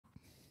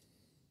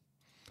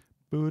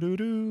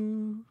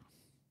Boo-doo-doo.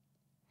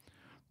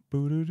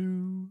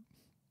 Boo-doo-doo.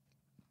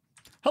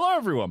 Hello,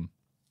 everyone.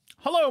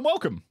 Hello and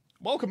welcome.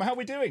 Welcome. How are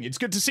we doing? It's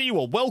good to see you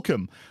all.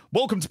 Welcome.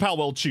 Welcome to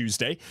Palworld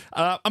Tuesday.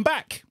 I'm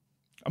back.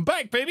 I'm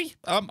back, baby.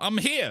 I'm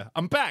here.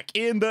 I'm back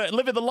in the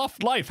living the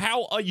loft life.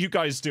 How are you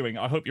guys doing?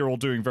 I hope you're all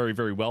doing very,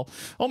 very well.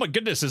 Oh my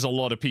goodness, there's a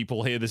lot of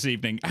people here this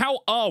evening. How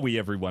are we,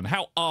 everyone?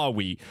 How are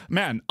we?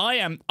 Man, I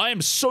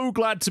am so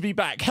glad to be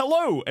back.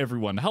 Hello,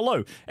 everyone.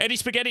 Hello. Eddie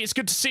Spaghetti, it's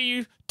good to see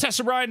you.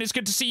 Tessa Ryan, it's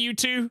good to see you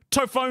too.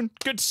 Tophone,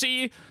 good to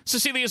see you.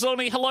 Cecilia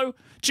Zoni, hello.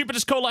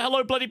 Jupiter's Cola,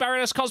 hello. Bloody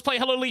Baroness Cosplay,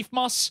 hello. Leaf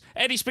Moss,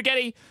 Eddie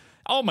Spaghetti.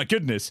 Oh my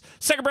goodness.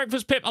 Second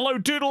Breakfast Pip, hello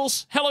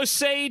Doodles, hello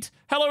Sade,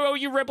 hello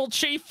OU Rebel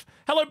Chief,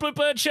 hello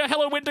Bluebirdshire,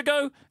 hello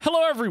Windigo,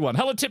 hello everyone,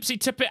 hello Tipsy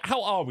Tippet,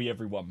 how are we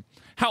everyone?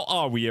 How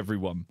are we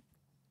everyone?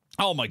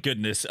 Oh my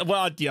goodness.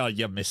 Well, yeah,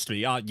 you missed me.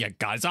 You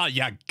guys,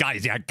 you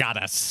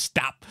gotta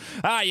stop.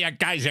 You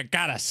guys, you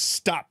gotta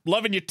stop.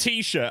 Loving your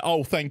t-shirt.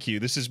 Oh, thank you.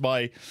 This is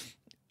my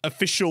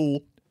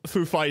official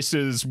Foo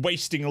Fighters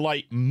Wasting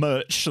Light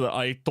merch that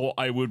I thought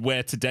I would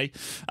wear today.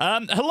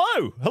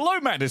 Hello,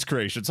 Madness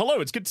Creations.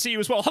 Hello, it's good to see you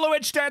as well. Hello,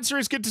 Edge Dancer.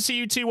 It's good to see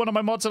you too, one of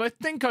my mods, and I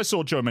think I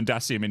saw Joe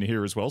Mandasium in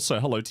here as well, so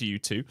hello to you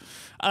too.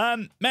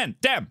 Man,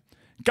 damn.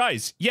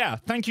 Guys, yeah,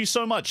 thank you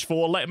so much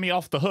for letting me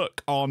off the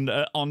hook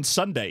on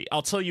Sunday.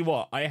 I'll tell you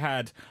what, I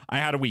had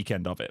a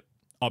weekend of it.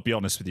 I'll be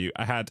honest with you.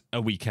 I had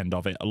a weekend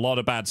of it. A lot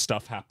of bad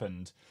stuff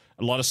happened.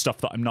 A lot of stuff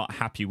that I'm not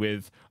happy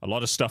with. A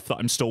lot of stuff that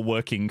I'm still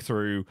working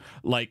through.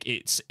 Like,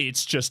 it's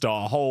just a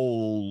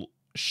whole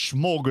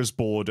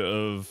smorgasbord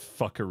of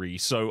fuckery.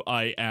 So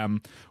I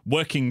am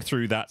working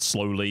through that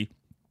slowly.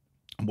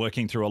 I'm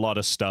working through a lot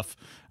of stuff.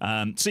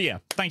 So yeah,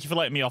 thank you for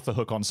letting me off the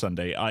hook on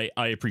Sunday.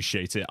 I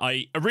appreciate it.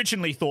 I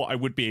originally thought I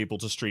would be able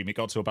to stream. It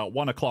got to about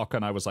 1 o'clock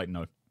and I was like,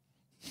 no.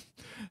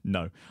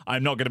 No,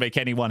 I'm not going to make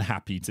anyone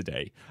happy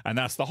today. And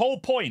that's the whole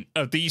point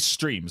of these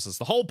streams. That's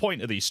the whole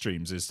point of these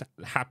streams is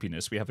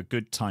happiness. We have a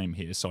good time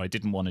here, so I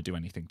didn't want to do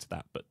anything to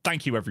that. But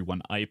thank you,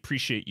 everyone. I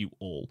appreciate you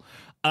all.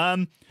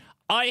 I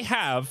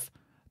have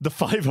the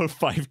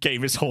 505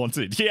 game is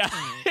haunted. Yeah,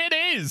 it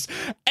is.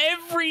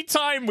 Every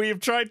time we have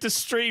tried to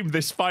stream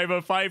this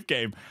 505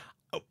 game,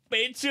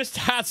 it just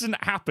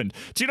hasn't happened.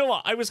 Do you know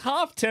what? I was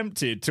half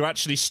tempted to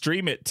actually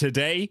stream it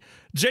today.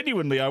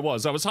 Genuinely, I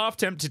was. I was half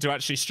tempted to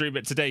actually stream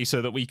it today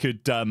so that we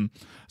could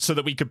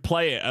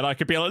play it, and I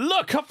could be like,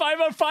 "Look, a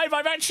 505!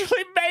 I've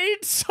actually made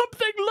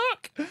something.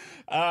 Look!"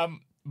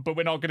 But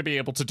we're not going to be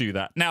able to do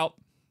that now.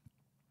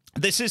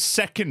 This is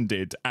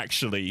seconded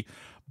actually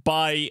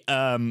by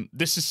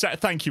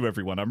thank you,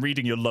 everyone. I'm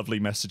reading your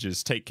lovely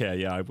messages. Take care.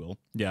 Yeah, I will.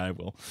 Yeah, I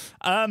will.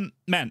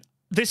 Man.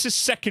 This is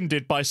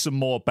seconded by some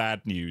more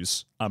bad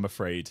news, I'm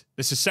afraid.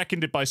 This is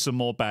seconded by some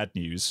more bad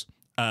news.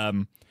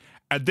 And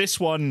this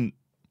one's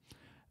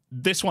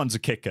a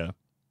kicker.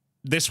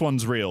 This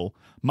one's real.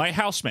 My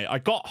housemate, I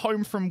got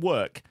home from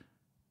work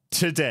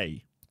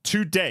today,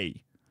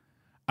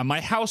 and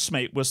my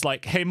housemate was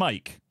like, "Hey,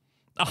 Mike."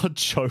 Oh,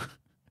 Joe.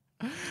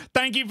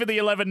 Thank you for the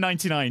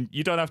 $11.99.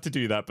 You don't have to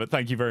do that, but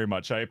thank you very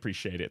much. I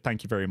appreciate it.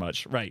 Thank you very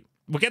much. Right.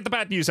 We'll get the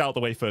bad news out of the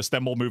way first,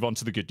 then we'll move on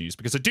to the good news,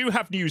 because I do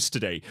have news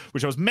today,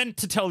 which I was meant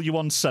to tell you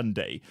on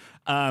Sunday.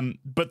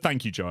 But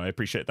thank you, Joe. I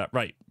appreciate that.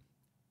 Right.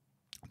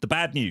 The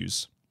bad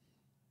news.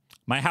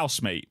 My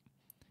housemate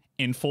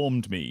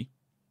informed me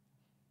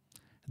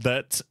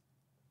that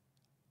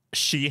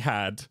she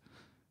had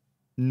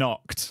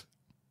knocked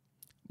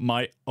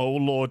my "Oh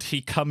Lord, he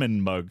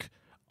comin' mug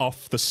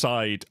off the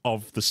side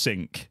of the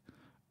sink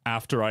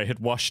after I had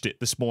washed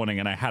it this morning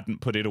and I hadn't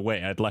put it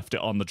away. I'd left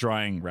it on the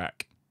drying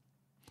rack.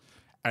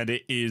 And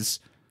it is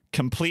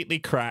completely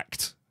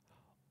cracked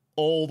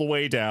all the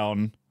way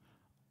down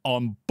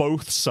on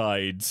both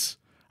sides,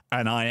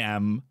 and I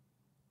am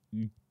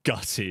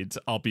gutted.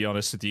 I'll be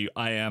honest with you.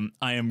 I am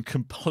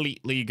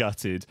completely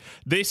gutted.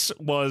 This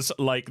was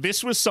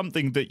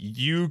something that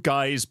you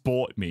guys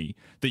bought me,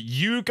 that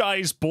you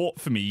guys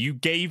bought for me. You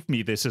gave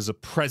me this as a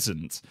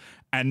present,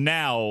 and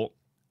now,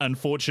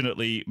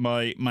 unfortunately,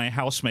 my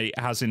housemate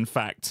has in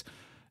fact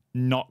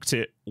knocked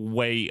it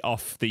way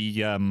off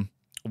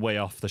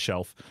the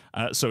shelf.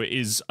 So it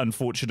is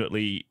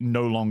unfortunately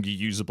no longer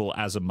usable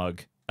as a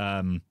mug.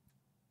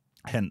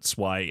 Hence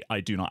why I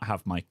do not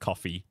have my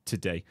coffee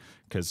today,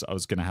 because I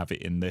was going to have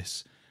it in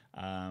this.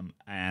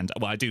 And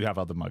well, I do have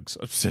other mugs.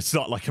 It's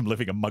not like I'm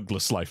living a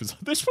mugless life. It's like,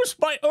 this was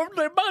my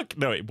only mug.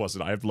 No, it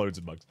wasn't. I have loads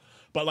of mugs.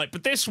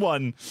 But this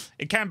one,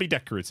 it can be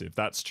decorative.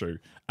 That's true.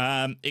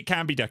 It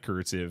can be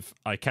decorative.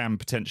 I can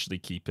potentially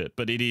keep it,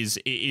 but it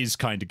is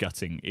kind of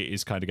gutting. It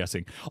is kind of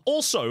gutting.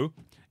 Also,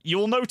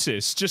 you'll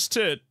notice, just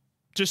to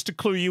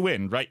clue you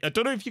in, right? I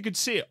don't know if you could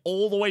see it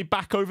all the way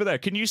back over there.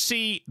 Can you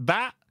see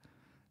that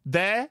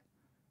there?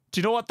 Do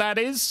you know what that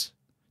is?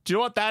 Do you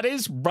know what that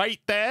is right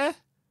there?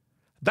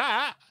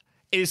 That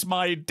is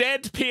my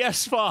dead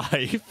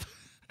PS5.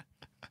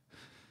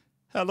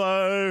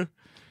 Hello.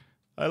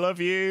 I love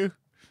you.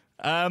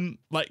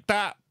 Like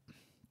that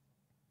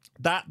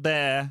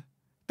there,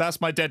 that's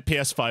my dead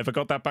PS5. I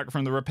got that back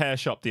from the repair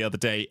shop the other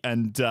day,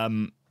 and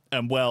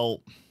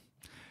well,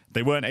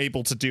 They weren't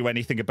able to do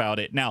anything about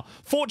it. Now,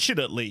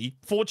 fortunately,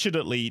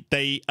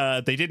 they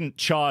didn't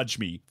charge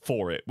me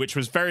for it, which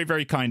was very,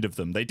 very kind of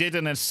them. They did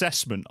an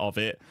assessment of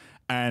it,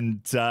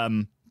 and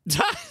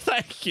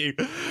thank you,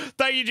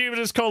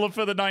 Juventus Colin,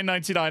 for the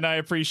 $9.99. I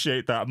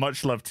appreciate that.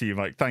 Much love to you,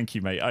 Mike. Thank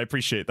you, mate. I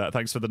appreciate that.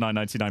 Thanks for the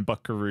 $9.99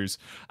 buckaroos.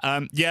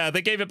 Yeah,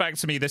 they gave it back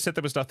to me. They said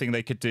there was nothing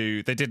they could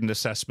do. They did an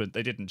assessment.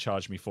 They didn't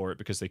charge me for it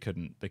because they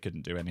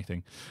couldn't do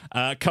anything.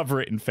 Cover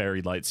it in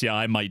fairy lights. Yeah,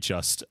 I might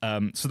just.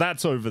 So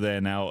that's over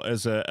there now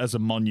as a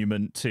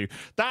monument to.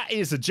 That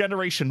is a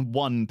Generation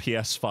 1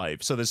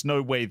 PS5. So there's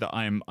no way that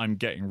I'm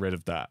getting rid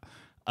of that.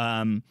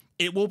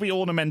 It will be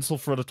ornamental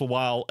for a little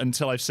while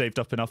until I've saved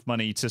up enough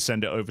money to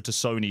send it over to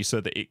Sony so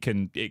that it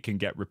can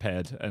get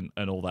repaired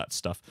and all that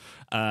stuff.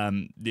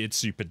 It's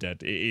super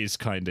dead. It is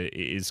kind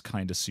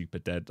of super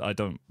dead.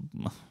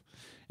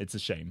 It's a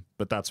shame,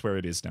 but that's where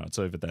it is now. It's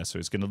over there, so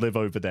it's going to live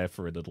over there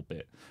for a little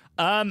bit.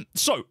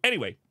 So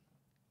anyway,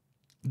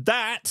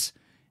 that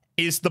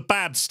is the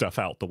bad stuff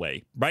out the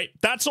way, right?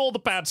 That's all the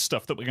bad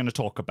stuff that we're going to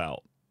talk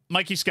about.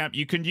 Mikey Scamp,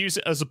 you can use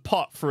it as a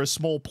pot for a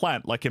small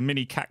plant, like a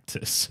mini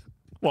cactus.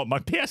 What, my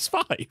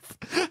PS5?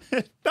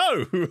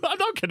 No, I'm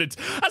not going to.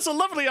 That's a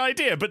lovely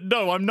idea, but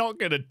no, I'm not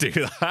going to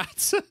do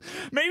that.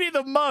 Maybe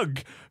the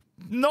mug,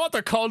 not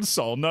the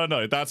console.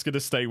 No, that's going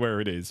to stay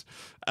where it is.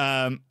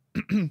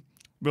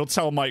 We'll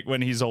tell Mike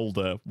when he's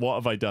older. What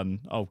have I done?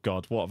 Oh,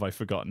 God, what have I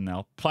forgotten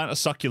now? Plant a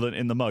succulent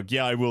in the mug.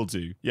 Yeah, I will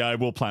do. Yeah, I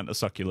will plant a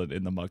succulent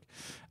in the mug.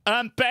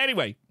 But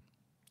anyway,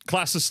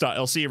 class is start.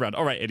 I'll see you around.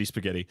 All right, Eddie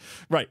Spaghetti.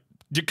 Right,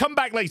 you come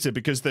back later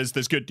because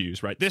there's good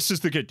news, right? This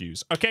is the good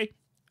news, okay?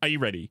 Are you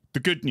ready?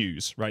 The good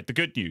news, right? The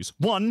good news.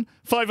 1,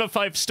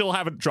 505 still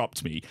haven't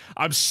dropped me.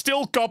 I'm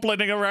still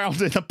goblining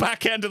around in the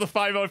back end of the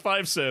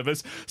 505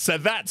 servers, so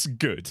that's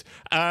good.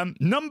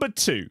 Number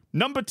two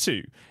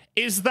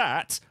is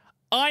that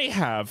I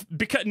have,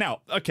 because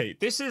now, okay,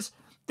 this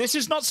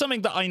is not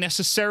something that I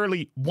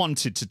necessarily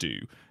wanted to do,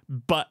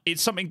 but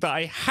it's something that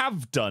I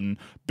have done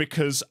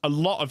because a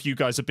lot of you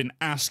guys have been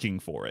asking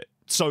for it.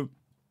 So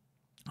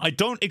I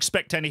don't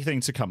expect anything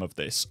to come of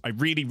this. I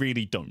really,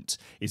 really don't.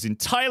 It's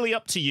entirely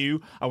up to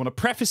you. I want to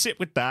preface it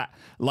with that.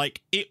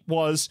 Like, it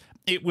was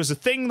a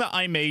thing that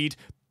I made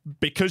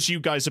because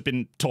you guys have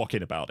been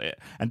talking about it.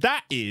 And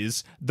that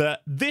is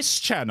that this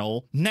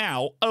channel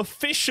now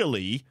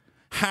officially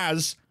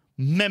has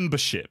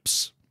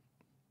memberships.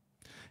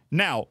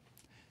 Now,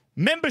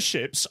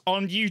 memberships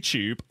on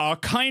YouTube are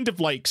kind of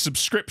like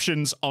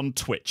subscriptions on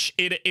Twitch,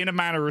 in a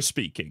manner of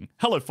speaking.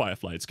 Hello,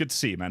 Firefly. It's good to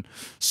see you, man.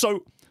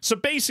 So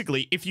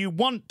basically, if you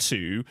want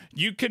to,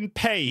 you can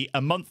pay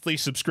a monthly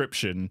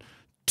subscription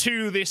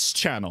to this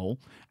channel,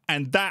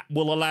 and that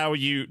will allow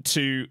you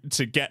to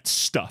get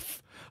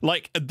stuff.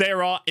 Like,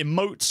 there are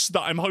emotes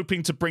that I'm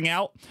hoping to bring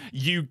out.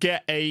 You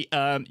get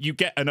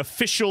an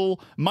official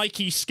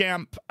Mikey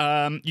Scamp.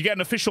 Icon,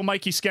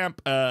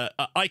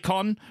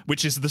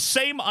 which is the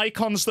same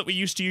icons that we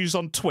used to use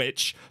on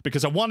Twitch,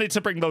 because I wanted to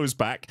bring those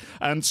back.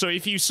 And so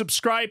if you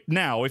subscribe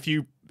now, if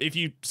you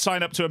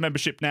sign up to a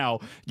membership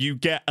now, you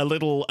get a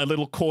little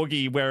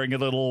corgi wearing a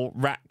little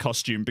rat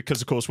costume,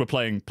 because of course we're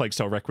playing Plague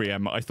Tale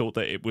Requiem. I thought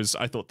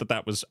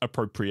that was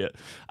appropriate.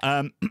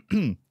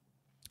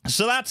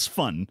 So that's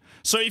fun.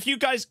 So if you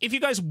guys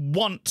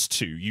want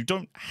to, you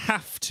don't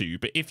have to,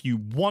 but if you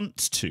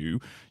want to,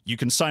 you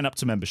can sign up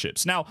to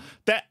memberships. Now,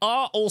 there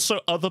are also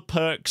other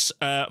perks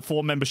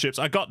for memberships.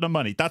 I got no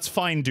money. That's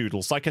fine,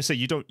 doodles. Like I say,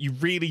 you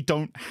really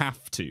don't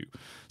have to.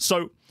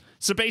 So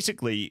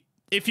basically,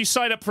 if you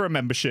sign up for a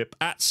membership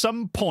at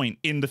some point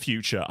in the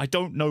future, I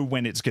don't know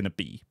when it's going to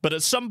be, but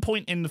at some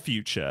point in the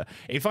future,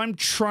 if I'm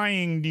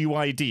trying new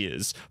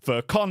ideas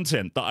for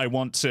content that I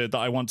want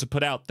to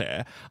put out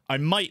there, I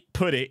might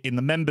put it in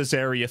the members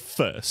area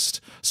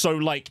first. So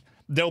like,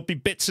 there'll be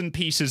bits and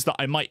pieces that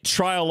I might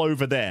trial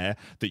over there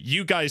that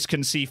you guys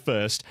can see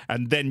first,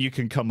 and then you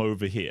can come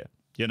over here,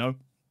 you know?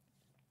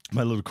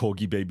 My little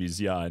corgi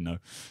babies. Yeah, I know.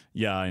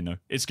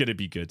 It's going to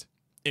be good.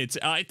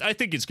 I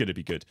think it's going to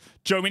be good.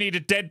 Joe, we need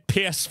a dead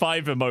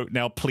PS5 emote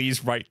now.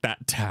 Please write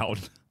that down.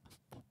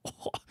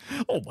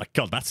 Oh my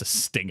God, that's a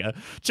stinger.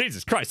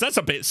 Jesus Christ, that's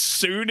a bit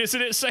soon,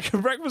 isn't it?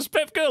 Second breakfast,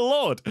 Pep, good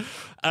Lord.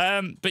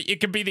 But it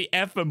can be the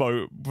F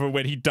emote for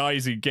when he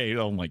dies in game.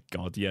 Oh my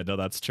God, yeah, no,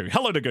 that's true.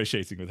 Hello,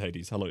 Negotiating with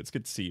Hades. Hello, it's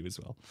good to see you as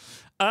well.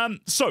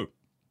 So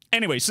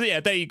yeah,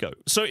 there you go.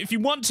 So if you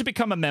want to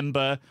become a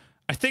member,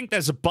 I think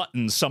there's a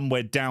button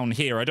somewhere down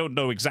here. I don't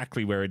know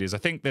exactly where it is. I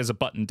think there's a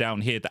button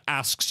down here that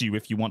asks you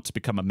if you want to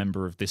become a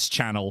member of this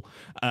channel.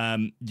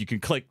 You can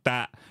click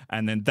that,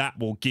 and then that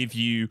will give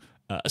you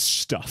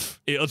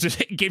stuff.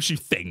 It gives you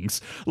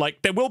things.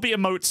 Like, there will be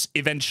emotes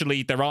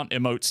eventually. There aren't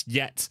emotes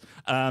yet.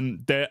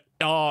 There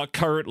are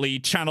currently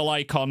channel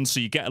icons,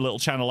 so you get a little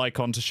channel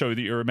icon to show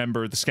that you're a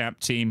member of the Scamp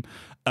team.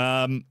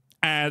 And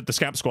the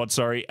Scamp squad,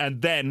 sorry.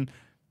 And then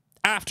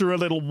after a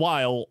little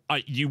while,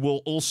 you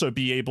will also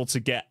be able to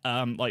get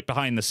like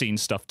behind the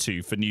scenes stuff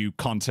too for new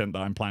content that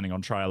I'm planning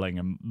on trialing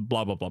and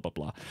blah blah blah blah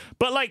blah.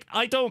 But like,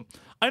 I don't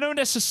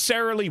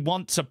necessarily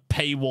want to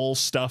paywall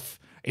stuff.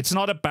 It's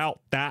not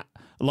about that.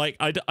 Like,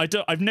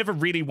 I've never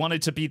really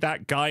wanted to be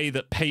that guy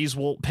that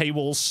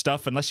paywall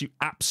stuff unless you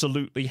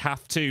absolutely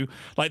have to.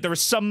 Like, there are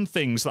some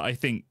things that I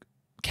think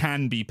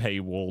can be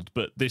paywalled,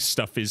 but this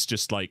stuff is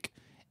just like,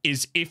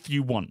 is if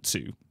you want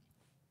to.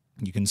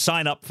 You can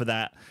sign up for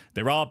that.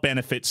 There are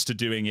benefits to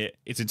doing it.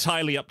 It's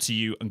entirely up to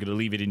you. I'm going to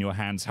leave it in your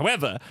hands.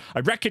 However, I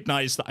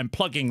recognize that I'm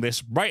plugging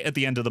this right at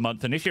the end of the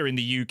month. And if you're in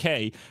the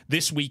UK,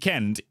 this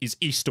weekend is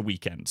Easter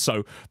weekend.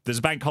 So there's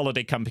a bank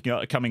holiday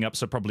coming up,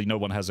 so probably no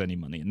one has any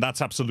money. And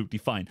that's absolutely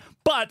fine.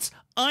 But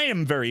I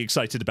am very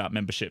excited about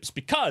memberships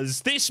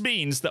because this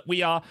means that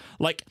we are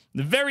like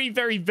very,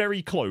 very,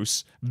 very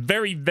close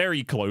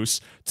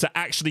to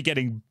actually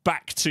getting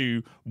back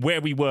to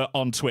where we were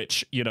on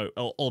Twitch, you know,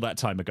 all that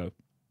time ago.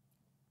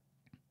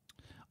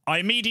 I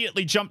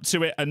immediately jumped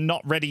to it and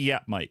not ready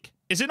yet, Mike.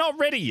 Is it not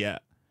ready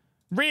yet?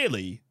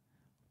 Really?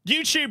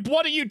 YouTube,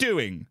 what are you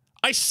doing?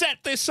 I set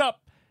this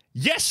up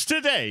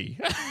yesterday.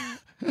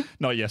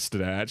 Not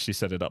yesterday. I actually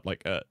set it up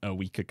like a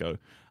week ago.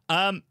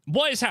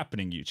 What is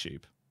happening,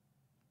 YouTube?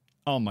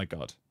 Oh my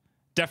God.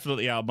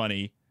 Definitely our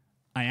money.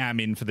 I am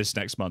in for this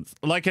next month.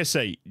 Like I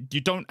say,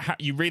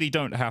 you really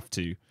don't have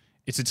to.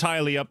 It's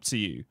entirely up to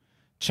you.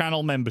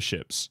 Channel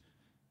memberships.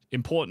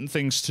 Important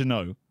things to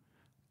know.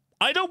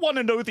 I don't want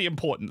to know the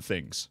important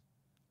things.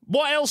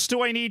 What else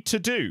do I need to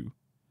do?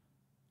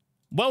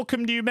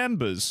 Welcome new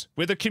members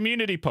with a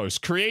community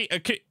post.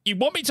 You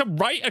want me to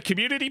write a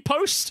community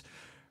post?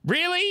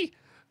 Really?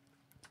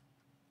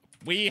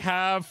 We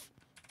have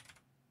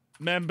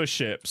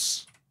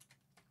memberships.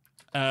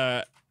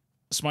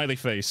 Smiley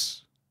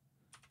face.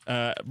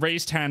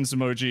 Raised hands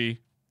emoji.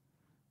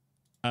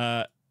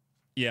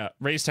 Yeah,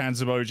 raised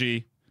hands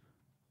emoji.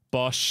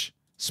 Bosh.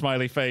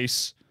 Smiley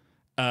face.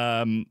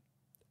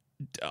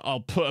 I'll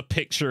put a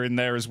picture in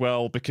there as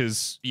well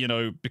because, you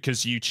know,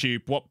 because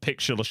YouTube. What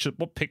picture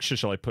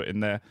shall I put in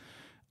there?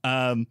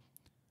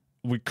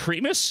 With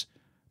Cremus?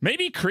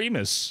 Maybe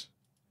Cremus.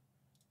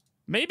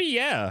 Maybe,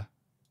 yeah.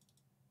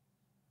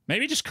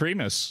 Maybe just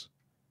Cremus.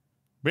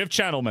 We have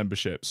channel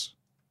memberships.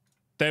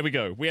 There we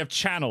go. We have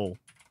channel.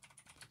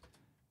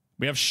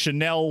 We have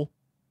Chanel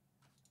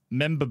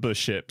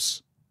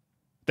memberships.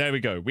 There we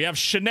go. We have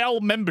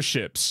Chanel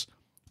memberships.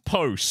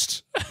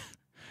 Post.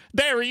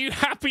 There, are you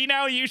happy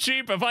now,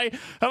 YouTube? Have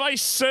I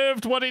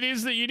served what it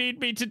is that you need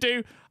me to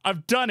do?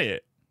 I've done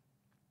it.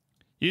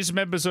 Use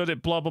members on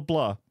it, blah, blah,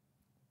 blah.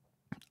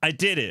 I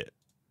did it.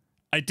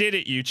 I did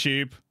it,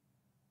 YouTube.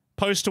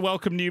 Post to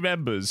welcome new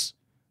members.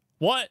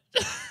 What?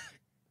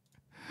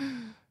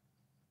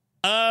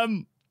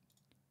 Oh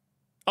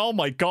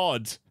my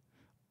God.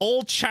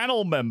 All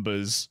channel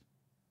members.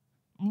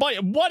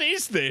 What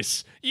is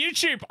this?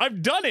 YouTube,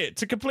 I've done it.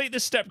 To complete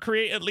this step,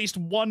 create at least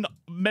one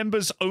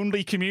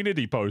members-only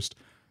community post.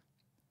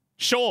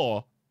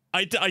 Sure.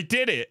 I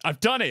did it. I've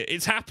done it.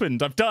 It's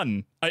happened. I've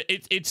done.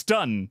 It's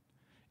done.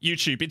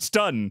 YouTube, it's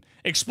done.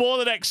 Explore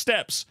the next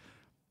steps.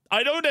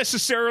 I don't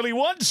necessarily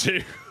want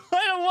to.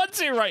 I don't want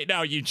to right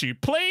now,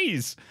 YouTube.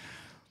 Please.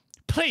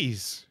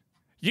 Please.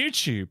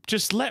 YouTube,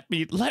 just let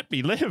me live.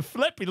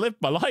 Let me live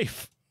my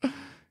life.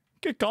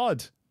 Good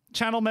God.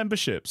 Channel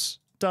memberships.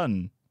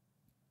 Done.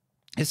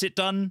 Is it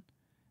done?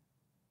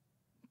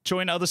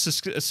 Join other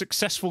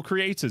successful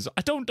creators.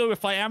 I don't know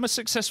if I am a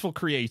successful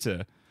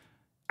creator.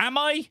 Am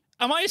I?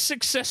 Am I a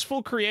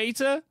successful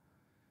creator?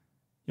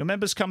 Your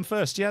members come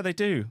first. Yeah, they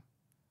do.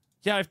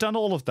 Yeah, I've done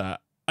all of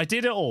that. I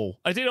did it all.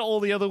 I did it all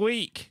the other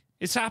week.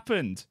 It's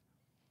happened.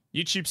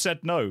 YouTube said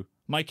no.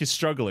 Mike is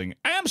struggling.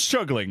 I am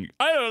struggling.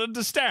 I don't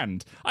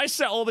understand. I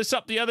set all this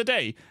up the other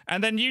day,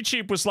 and then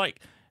YouTube was like,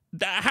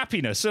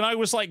 happiness. And I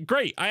was like,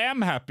 great, I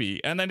am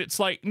happy. And then it's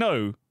like,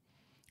 no.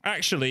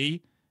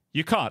 Actually,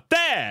 you can't.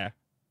 There!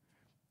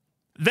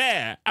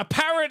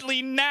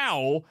 Apparently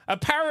now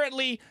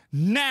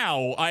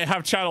I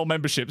have channel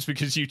memberships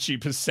because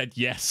YouTube has said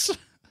yes.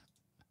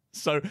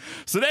 So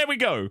there we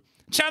go.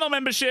 Channel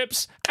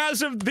memberships,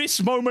 as of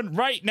this moment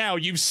right now,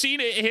 you've seen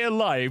it here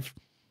live.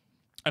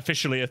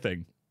 Officially a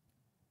thing.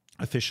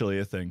 Officially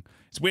a thing.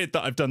 It's weird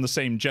that I've done the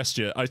same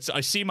gesture.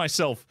 I see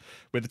myself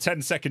with a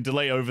 10-second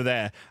delay over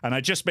there, and I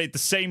just made the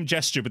same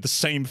gesture with the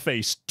same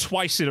face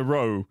twice in a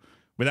row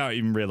without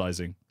even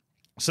realizing.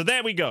 So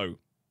there we go.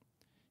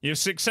 You've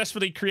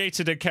successfully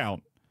created an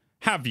account.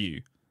 Have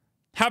you?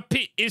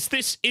 Is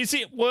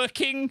it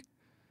working?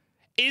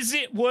 Is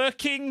it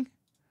working?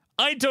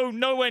 I don't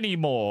know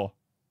anymore.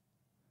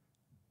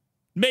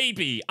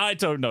 Maybe. I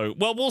don't know.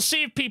 Well, we'll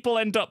see if people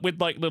end up with,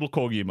 like, little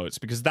corgi emotes,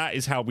 because that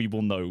is how we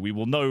will know. We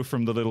will know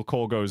from the little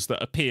corgos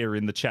that appear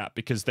in the chat,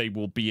 because they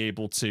will be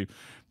able to...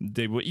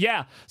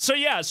 Yeah. So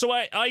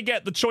I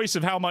get the choice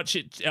of how much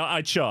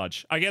I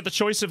charge. I get the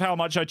choice of how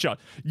much I charge.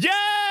 Yeah!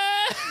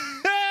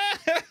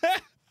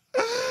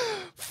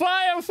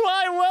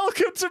 Firefly and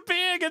welcome to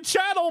being a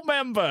channel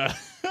member.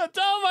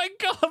 Oh my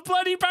god,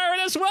 Bloody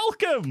Baroness,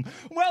 welcome!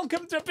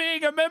 Welcome to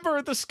being a member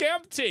of the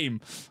Scamp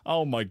team.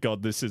 Oh my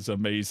god, this is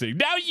amazing.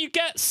 Now you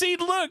get, see,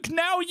 look,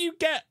 now you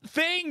get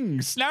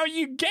things. Now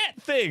you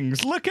get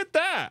things. Look at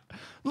that.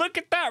 Look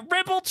at that.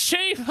 Rebel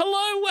Chief,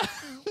 hello,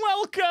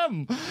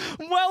 welcome.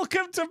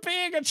 Welcome to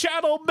being a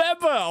channel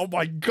member. Oh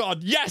my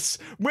god, yes,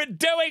 we're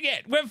doing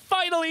it. We're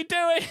finally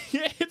doing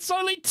it. It's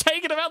only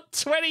taken about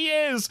 20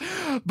 years,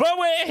 but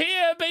we're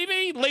here,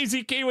 baby.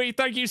 Lazy Kiwi,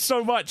 thank you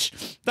so much.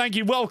 Thank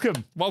you,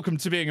 welcome. Welcome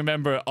to being a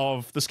member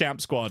of the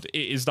Scamp Squad.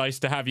 It is nice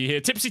to have you here.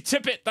 Tipsy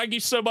Tippet, thank you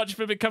so much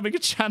for becoming a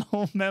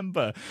channel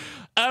member.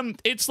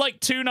 It's like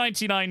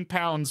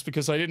 £2.99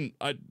 because I didn't,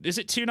 is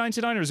it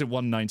 $2.99 or is it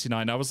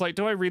 $1.99? I was like,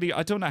 do I really,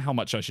 I don't know how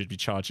much I should be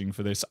charging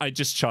for this. I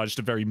just charged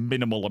a very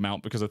minimal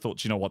amount because I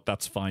thought, you know what,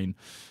 that's fine.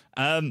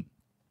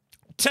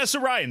 Tessa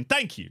Ryan,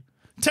 thank you.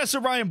 Tessa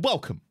Ryan,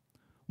 welcome.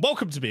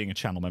 Welcome to being a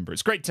channel member.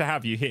 It's great to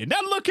have you here.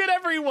 Now look at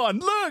everyone.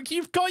 Look,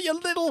 you've got your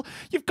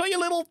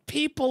little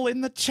people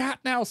in the chat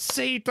now.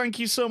 See, thank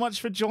you so much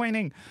for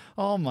joining.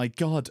 Oh my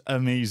god,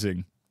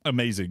 amazing.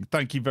 Amazing.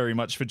 Thank you very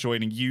much for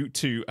joining. You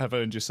too have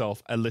earned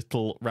yourself a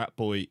little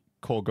Ratboy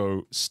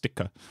Corgo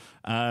sticker.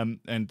 And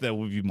there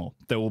will be more.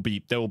 There will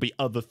be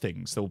other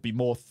things. There will be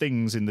more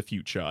things in the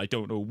future. I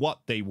don't know what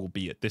they will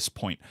be at this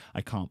point.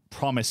 I can't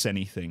promise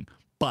anything.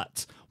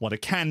 But what I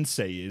can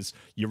say is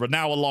you are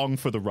now along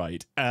for the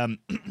ride.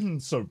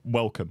 So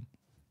welcome.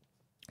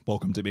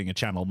 Welcome to being a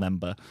channel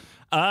member.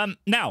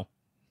 Now,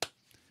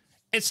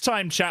 it's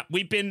time, chat.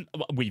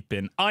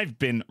 I've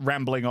been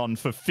rambling on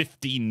for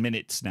 15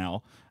 minutes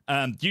now.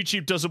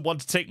 YouTube doesn't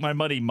want to take my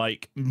money,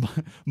 Mike.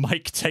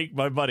 Mike, take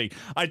my money.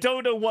 I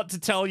don't know what to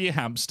tell you,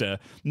 hamster.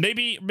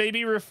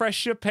 Maybe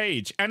refresh your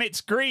page. And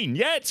it's green.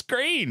 Yeah, it's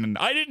green.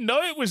 I didn't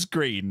know it was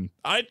green.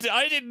 I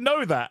didn't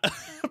know that.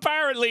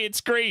 Apparently, it's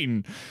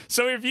green.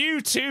 So if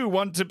you too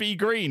want to be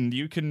green,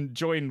 you can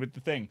join with the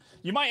thing.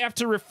 You might have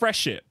to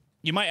refresh it.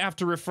 You might have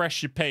to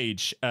refresh your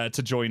page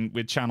to join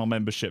with channel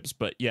memberships,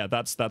 but yeah,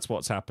 that's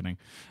what's happening.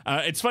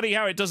 It's funny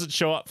how it doesn't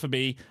show up for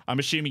me. I'm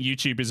assuming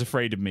YouTube is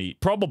afraid of me.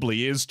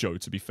 Probably is, Joe,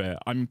 to be fair.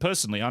 I'm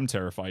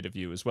terrified of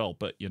you as well,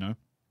 but you know,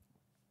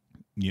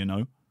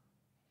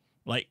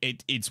 like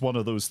it's one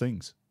of those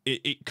things.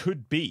 It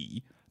could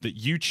be that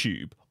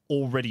YouTube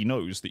already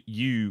knows that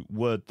you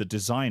were the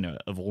designer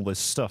of all this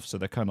stuff, so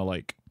they're kind of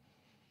like,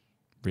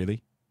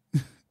 really?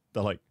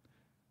 They're like,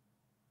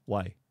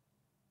 why?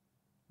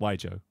 Why,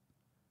 Joe?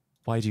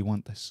 Why do you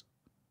want this?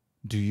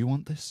 Do you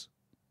want this?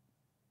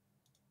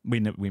 We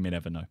may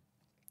never know.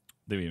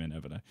 We may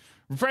never know.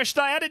 Refreshed,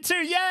 I added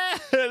too. Yeah,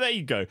 there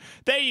you go.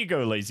 There you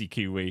go, Lazy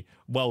Kiwi.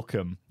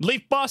 Welcome.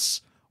 Leaf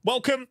Boss,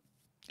 welcome.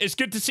 It's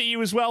good to see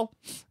you as well.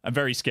 I'm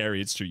very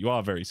scary. It's true. You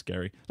are very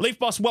scary. Leaf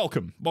Boss,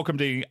 welcome. Welcome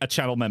to being a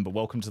channel member.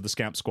 Welcome to the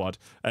Scamp Squad.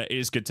 It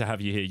is good to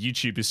have you here.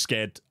 YouTube is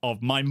scared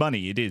of my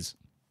money. It is.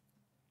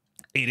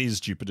 It is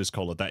Jupiter's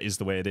collar. That is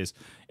the way it is.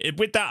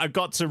 With that, I've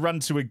got to run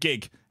to a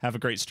gig. Have a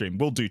great stream.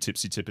 We'll do,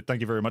 Tipsy Tippet.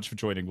 Thank you very much for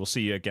joining. We'll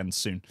see you again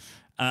soon.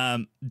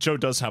 Joe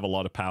does have a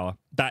lot of power.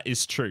 That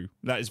is true.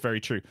 That is very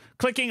true.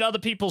 Clicking other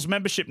people's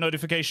membership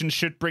notifications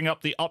should bring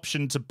up the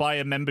option to buy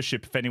a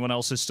membership if anyone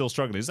else is still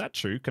struggling. Is that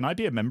true? Can I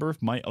be a member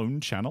of my own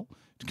channel?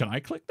 Can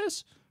I click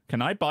this?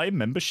 Can I buy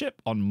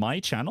membership on my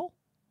channel?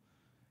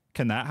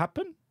 Can that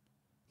happen?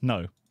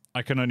 No.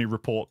 I can only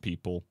report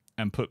people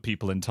and put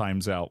people in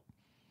times out.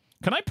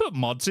 Can I put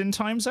mods in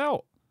times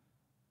out?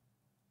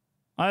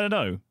 I don't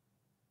know.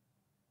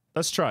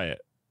 Let's try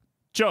it.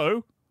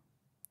 Joe?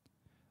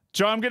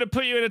 Joe, I'm going to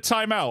put you in a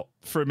timeout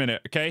for a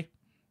minute, okay?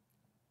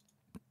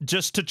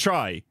 Just to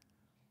try.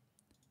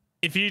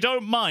 If you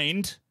don't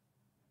mind,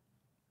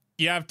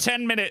 you have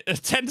 10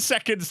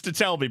 seconds to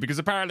tell me, because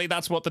apparently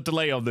that's what the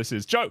delay on this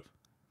is. Joe!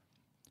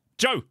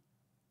 Joe!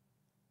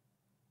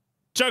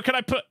 Joe, can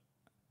I put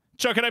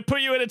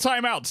you in a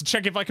timeout to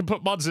check if I can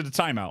put mods in a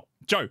timeout?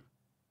 Joe!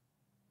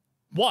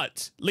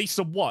 What?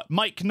 Lisa, what?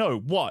 Mike, no,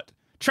 what?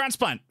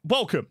 Transplant,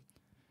 welcome.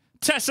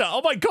 Tessa, oh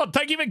my god,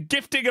 thank you for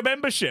gifting a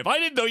membership. I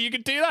didn't know you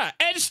could do that.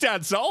 Edge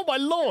Dancer, oh my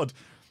lord.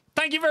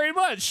 Thank you very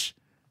much.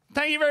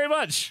 Thank you very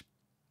much.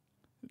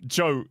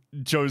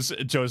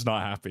 Joe's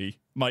not happy.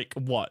 Mike,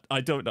 what?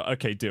 I don't know.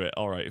 Okay, do it.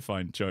 All right,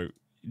 fine. Joe,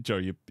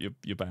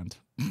 you're banned.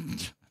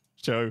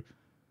 Joe,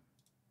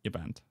 you're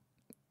banned.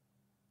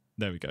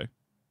 There we go.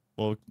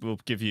 We'll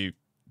give you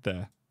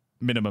the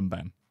minimum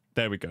ban.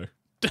 There we go.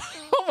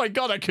 Oh my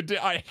god, I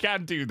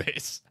can do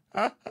this.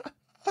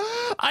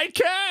 I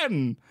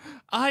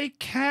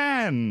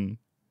can.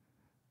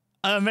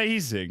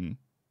 Amazing.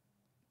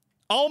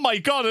 Oh my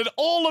god, and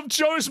all of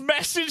Joe's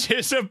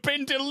messages have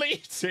been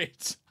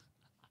deleted.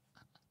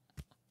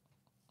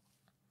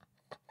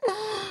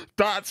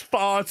 That's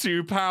far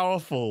too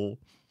powerful.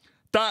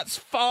 That's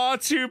far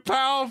too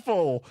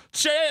powerful.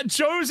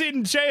 Joe's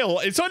in jail.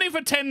 It's only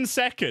for 10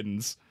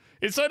 seconds.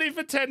 It's only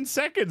for 10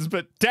 seconds,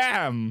 but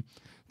damn.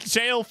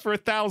 Jail for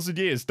 1,000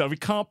 years. No, we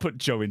can't put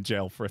Joe in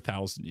jail for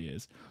 1,000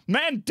 years.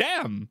 Man,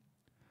 damn.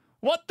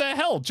 What the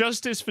hell?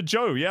 Justice for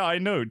Joe. Yeah, I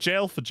know.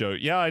 Jail for Joe.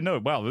 Yeah, I know.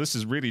 Wow, this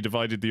has really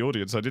divided the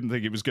audience. I didn't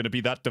think it was going to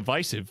be that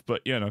divisive,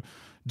 but, you know.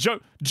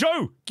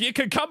 Joe, you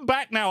can come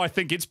back now, I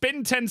think. It's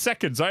been 10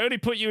 seconds. I only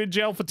put you in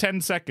jail for 10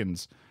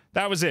 seconds.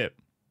 That was it.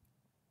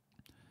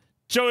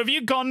 Joe, have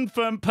you gone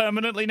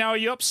permanently now? Are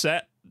you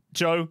upset?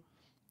 Joe,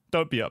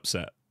 don't be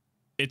upset.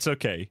 It's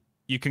okay.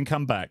 You can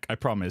come back, I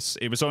promise.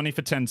 It was only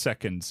for 10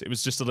 seconds. It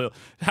was just a little...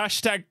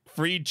 Hashtag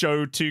free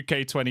Joe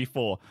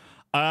 2K24.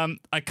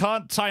 I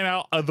can't time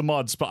out other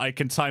mods, but I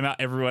can time out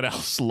everyone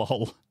else,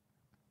 lol.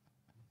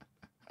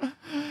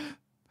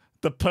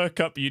 The perk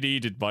up you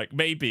needed, Mike.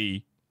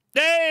 Maybe.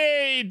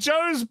 Hey,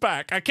 Joe's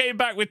back. I came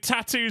back with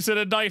tattoos and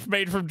a knife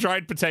made from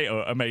dried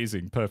potato.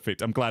 Amazing.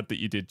 Perfect. I'm glad that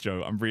you did,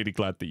 Joe. I'm really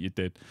glad that you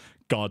did.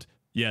 God.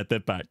 Yeah, they're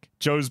back.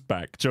 Joe's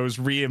back. Joe's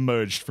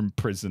re-emerged from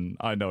prison.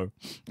 I know.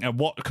 And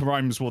what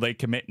crimes will they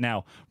commit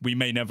now? We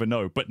may never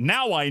know. But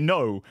now I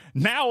know.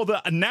 Now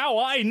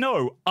I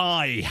know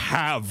I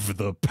have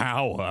the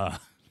power.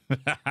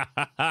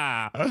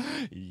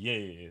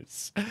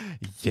 Yes.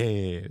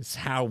 Yes.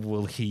 How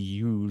will he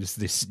use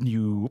this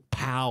new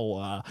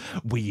power?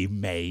 We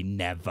may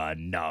never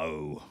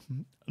know.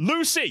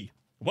 Lucy,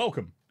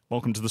 welcome.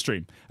 Welcome to the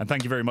stream. And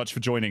thank you very much for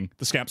joining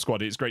the Scamp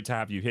Squad. It's great to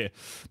have you here.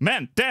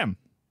 Man, damn.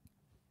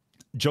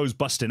 Joe's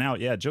busting out.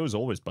 Yeah, Joe's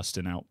always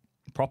busting out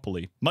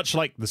properly, much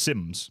like The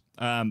Sims.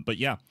 But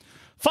yeah.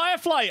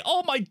 Firefly!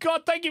 Oh my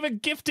god, thank you for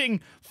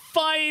gifting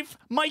 5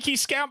 Mikey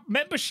Scamp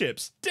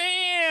memberships.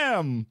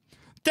 Damn!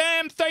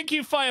 Damn, thank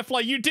you,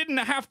 Firefly. You didn't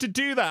have to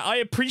do that. I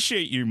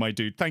appreciate you, my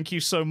dude. Thank you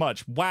so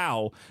much.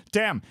 Wow.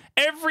 Damn.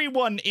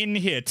 Everyone in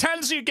here.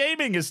 Tanzu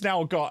Gaming has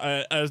now got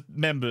a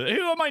member.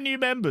 Who are my new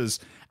members?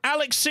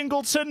 Alex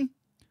Singleton?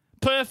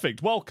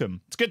 Perfect.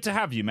 Welcome. It's good to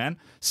have you, man.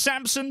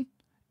 Samson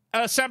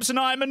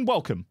Ironman,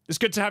 welcome. It's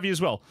good to have you as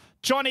well.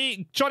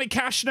 Johnny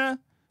Kashner,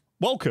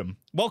 welcome.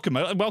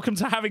 Welcome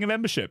to having a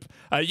membership.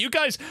 You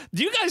guys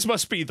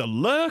must be the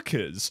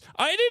lurkers.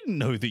 I didn't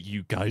know that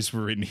you guys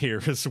were in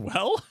here as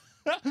well.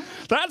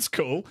 That's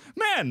cool.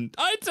 Man,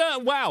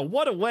 wow,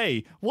 what a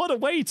way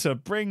to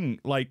bring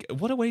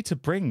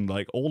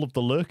all of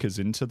the lurkers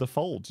into the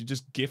fold. You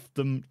just gift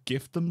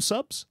them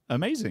subs.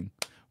 Amazing.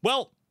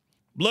 Well,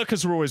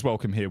 lurkers are always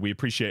welcome here. We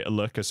appreciate a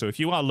lurker. So if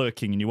you are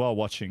lurking and you are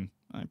watching,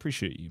 I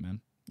appreciate you, man.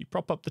 You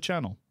prop up the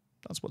channel.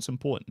 That's what's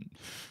important.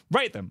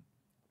 Right then.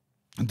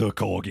 The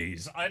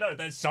corgis. I know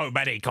there's so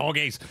many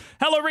corgis.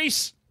 Hello,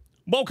 Reese.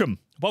 Welcome.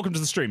 Welcome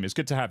to the stream. It's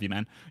good to have you,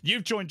 man.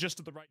 You've joined just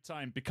at the right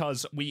time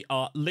because we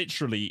are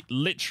literally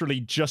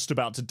just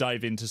about to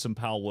dive into some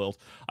Palworld.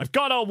 I've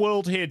got our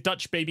world here,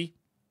 Dutch baby,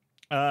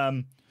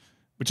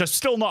 which I'm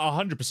still not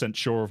 100%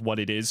 sure of what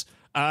it is.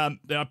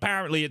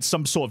 Apparently, it's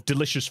some sort of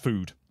delicious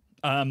food.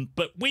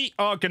 But we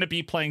are going to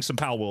be playing some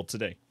Palworld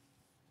today.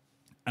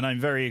 And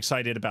I'm very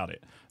excited about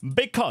it.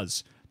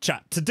 Because,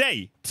 chat,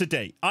 today,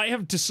 I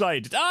have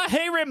decided...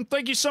 hey, Rim,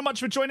 thank you so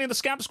much for joining the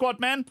Scamp Squad,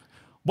 man.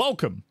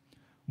 Welcome.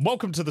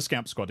 Welcome to the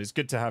Scamp Squad. It's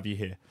good to have you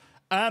here.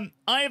 I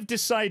have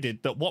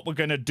decided that what we're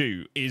going to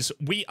do is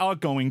we are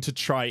going to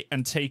try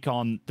and take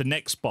on the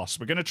next boss.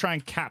 We're going to try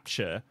and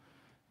capture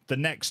the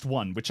next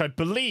one, which I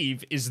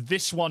believe is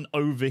this one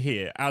over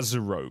here,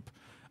 Azerobe.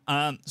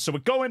 So we're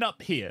going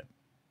up here,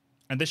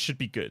 and this should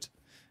be good.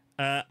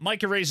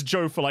 Mike erased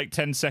Joe for like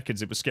 10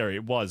 seconds. It was scary.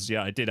 It was.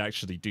 Yeah, I did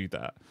actually do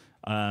that.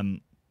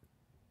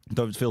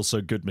 Don't feel so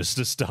good,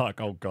 Mr.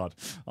 Stark. Oh, God.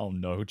 Oh,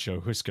 no.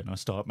 Joe is going to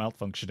start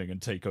malfunctioning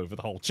and take over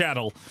the whole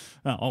channel.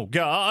 Oh,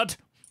 God.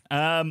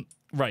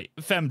 Right.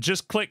 Fem,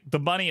 just click the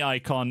money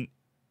icon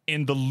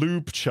in the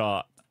loop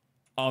chart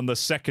on the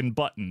second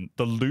button.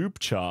 The loop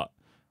chart.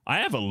 I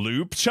have a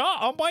loop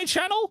chart on my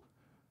channel?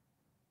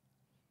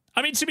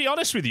 I mean, to be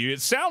honest with you,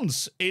 it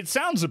sounds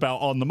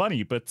about on the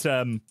money, but...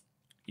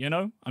 you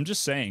know, I'm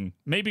just saying.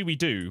 Maybe we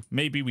do.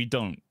 Maybe we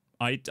don't.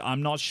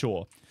 I'm not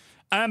sure.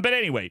 But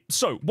anyway,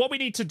 so what we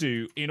need to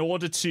do in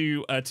order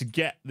to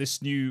get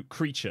this new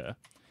creature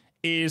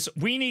is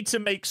we need to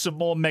make some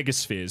more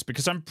megaspheres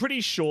because I'm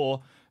pretty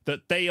sure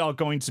that they are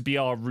going to be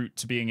our route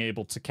to being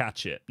able to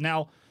catch it.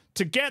 Now,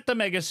 to get the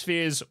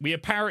megaspheres, we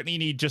apparently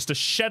need just a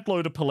shed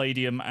load of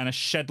palladium and a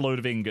shed load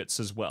of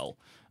ingots as well.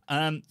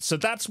 So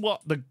that's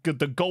what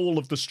the goal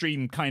of the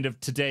stream kind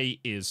of today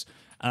is.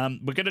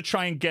 We're going to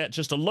try and get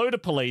just a load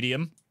of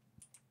palladium.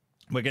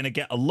 We're going to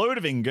get a load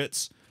of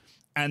ingots.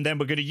 And then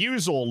we're going to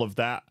use all of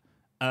that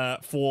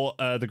for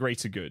the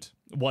greater good.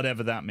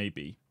 Whatever that may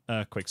be.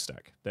 Quick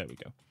stack. There we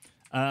go.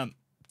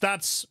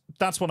 That's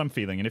what I'm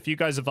feeling. And if you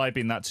guys are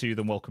vibing that too,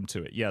 then welcome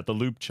to it. Yeah, the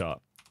loop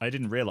chart. I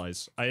didn't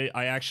realize. I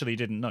actually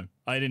didn't know.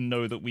 I didn't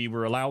know that we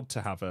were allowed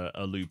to have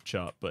a loop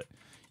chart. But,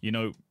 you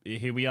know,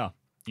 here we are.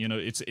 You know,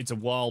 it's a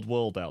wild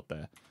world out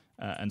there.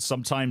 And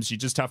sometimes you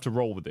just have to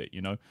roll with it,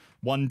 you know.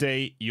 One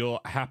day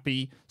you're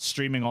happy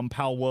streaming on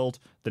Palworld.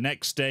 The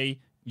next day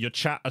your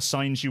chat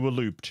assigns you a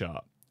loop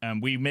chart.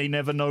 And we may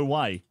never know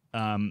why.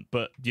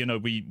 But, you know,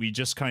 we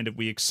just kind of,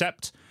 we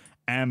accept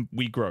and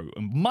we grow.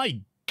 And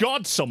my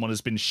God, someone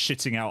has been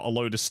shitting out a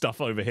load of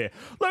stuff over here.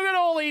 Look at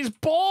all these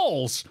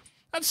balls.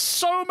 That's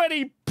so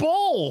many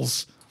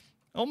balls.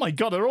 Oh my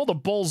god, they're all the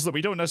balls that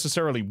we don't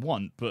necessarily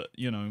want, but,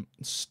 you know,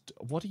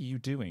 what are you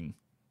doing?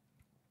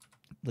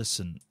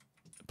 Listen,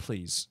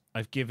 please,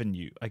 I gave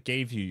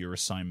you your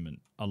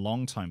assignment a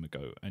long time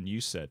ago, and you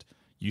said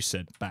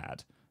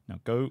bad. Now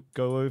go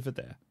over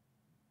there.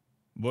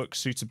 Work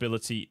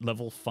suitability,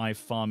 level 5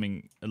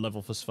 farming,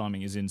 level for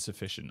farming is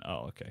insufficient.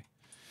 Oh, okay.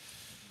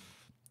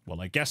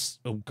 Well, I guess,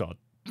 oh god.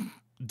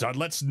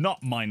 Let's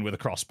not mine with a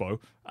crossbow.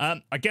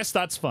 I guess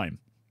that's fine.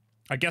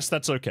 I guess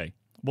that's okay.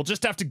 We'll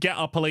just have to get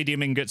our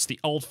palladium ingots the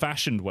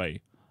old-fashioned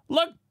way.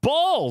 Look,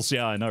 balls!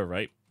 Yeah, I know,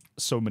 right?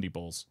 So many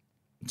balls.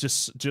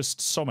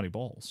 Just so many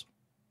balls.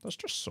 There's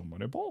just so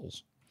many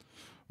balls.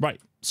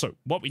 Right, so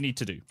what we need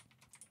to do.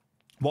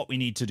 What we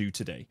need to do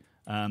today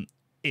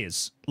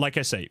is, like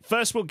I say,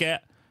 first we'll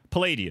get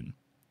palladium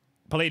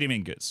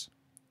ingots.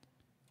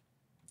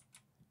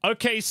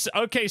 Okay,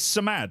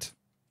 Samad.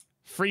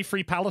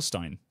 Free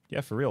Palestine. Yeah,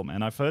 for real,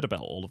 man. I've heard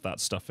about all of that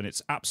stuff, and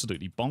it's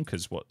absolutely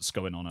bonkers what's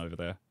going on over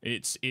there.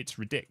 It's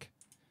ridic.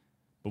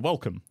 But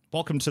welcome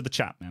to the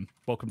chat, man.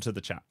 Welcome to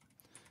the chat.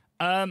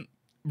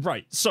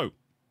 Right. So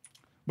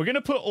we're gonna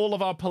put all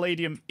of our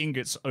palladium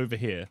ingots over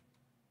here,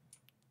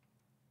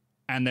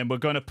 and then we're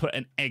gonna put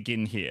an egg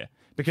in here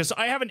because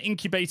I haven't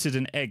incubated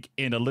an egg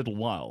in a little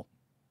while.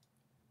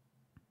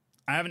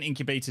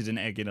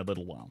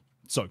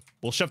 So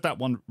we'll shove that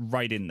one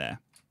right in there.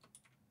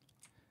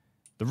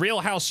 The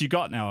real house you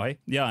got now, eh?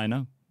 Yeah, I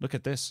know. Look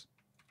at this.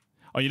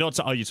 Oh, you know what?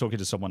 Oh, you're talking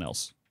to someone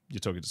else. You're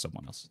talking to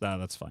someone else.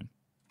 That's fine.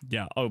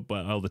 Yeah. Oh,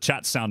 but the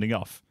chat's sounding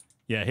off.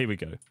 Yeah, here we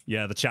go.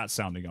 Yeah, the chat's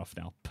sounding off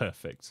now.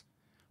 Perfect.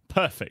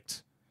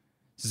 Perfect.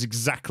 This is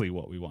exactly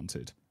what we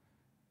wanted.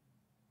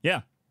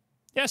 Yeah.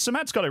 Yeah, so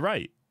Matt's got it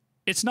right.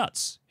 It's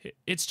nuts.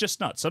 It's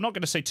just nuts. I'm not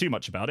going to say too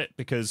much about it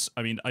because,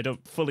 I mean, I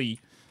don't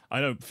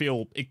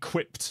feel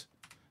equipped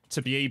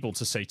to be able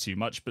to say too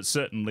much, but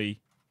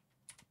certainly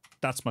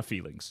that's my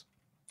feelings.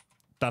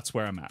 That's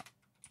where I'm at.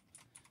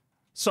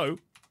 So,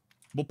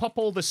 we'll pop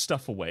all this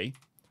stuff away,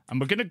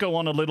 and we're going to go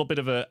on a little bit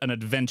of an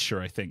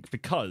adventure, I think,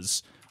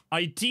 because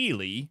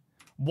ideally,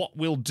 what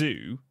we'll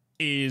do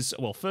is,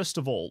 well, first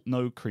of all,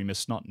 no,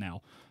 Cremus, not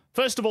now.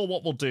 First of all,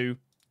 what we'll do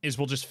is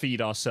we'll just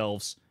feed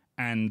ourselves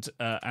and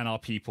our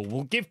people.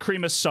 We'll give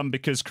Cremus some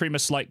because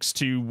Cremus likes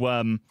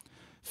to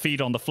feed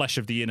on the flesh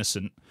of the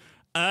innocent.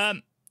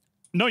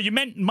 No, you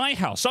meant my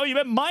house. Oh, you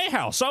meant my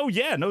house. Oh,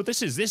 yeah. No,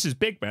 this is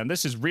big, man.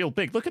 This is real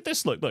big. Look at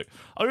this. Look.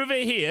 Over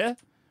here,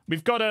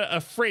 we've got a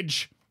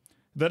fridge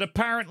that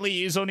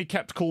apparently is only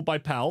kept cool by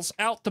pals.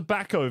 Out the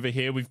back over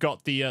here, we've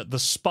got the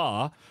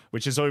spa,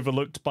 which is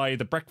overlooked by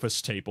the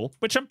breakfast table,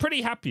 which I'm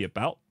pretty happy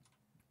about.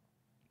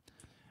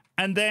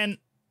 And then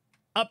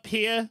up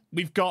here,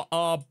 we've got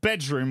our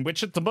bedroom,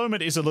 which at the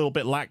moment is a little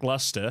bit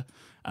lackluster,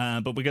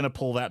 but we're going to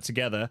pull that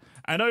together.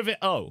 And over...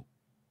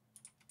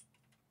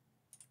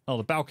 Oh,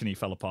 the balcony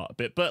fell apart a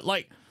bit, but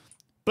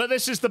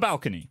this is the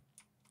balcony.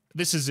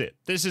 This is it.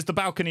 This is the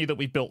balcony that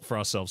we built for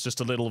ourselves. Just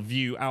a little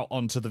view out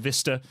onto the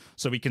vista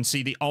so we can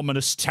see the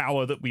ominous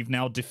tower that we've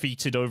now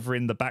defeated over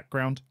in the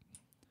background.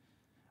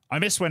 I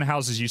miss when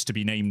houses used to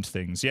be named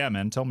things. Yeah,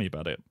 man, tell me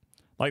about it.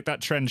 Like,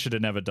 that trend should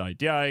have never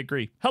died. Yeah, I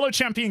agree. Hello,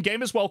 Champion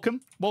Gamers. Welcome.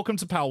 Welcome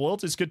to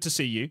Palworld. It's good to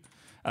see you.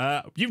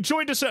 You've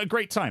joined us at a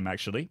great time,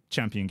 actually,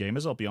 Champion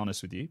Gamers, I'll be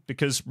honest with you,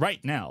 because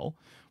right now,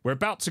 we're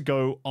about to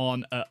go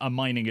on a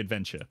mining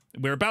adventure.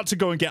 We're about to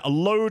go and get a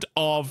load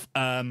of,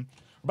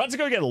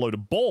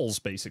 balls,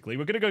 basically.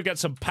 We're going to go get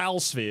some pal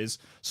spheres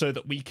so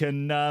that we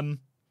can,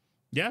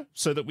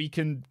 so that we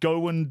can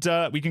go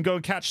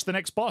and catch the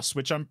next boss,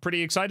 which I'm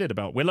pretty excited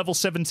about. We're level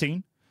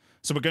 17,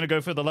 so we're going to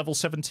go for the level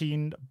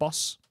 17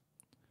 boss,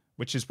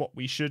 which is what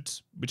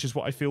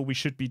I feel we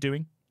should be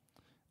doing.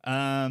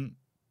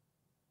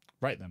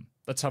 Right then,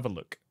 let's have a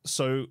look.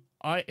 So,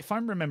 if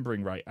I'm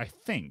remembering right, I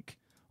think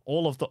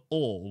all of the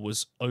ore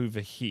was over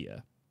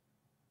here.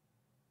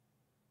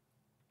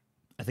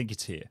 I think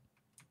it's here.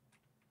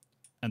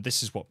 And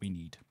this is what we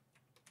need.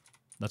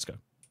 Let's go.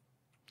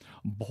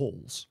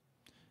 Balls.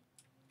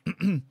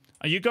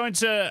 Are you going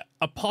to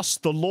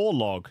post the lore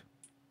log?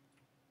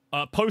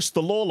 Post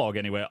the lore log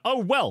anywhere? Oh,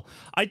 well,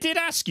 I did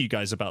ask you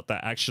guys about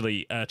that,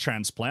 actually,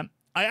 Transplant.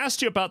 I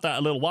asked you about that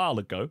a little while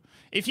ago.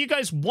 If you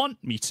guys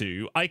want me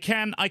to, I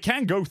can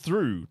go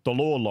through the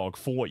lore log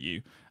for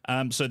you,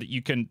 so that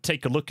you can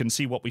take a look and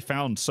see what we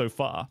found so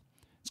far.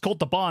 It's called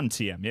the Barn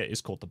TM. Yeah, it is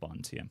called the Barn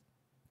TM.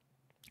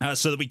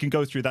 So that we can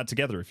go through that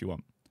together if you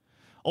want.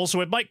 Also,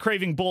 with Mike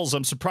craving balls,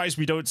 I'm surprised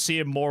we don't see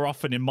him more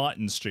often in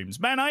Martin's streams.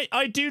 Man,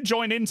 I do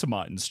join into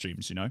Martin's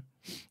streams, you know?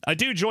 I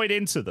do join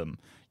into them.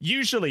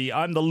 Usually,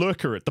 I'm the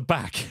lurker at the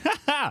back.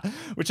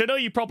 Which I know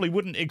you probably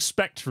wouldn't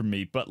expect from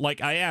me, but,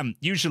 like, I am.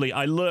 Usually,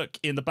 I lurk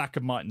in the back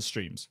of Martin's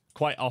streams.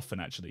 Quite often,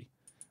 actually.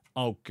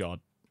 Oh,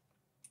 God.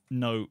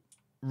 No.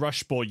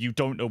 Rushbore, you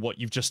don't know what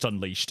you've just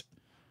unleashed.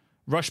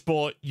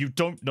 Rushbore, you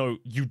don't know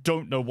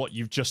what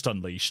you've just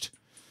unleashed.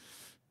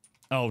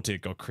 Oh, dear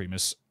God,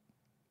 Cremus.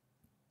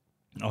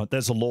 Oh,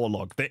 there's a lore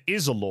log. There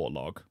is a lore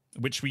log,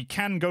 which we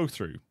can go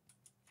through.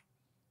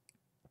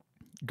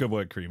 Good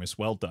work, Cremus.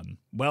 Well done.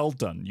 Well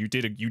done. You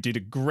did a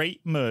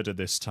great murder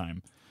this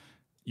time.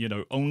 You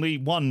know, only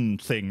one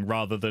thing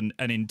rather than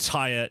an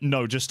entire...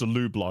 No, just a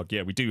lube log.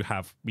 Yeah, we do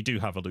have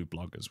a lube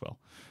log as well.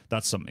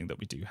 That's something that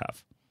we do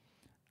have.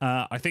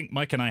 I think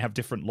Mike and I have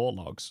different lore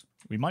logs.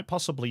 We might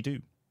possibly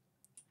do.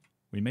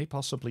 We may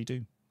possibly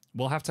do.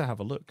 We'll have to have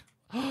a look.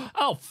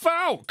 Oh,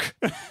 Falk!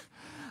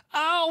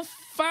 Oh,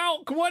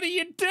 Falk! What are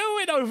you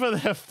doing over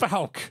there,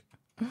 Falk?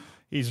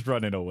 He's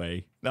running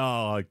away.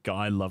 Oh, God,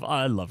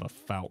 I love a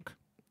Falk.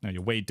 No,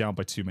 you're weighed down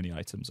by too many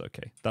items.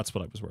 Okay, that's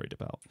what I was worried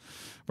about.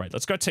 Right,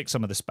 let's go take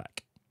some of this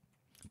back.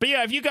 But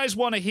yeah, if you guys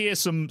want to hear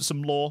some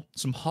lore,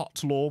 some hot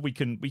lore, we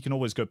can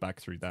always go back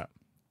through that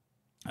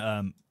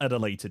at a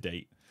later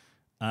date,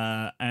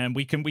 and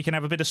we can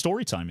have a bit of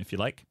story time if you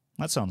like.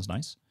 That sounds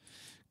nice.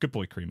 Good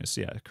boy, Cremus.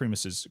 Yeah,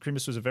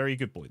 Cremus was a very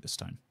good boy this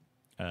time.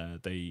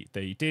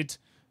 They did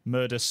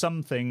murder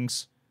some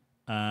things,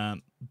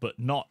 but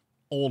not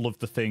all of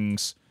the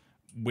things,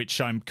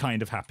 which I'm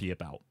kind of happy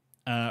about.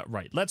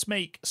 Right, let's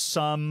make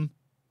some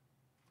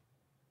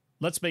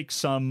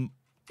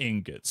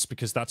ingots,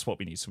 because that's what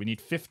we need. So we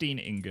need 15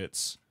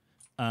 ingots.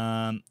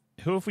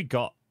 Who have we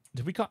got?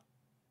 Did we got...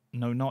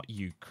 No, not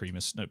you,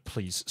 Cremus. No,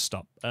 please,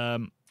 stop.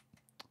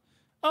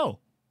 Oh.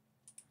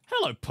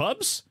 Hello,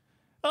 Pubs.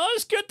 Oh,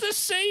 it's good to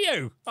see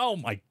you. Oh,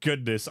 my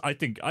goodness. I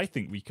think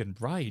we can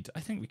ride.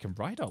 I think we can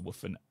ride our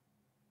Woofin.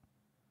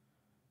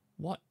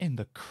 What in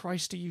the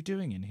Christ are you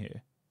doing in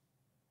here?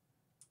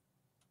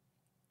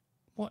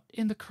 What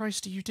in the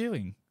Christ are you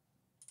doing?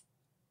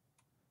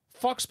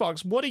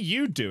 Foxbox, what are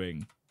you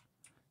doing?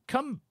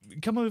 Come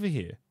over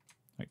here.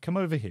 Right, come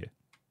over here.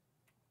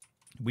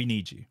 We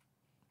need you.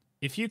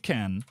 If you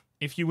can,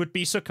 if you would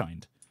be so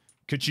kind,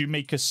 could you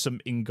make us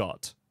some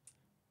ingot?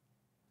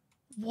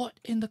 What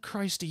in the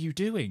Christ are you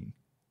doing?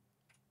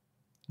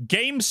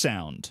 Game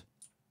sound.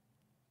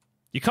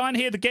 You can't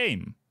hear the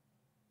game.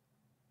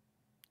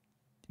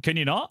 Can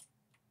you not?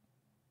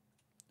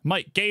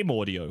 Mike, game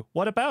audio.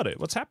 What about it?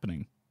 What's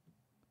happening?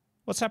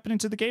 What's happening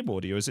to the game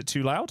audio? Is it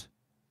too loud?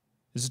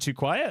 Is it too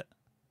quiet?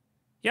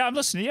 Yeah, I'm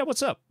listening. Yeah,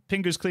 what's up?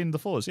 Pingu's cleaning the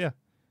floors, yeah.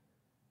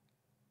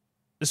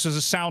 This was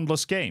a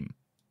soundless game.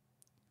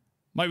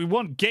 Mike, we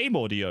want game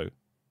audio.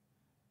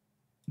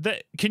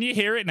 Can you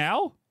hear it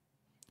now?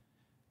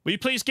 Will you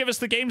please give us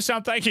the game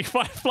sound? Thank you,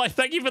 Firefly.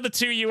 Thank you for the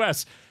 2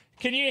 US.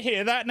 Can you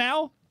hear that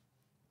now?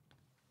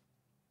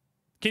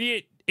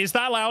 Is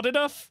that loud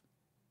enough?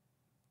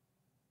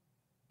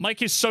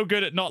 Mike is so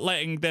good at not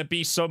letting there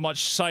be so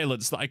much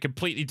silence that I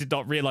completely did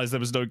not realize there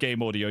was no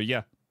game audio.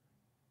 Yeah.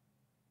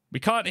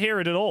 We can't hear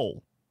it at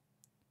all.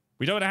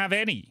 We don't have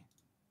any.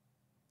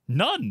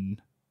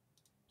 None.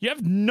 You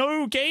have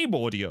no game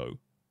audio.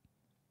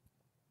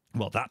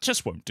 Well, that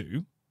just won't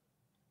do.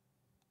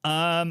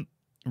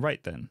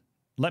 Right then.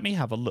 Let me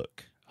have a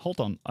look.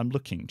 Hold on. I'm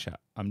looking, chat.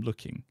 I'm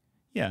looking.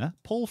 Yeah.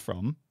 Pull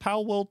from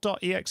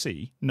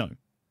palworld.exe. No.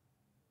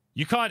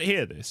 You can't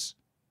hear this.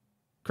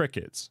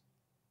 Crickets.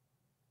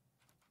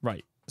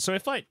 Right. So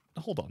if I...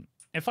 Hold on.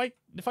 If I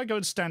go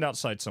and stand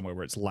outside somewhere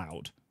where it's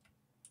loud,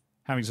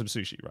 having some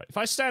sushi, right? If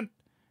I stand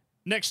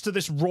next to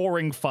this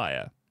roaring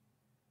fire,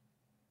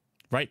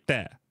 right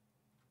there,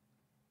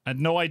 and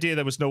no idea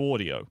there was no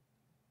audio,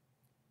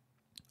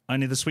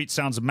 only the sweet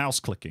sounds of mouse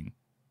clicking,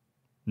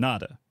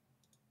 nada,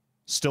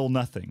 still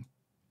nothing.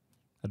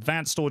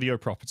 Advanced audio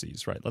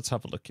properties, right? Let's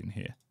have a look in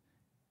here.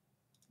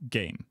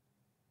 Game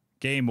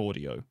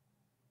audio.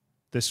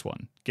 This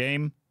one.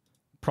 Game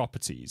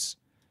properties.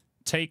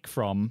 Take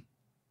from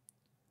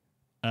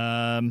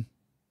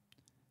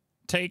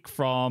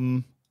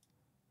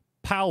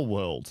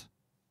Palworld.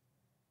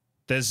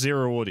 There's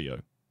zero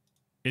audio.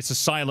 It's a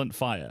silent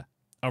fire.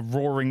 A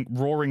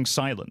roaring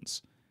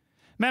silence.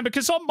 Man,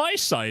 because on my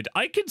side,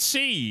 I can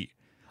see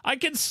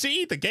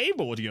the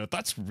game audio.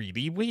 That's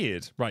really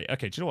weird. Right,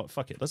 okay, do you know what?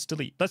 Fuck it. Let's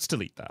delete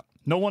that.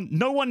 No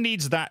one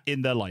needs that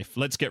in their life.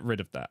 Let's get rid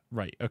of that.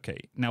 Right, okay.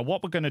 Now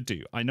what we're gonna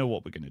do, I know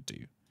what we're gonna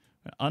do.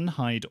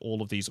 Unhide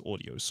all of these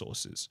audio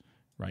sources,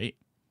 right?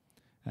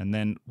 And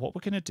then what we're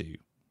gonna do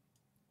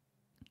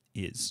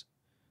is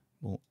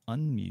we'll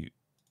unmute,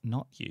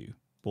 not you.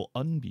 We'll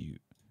unmute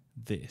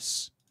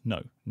this.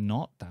 No,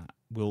 not that.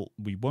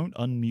 We won't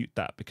unmute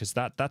that because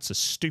that's a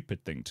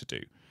stupid thing to do.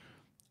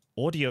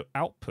 Audio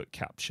output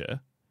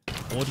capture,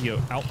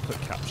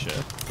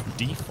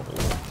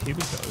 default. Here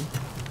we go.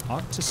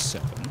 Arctis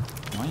 7.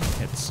 My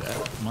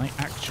headset, my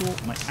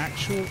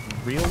actual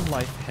real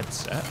life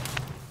headset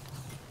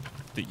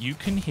that you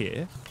can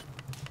hear.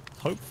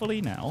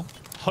 Hopefully now.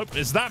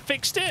 Is that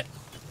fixed it?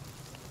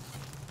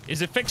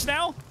 Is it fixed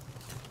now?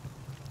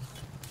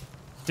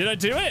 Did I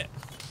do it?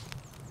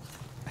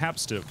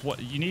 Hapster,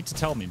 what you need to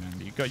tell me, man.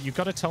 You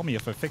got to tell me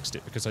if I fixed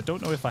it because I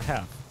don't know if I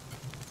have.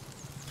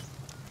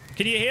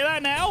 Can you hear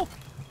that now?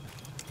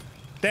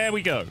 There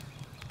we go.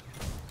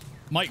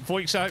 Mike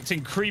voice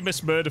acting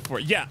Cremus murder for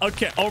it. Yeah,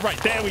 okay. All right,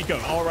 there we go.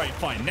 All right,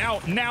 fine.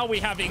 Now we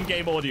have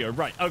in-game audio.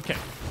 Right, okay.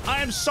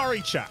 I am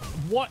sorry, chat.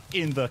 What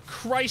in the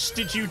Christ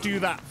did you do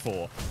that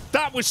for?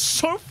 That was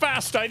so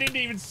fast, I didn't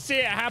even see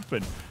it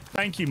happen.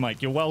 Thank you,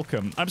 Mike. You're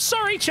welcome. I'm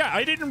sorry, chat.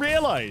 I didn't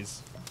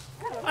realize.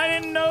 I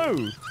didn't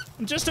know.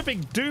 I'm just a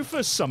big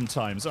doofus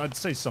sometimes. I'd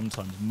say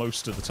sometimes,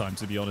 most of the time,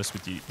 to be honest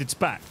with you. It's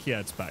back. Yeah,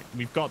 it's back.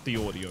 We've got the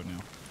audio now.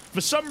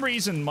 For some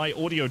reason, my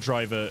audio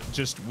driver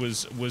just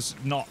was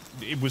not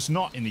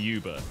in the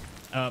Uber.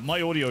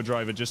 My audio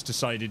driver just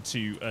decided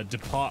to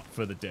depart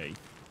for the day.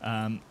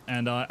 And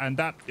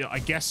that, I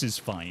guess, is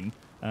fine.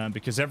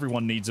 Because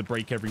everyone needs a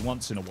break every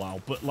once in a while.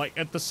 But, like,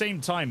 at the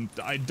same time,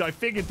 I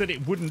figured that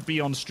it wouldn't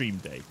be on stream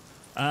day.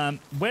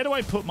 Where do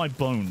I put my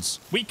bones?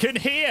 We can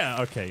hear!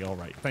 Okay,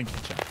 alright. Thank you,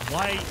 chat.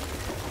 Why?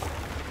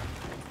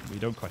 We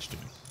don't question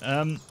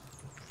it.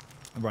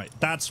 Right,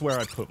 that's where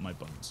I put my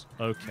bones.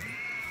 Okay.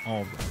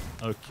 Alright.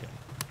 Okay.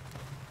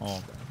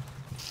 Alright.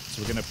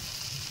 So we're gonna...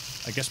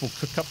 I guess we'll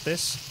cook up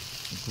this.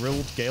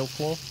 Grilled Gale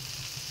Claw.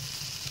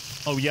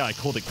 Oh yeah, I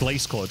called it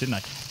Glaze Claw, didn't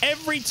I?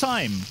 Every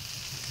time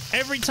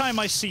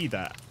I see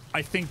that,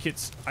 I think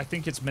it's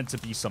meant to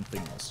be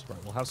something else. Right,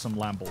 we'll have some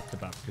lamb ball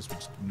kebab because we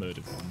just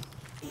murdered one.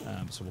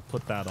 So we'll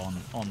put that on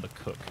the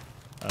cook.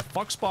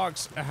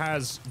 Foxbox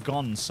has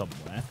gone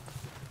somewhere.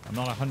 I'm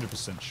not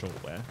 100% sure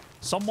where.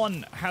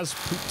 Someone has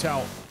pooped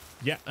out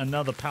yet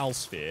another pal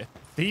sphere.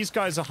 These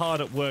guys are hard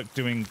at work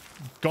doing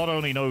God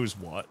only knows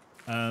what.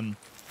 And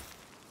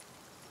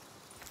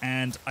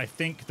I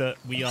think that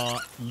we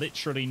are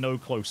literally no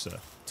closer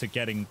to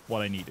getting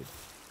what I needed.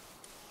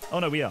 Oh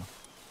no, we are.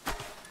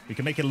 We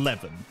can make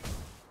 11.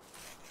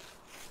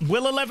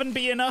 Will 11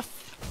 be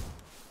enough?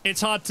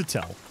 It's hard to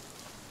tell.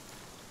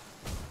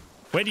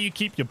 Where do you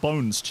keep your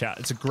bones, chat?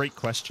 It's a great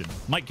question.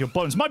 Mike, your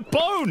bones. My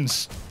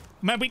bones!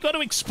 Man, we got to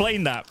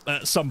explain that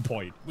at some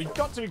point. We've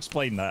got to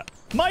explain that.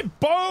 My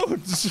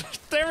bones!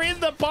 They're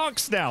in the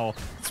box now.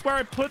 That's where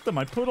I put them.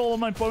 I put all of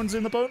my bones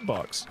in the bone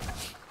box.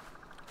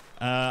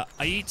 I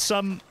eat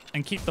some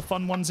and keep the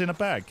fun ones in a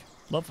bag.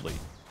 Lovely.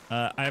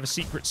 I have a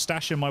secret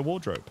stash in my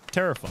wardrobe.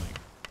 Terrifying.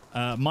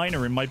 Mine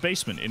are in my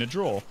basement in a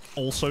drawer.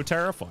 Also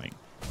terrifying.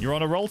 You're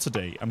on a roll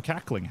today. I'm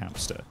cackling,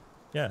 hamster.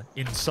 Yeah,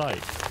 inside.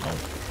 Oh,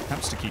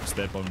 hamster keeps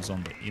their bones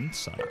on the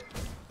inside.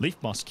 Leaf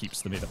moss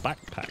keeps them in a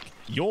backpack.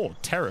 You're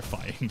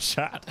terrifying,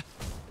 chat.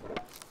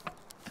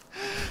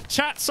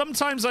 Chat,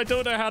 sometimes I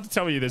don't know how to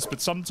tell you this,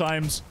 but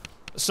sometimes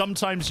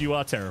you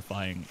are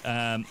terrifying.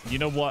 You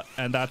know what?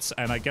 And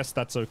I guess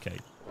that's okay.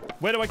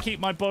 Where do I keep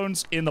my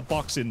bones? In the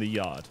box in the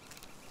yard.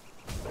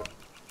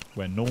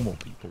 Where normal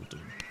people do.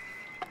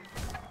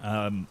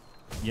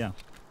 Yeah.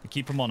 I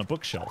keep them on a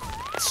bookshelf.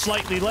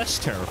 Slightly less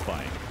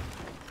terrifying.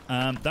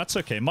 That's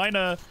okay. Mine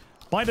are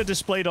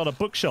displayed on a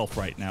bookshelf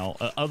right now.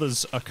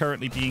 Others are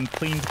currently being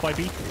cleaned by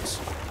beetles.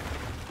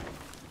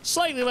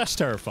 Slightly less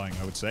terrifying,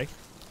 I would say.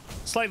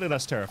 Slightly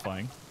less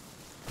terrifying.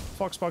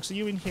 Foxbox, are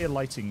you in here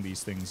lighting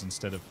these things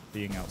instead of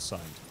being outside?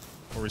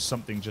 Or is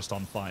something just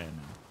on fire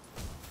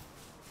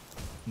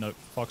now? No,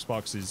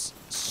 Foxbox is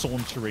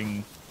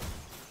sauntering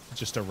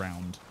just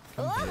around.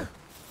 Come here.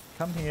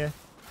 Come here.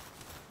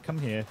 Come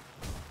here.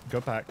 Go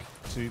back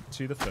to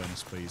the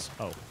furnace, please.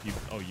 Oh, you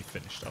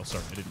finished. Oh,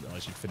 sorry, I didn't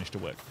realize you'd finished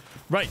your work.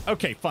 Right,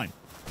 okay, fine.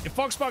 If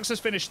Foxbox has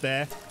finished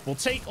there, we'll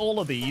take all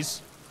of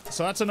these.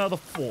 So that's another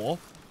 4.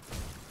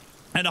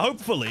 And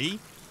hopefully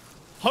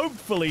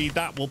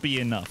that will be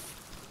enough.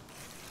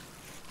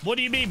 What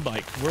do you mean,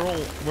 Mike? We're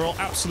all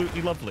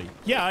absolutely lovely.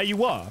 Yeah,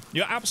 you are.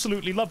 You're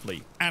absolutely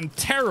lovely. And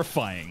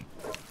terrifying.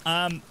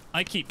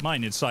 I keep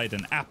mine inside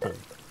an apple.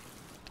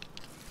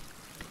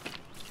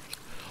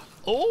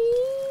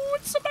 Oh,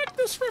 it's a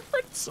Magnus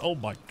reference. Oh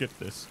my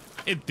goodness.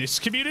 In this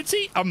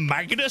community? A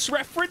Magnus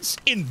reference?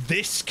 In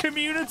this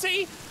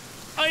community?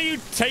 Are you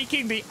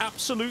taking the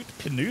absolute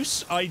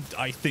pinus? I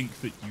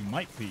think that you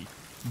might be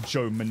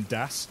Joe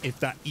Mendas, if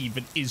that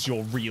even is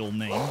your real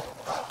name.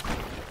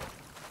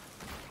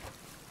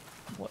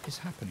 What is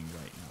happening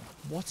right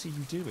now? What are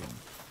you doing?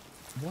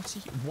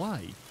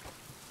 Why?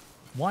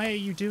 Why are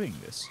you doing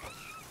this?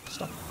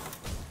 Stop.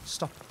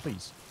 Stop,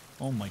 please.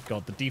 Oh my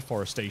god, the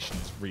deforestation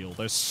is real.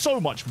 There's so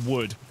much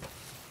wood.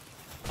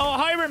 Oh,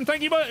 Hiram,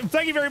 thank you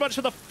very much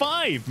for the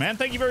 5, man.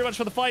 Thank you very much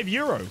for the €5.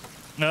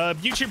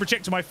 YouTube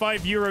rejected my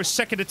 €5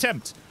 second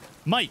attempt.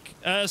 Mike,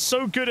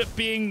 so good at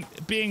being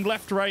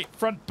left, right,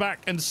 front,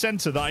 back, and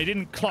center that I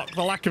didn't clock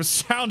the lack of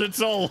sound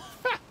at all.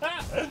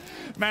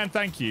 Man,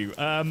 thank you.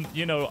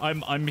 You know,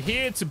 I'm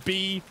here to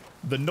be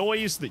the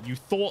noise that you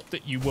thought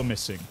that you were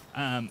missing.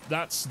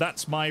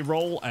 That's my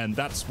role, and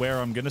that's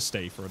where I'm gonna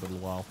stay for a little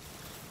while.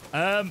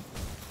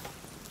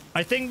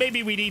 I think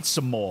maybe we need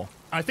some more.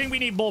 I think we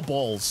need more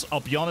balls.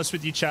 I'll be honest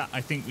with you, chat.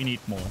 I think we need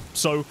more.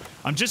 So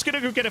I'm just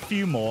gonna go get a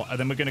few more, and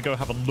then we're gonna go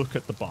have a look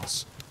at the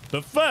boss.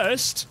 But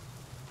first,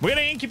 we're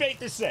gonna incubate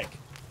this egg,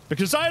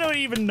 because I don't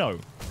even know.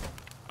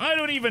 I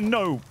don't even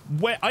know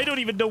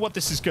what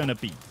this is gonna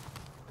be.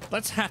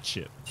 Let's hatch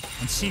it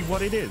and see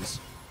what it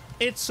is.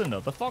 It's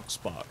another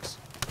Foxbox.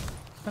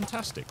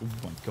 Fantastic. Oh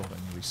my god, I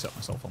nearly set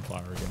myself on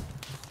fire again.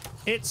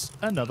 It's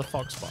another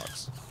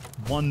Foxbox.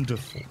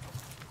 Wonderful.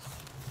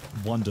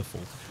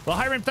 Wonderful. Well,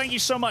 Hiram, thank you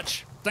so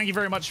much. Thank you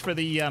very much for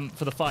the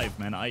 5,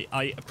 man.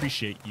 I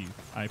appreciate you.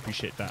 I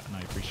appreciate that, and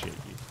I appreciate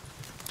you.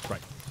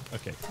 Right.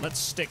 Okay. Let's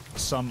stick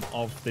some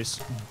of this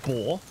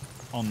boar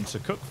on to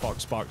cook.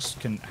 Foxbox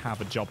can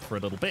have a job for a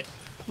little bit.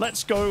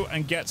 Let's go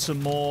and get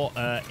some more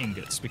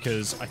ingots,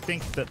 because I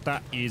think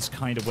that is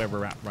kind of where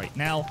we're at right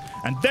now.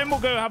 And then we'll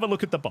go have a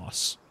look at the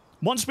boss.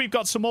 Once we've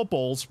got some more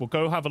balls, we'll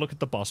go have a look at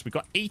the boss. We've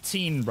got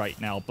 18 right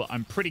now, but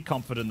I'm pretty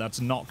confident that's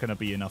not going to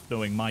be enough,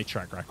 knowing my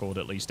track record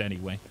at least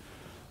anyway.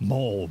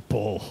 More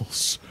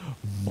balls.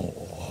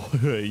 More.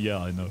 Yeah,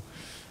 I know.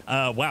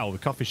 Wow, the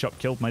coffee shop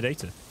killed my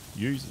data.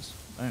 Jesus.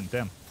 Man,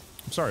 damn.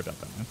 I'm sorry about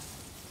that, man.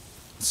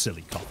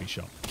 Silly coffee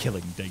shop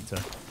killing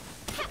data.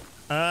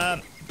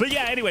 But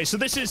yeah, anyway, so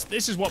this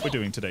is what we're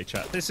doing today,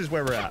 chat. This is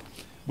where we're at.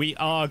 We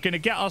are going to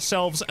get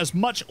ourselves as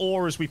much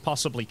ore as we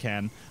possibly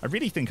can. I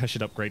really think I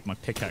should upgrade my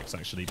pickaxe,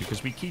 actually,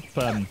 because we keep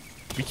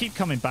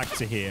coming back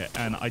to here,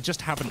 and I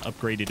just haven't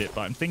upgraded it,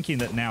 but I'm thinking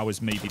that now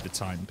is maybe the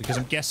time, because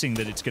I'm guessing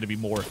that it's going to be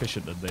more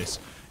efficient than this.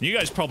 And you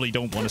guys probably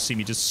don't want to see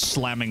me just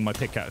slamming my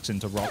pickaxe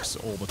into rocks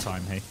all the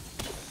time, hey?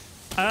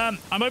 I'm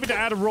hoping to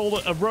add a row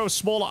of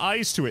smaller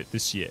eyes to it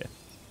this year.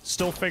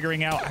 Still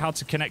figuring out how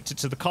to connect it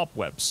to the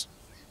cobwebs.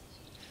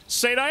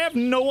 Sade, I have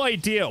no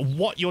idea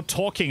what you're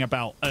talking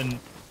about, and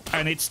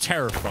it's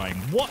terrifying.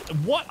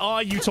 What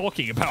are you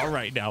talking about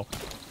right now?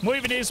 What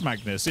even is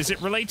Magnus? Is it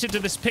related to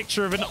this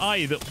picture of an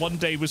eye that one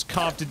day was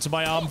carved into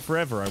my arm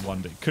forever, I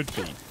wonder? Could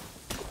be.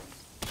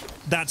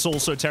 That's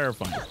also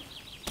terrifying.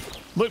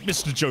 Look,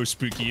 Mr. Joe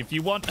Spooky, if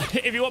you want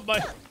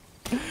my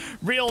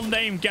real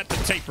name, get the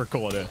tape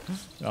recorder.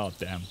 Oh,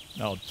 damn.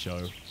 Oh,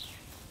 Joe.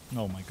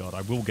 Oh my god,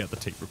 I will get the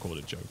tape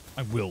recorder, Joe.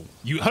 I will.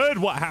 You heard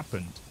what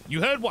happened.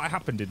 You heard what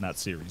happened in that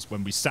series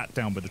when we sat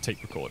down with the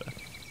tape recorder.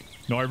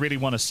 No, I really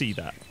want to see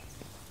that.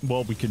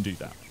 Well, we can do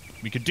that.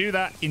 We could do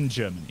that in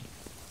Germany.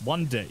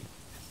 One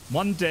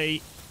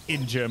day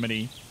in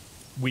Germany,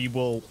 we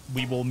will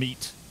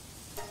meet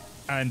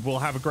and we'll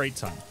have a great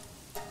time.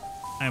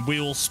 And we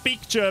will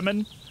speak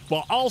German.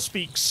 Well, I'll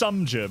speak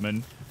some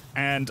German,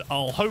 and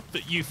I'll hope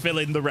that you fill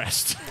in the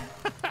rest.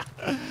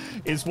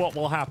 Is what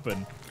will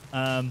happen.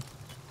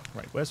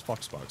 Right, where's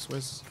Foxbox?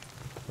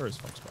 Where is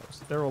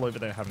Foxbox? They're all over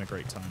there having a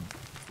great time.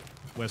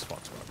 Where's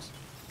Foxbox?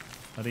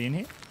 Are they in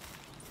here?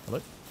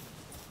 Hello?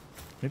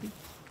 Maybe?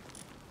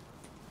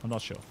 I'm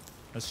not sure.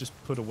 Let's just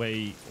put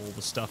away all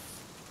the stuff.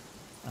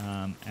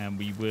 And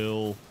we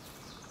will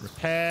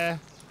repair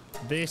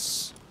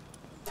this.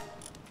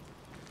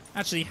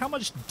 Actually, how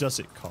much does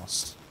it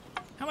cost?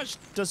 How much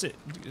does it...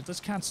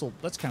 Let's cancel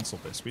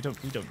this. We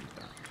don't need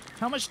that.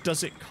 How much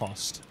does it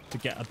cost to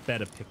get a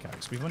better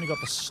pickaxe? We've only got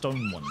the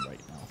stone one right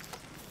now.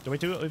 Do I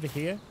do it over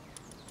here?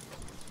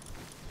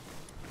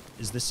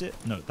 Is this it?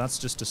 No, that's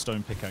just a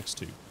stone pickaxe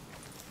too.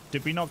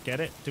 Did we not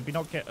get it? Did we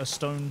not get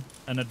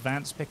an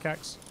advanced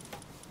pickaxe?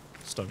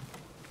 Stone.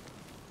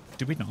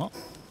 Did we not?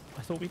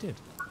 I thought we did.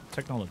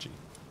 Technology.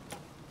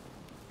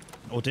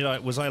 Or did I?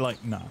 Was I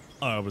like, nah?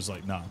 Oh, I was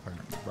like, nah,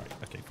 apparently. Right,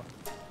 okay,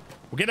 fine.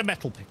 We'll get a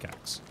metal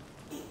pickaxe.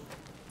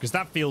 Because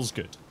that feels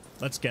good.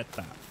 Let's get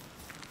that.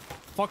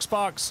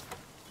 Foxbox,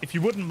 if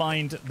you wouldn't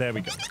mind, there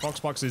we go.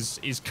 Foxbox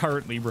is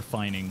currently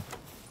refining,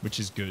 which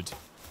is good.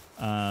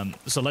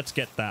 So let's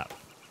get that.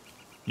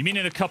 You mean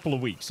in a couple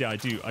of weeks? Yeah, I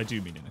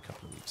do mean in a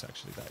couple of weeks,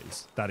 actually.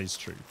 That is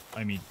true.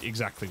 I mean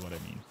exactly what I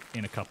mean.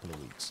 In a couple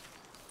of weeks.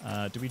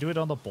 Do we do it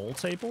on the ball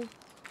table?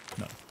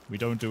 No, we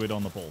don't do it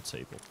on the ball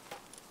table.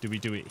 Do we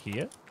do it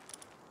here?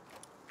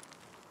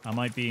 Am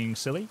I being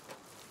silly?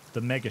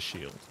 The Mega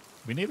Shield.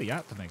 We're nearly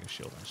at the Mega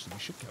Shield, actually. We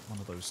should get one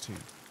of those too.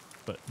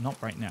 But not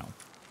right now.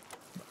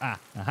 Ah,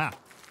 aha.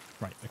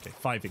 Right, okay,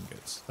 5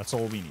 ingots. That's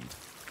all we need.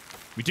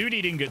 We do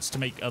need ingots to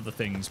make other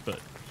things, but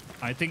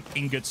I think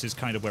ingots is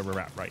kind of where we're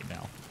at right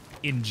now.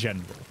 In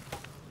general.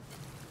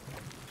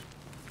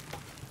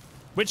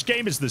 Which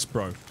game is this,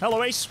 bro?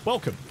 Hello, Ace.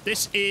 Welcome.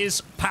 This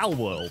is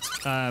Palworld.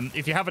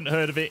 If you haven't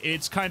heard of it,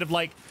 it's kind of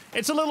like...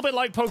 It's a little bit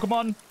like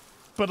Pokemon,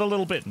 but a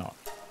little bit not.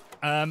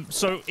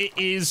 So it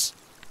is...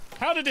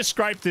 How to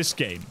describe this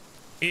game?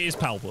 It is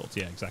Palworld.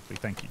 Yeah, exactly.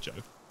 Thank you,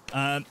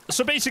 Joe.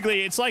 So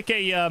basically, it's like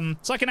an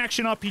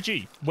action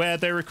RPG where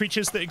there are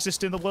creatures that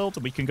exist in the world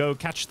and we can go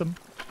catch them.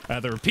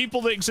 There are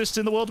people that exist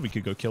in the world, we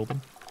could go kill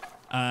them.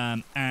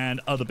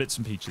 And other bits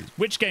and pieces.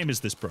 Which game is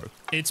this, bro?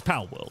 It's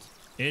Palworld.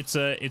 It's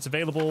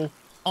available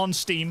on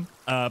Steam,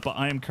 but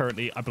I am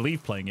currently, I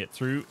believe, playing it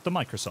through the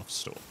Microsoft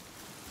Store.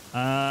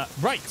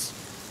 Right.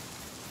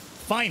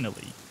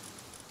 Finally,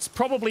 it's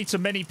probably to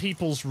many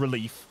people's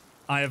relief,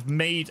 I have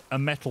made a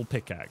metal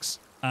pickaxe.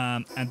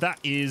 And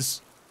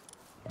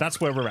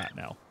that's where we're at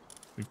now.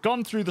 We've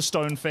gone through the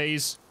stone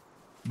phase.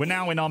 We're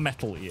now in our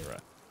metal era.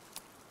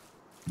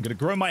 I'm going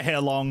to grow my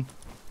hair long,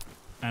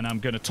 and I'm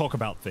going to talk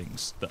about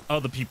things that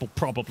other people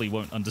probably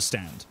won't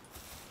understand.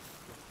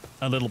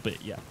 A little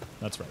bit, yeah.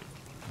 That's right.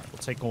 All right, we'll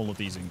take all of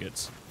these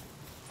ingots.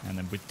 And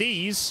then with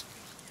these,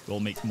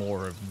 we'll make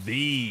more of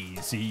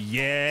these.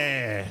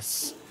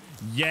 Yes!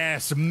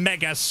 Yes,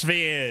 mega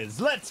spheres!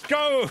 Let's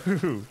go!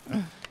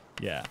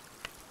 Yeah.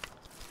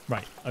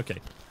 Right, okay.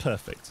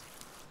 Perfect.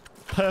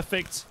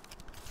 Perfect.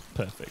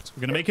 Perfect.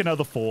 We're going to make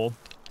another 4,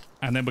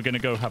 and then we're going to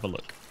go have a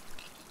look.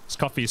 This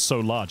coffee is so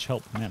large.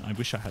 Help, man, I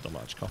wish I had a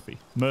large coffee.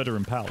 Murder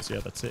and pals. Yeah,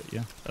 that's it.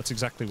 Yeah, that's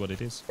exactly what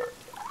it is.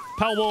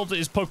 Palworld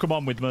is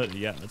Pokemon with murder.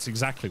 Yeah, that's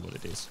exactly what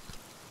it is.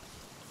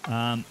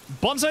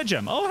 Bonsai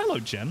Gem. Oh, hello,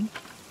 Gem.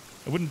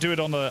 I wouldn't do it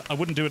on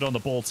the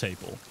ball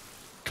table.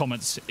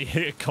 Comments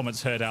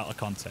heard out of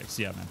context.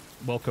 Yeah, man.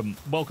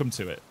 Welcome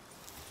to it.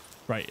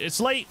 Right, it's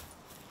late.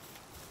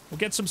 We'll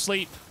get some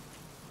sleep.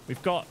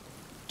 We've got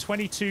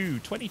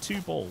 22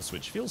 balls,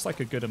 which feels like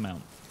a good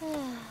amount.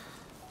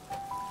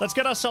 Let's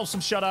get ourselves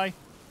some shut-eye.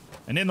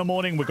 And in the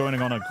morning, we're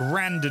going on a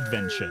grand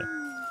adventure.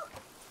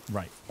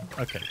 Right,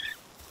 okay.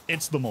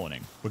 It's the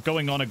morning. We're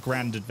going on a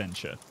grand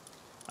adventure.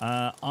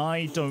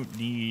 I don't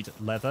need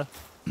leather.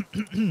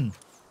 We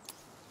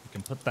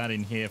can put that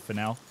in here for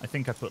now. I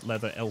think I put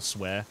leather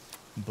elsewhere,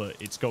 but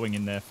it's going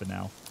in there for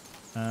now.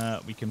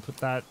 We can put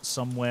that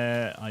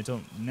somewhere. I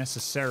don't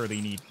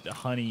necessarily need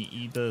honey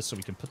either, so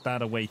we can put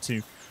that away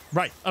too.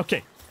 Right,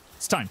 okay.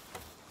 It's time.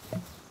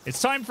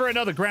 It's time for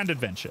another grand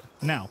adventure.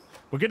 Now,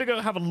 we're going to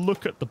go have a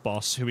look at the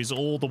boss, who is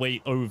all the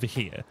way over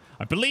here.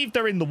 I believe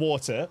they're in the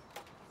water.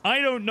 I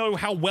don't know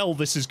how well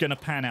this is going to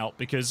pan out,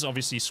 because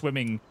obviously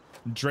swimming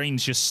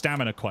drains your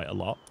stamina quite a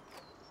lot.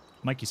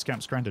 Mikey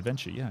Scamp's grand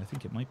adventure. Yeah, I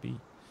think it might be.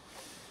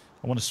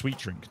 I want a sweet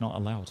drink. Not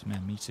allowed.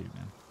 Man, me too,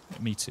 man.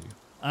 Me too.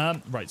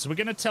 Right, so we're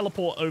going to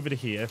teleport over to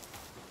here.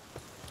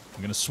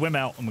 We're going to swim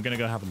out, and we're going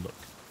to go have a look.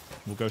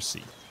 We'll go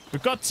see.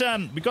 We've got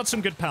some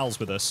good pals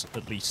with us,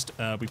 at least.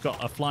 We've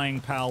got a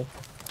flying pal,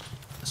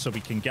 so we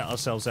can get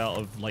ourselves out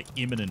of, like,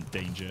 imminent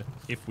danger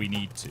if we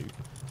need to.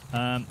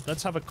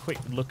 Let's have a quick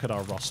look at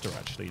our roster,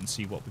 actually, and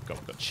see what we've got.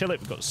 We've got Chillet,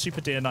 we've got Super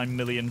Deer 9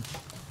 million.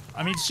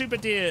 I mean, Super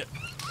Deer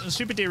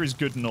is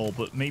good and all,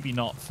 but maybe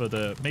not for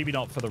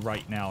the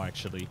right now,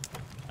 actually.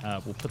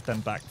 We'll put them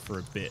back for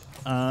a bit.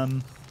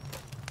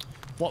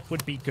 What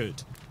would be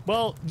good?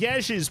 Well,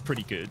 Yej is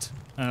pretty good,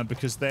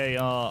 because they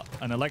are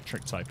an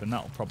electric type, and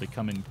that'll probably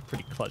come in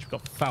pretty clutch. We've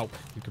got Falk,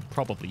 who could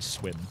probably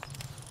swim,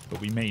 but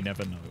we may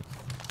never know.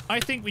 I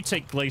think we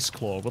take Glace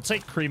Claw. We'll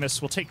take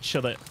Cremus. We'll take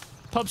Chillet.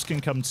 Pubs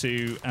can come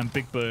too, and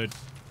Big Bird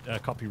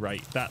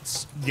copyright. That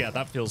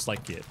feels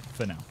like it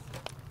for now.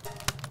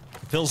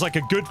 It feels like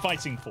a good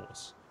fighting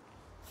force.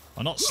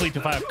 I'll not sleep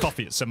if I have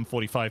coffee at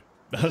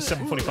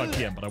 7:45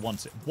 p.m., but I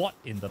want it. What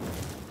in the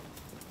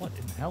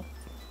hell?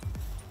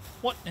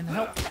 What in the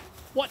hell?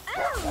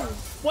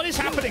 What is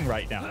happening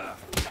right now?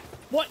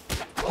 What?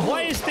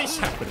 Why is this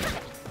happening?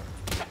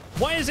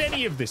 Why is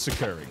any of this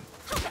occurring?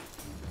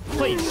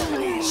 Please,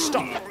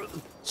 stop.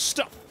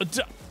 Stop.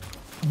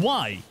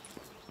 Why?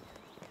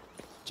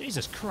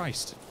 Jesus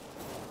Christ.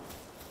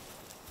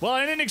 Well,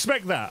 I didn't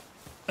expect that.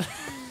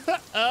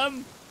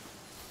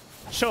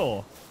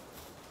 Sure.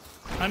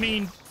 I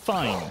mean,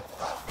 fine.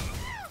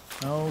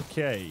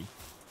 Okay.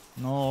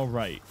 All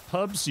right.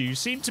 Pubs, you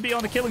seem to be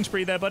on a killing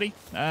spree there, buddy.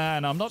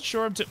 And I'm not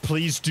sure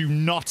please do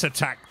not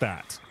attack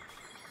that.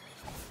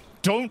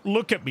 Don't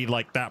look at me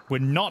like that. We're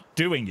not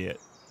doing it.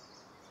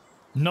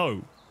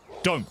 No.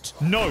 Don't.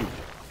 No.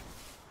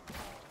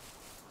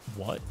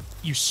 What?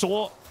 You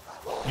saw...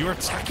 You're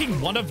attacking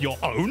one of your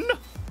own?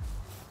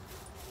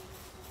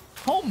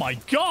 Oh my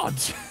god!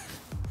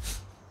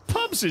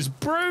 Pubs is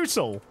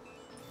brutal!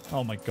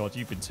 Oh my god,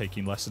 you've been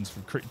taking lessons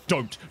from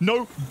Don't!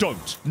 No,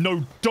 don't!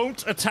 No,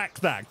 don't attack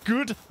that!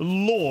 Good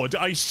lord,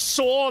 I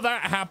saw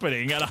that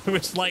happening and I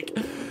was like,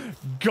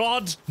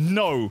 God,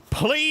 no!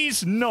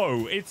 Please,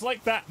 no! It's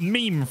like that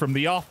meme from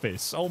The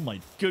Office. Oh my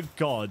good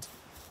god.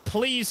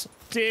 Please,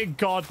 dear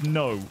god,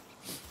 no.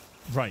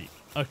 Right,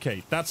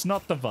 okay, that's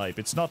not the vibe.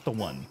 It's not the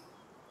one.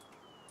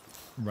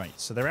 Right,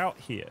 so they're out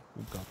here.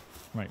 Oh god.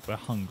 Right, we're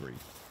hungry.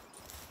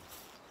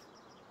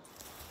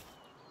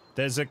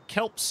 There's a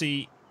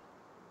Kelpsy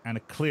and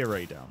a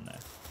Clearay down there.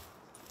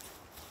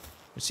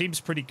 It seems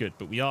pretty good,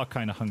 but we are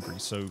kind of hungry,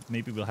 so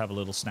maybe we'll have a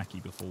little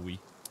snacky before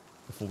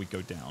we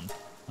go down.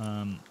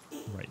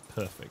 Right,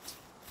 perfect.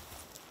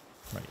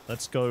 Right,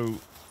 let's go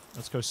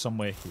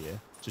somewhere here.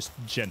 Just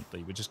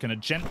gently. We're just gonna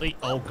gently,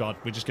 oh god,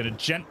 we're just gonna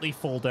gently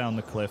fall down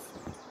the cliff.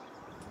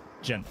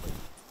 Gently.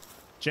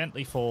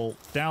 Gently fall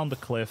down the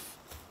cliff.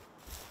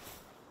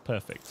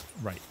 Perfect.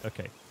 Right,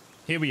 okay.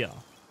 Here we are.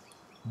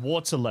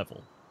 Water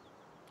level.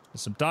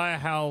 There's some dire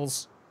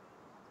howls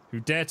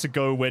who dare to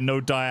go where no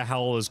dire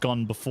howl has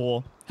gone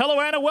before. Hello,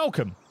 Anna.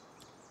 Welcome.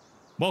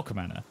 Welcome,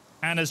 Anna.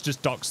 Anna's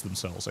just doxed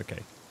themselves. Okay.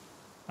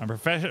 I'm a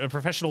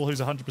professional who's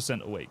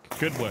 100% awake.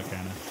 Good work,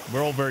 Anna.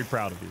 We're all very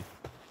proud of you.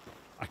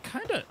 I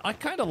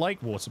kind of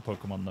like water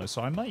Pokemon though,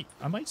 so I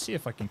might see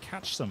if I can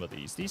catch some of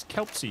these. These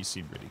Kelpsies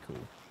seem really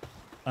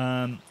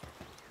cool.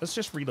 Let's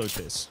just reload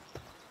this.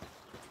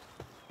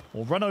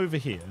 We'll run over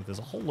here. There's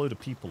a whole load of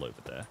people over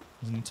there.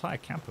 There's an entire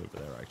camp over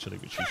there, actually,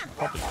 which we should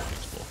probably go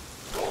explore.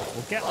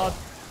 We'll get our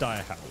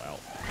dire howl out.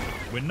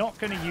 We're not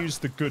going to use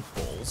the good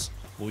balls.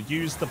 We'll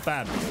use the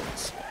bad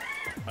balls.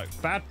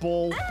 Bad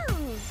ball.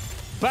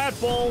 Bad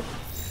ball.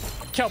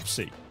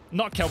 Kelpsy.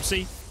 Not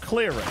Kelpsy.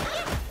 Clearing.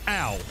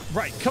 Ow.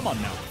 Right, come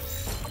on now.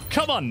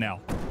 Come on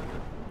now.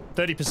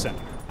 30%.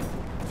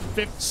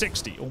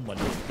 60. Oh my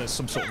lord. There's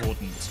some sort of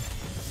ordnance.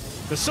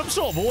 There's some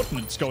sort of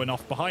ordnance going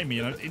off behind me,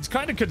 and it's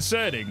kind of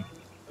concerning.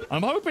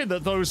 I'm hoping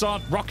that those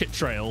aren't rocket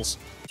trails.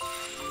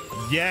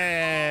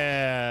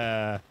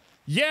 Yeah.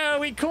 Yeah,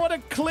 we caught a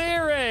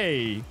clear.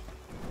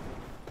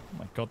 Oh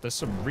my god, there's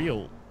some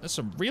real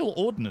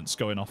ordnance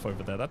going off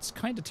over there. That's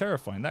kind of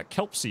terrifying. That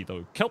Kelpsie,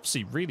 though.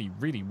 Kelpsie really,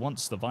 really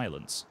wants the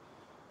violence.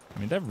 I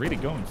mean, they're really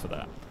going for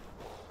that.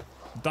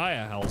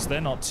 Dire Howls,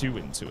 they're not too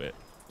into it.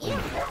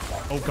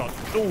 Oh god.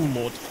 Oh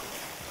lord.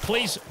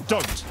 Please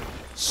don't.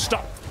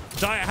 Stop.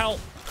 Dire Howl.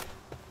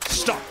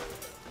 Stop.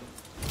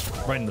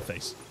 Right in the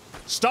face.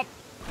 Stop.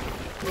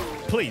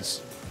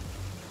 Please.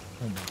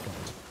 Oh my god.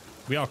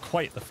 We are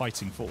quite the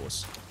fighting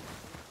force.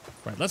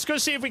 Right, let's go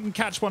see if we can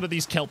catch one of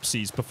these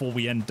Kelpsies before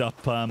we end up,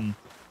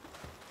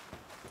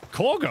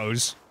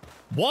 Corgos?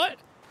 What?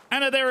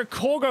 Anna, there are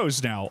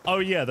Corgos now. Oh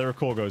yeah, there are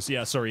Corgos.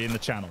 Yeah, sorry, in the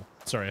channel.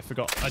 Sorry, I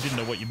forgot. I didn't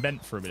know what you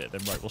meant for a minute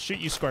then. Right, we'll shoot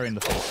you square in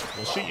the face.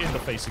 We'll shoot you in the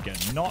face again.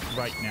 Not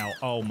right now.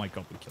 Oh my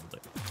god, we killed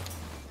it.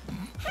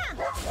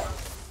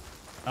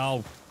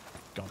 Oh,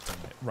 god damn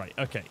it. Right,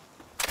 okay.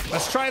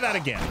 Let's try that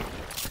again.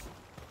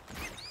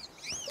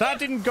 That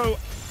didn't go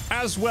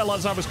as well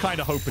as I was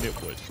kind of hoping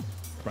it would.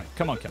 Right,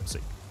 come on,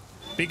 Kelpsie.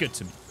 Be good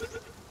to me.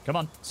 Come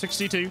on,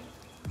 62.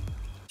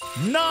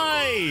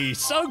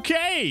 Nice!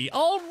 Okay,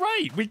 all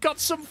right. We got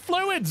some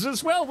fluids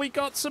as well. We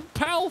got some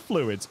PAL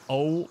fluids.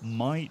 Oh,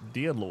 my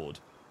dear lord.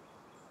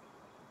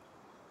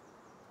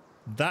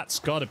 That's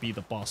got to be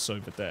the boss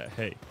over there.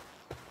 Hey.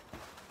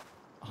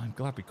 I'm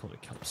glad we called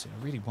it Kelpsie.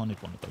 I really wanted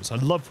one of those. I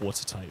love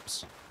water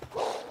types.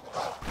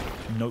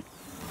 Nope.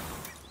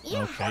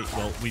 Okay,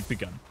 well, we've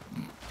begun.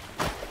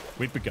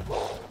 We've begun.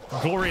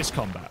 Glorious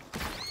combat.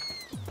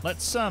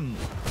 Let's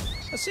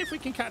see if we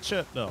can catch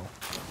a... Oh.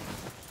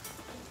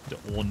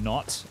 Or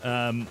not.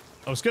 I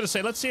was going to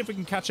say, let's see if we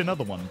can catch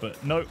another one,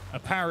 but no.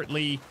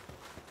 Apparently,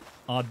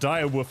 our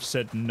direwolf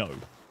said no.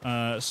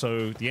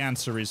 So the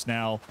answer is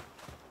now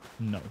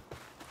no.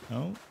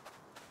 Oh.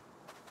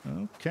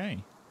 Okay.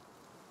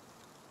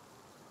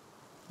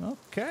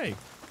 Okay.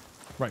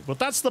 Right, well,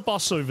 that's the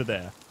boss over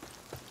there.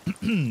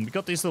 We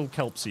got these little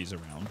Kelpsies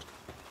around.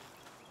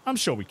 I'm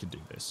sure we can do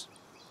this.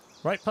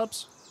 Right,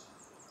 pups?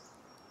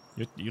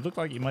 You look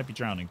like you might be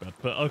drowning, bud.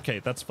 But okay,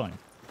 that's fine.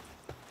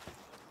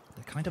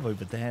 They're kind of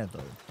over there,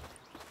 though.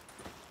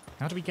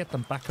 How do we get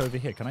them back over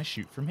here? Can I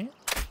shoot from here?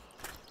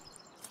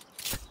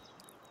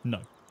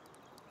 No.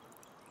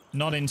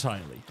 Not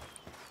entirely.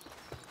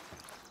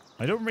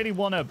 I don't really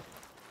want to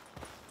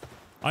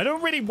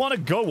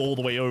go all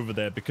the way over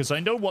there because I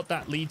know what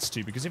that leads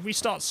to. Because if we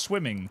start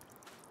swimming,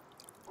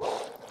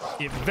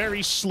 it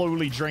very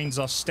slowly drains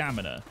our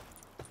stamina.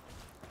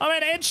 Oh,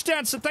 man, Edge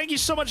Dancer, thank you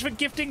so much for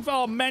gifting.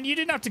 Oh, man, you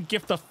didn't have to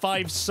gift the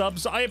 5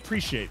 subs. I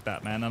appreciate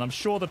that, man, and I'm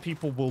sure the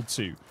people will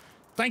too.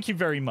 Thank you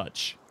very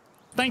much.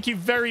 Thank you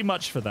very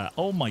much for that.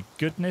 Oh, my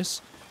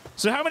goodness.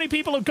 So how many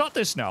people have got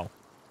this now?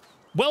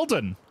 Well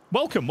done.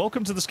 Welcome.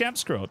 Welcome to the Scamp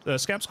Squad.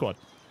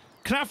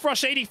 Knaf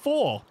Rush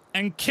 84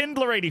 and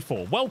Kindler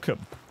 84.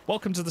 Welcome.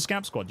 Welcome to the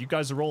Scamp Squad. You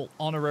guys are all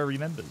honorary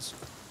members.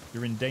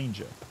 You're in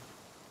danger.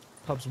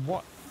 Pubs,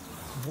 what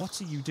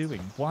are you doing?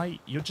 Why?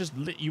 You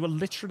are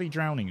literally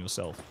drowning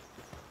yourself.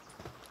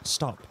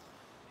 Stop.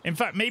 In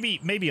fact, maybe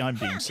I'm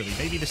being silly.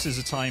 Maybe this is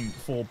a time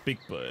for Big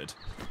Bird.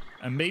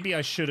 And maybe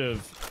I should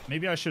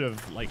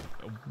have, like,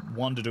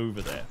 wandered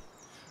over there.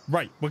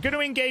 Right, we're going to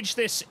engage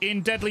this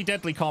in deadly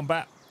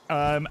combat.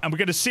 And we're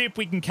going to see if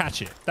we can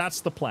catch it.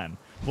 That's the plan.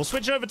 We'll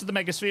switch over to the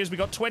Megaspheres. We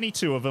got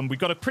 22 of them. We've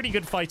got a pretty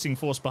good fighting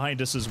force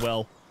behind us as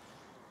well.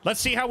 Let's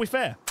see how we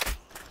fare.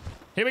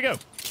 Here we go.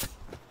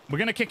 We're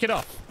going to kick it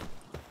off.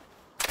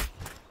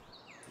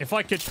 If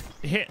I could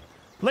hit...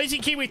 Lazy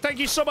Kiwi, thank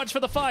you so much for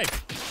the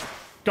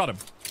 5. Got him.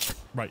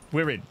 Right,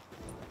 we're in.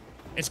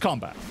 It's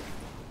combat.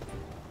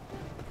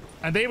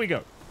 And there we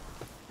go.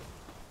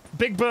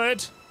 Big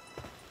Bird,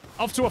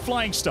 off to a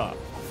flying start.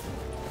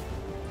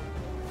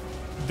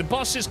 The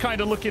boss is kind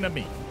of looking at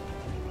me.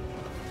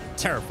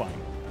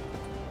 Terrifying.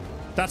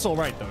 That's all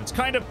right, though. It's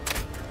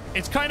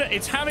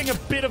having a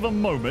bit of a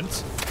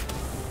moment.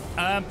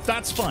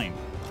 That's fine.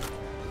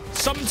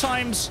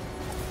 Sometimes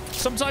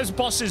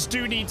bosses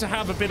do need to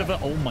have a bit of a...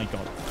 Oh, my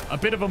God. A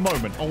bit of a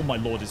moment. Oh, my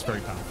Lord, it's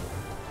very powerful.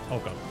 Oh,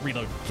 God.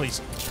 Reload,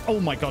 please. Oh,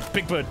 my God.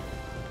 Big Bird.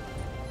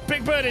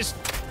 Big Bird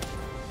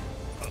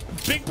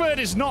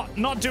is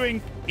not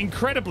doing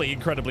incredibly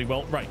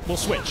well. Right, we'll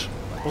switch.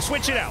 We'll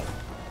switch it out.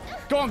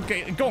 Go on,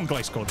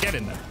 Glacecore. Get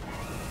in there.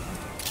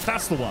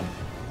 That's the one.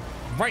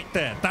 Right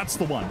there. That's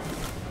the one.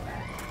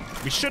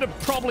 We should have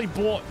probably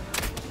brought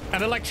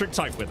an electric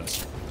type with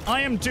us.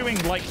 I am doing,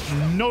 like,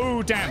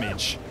 no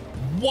damage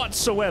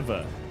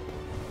whatsoever.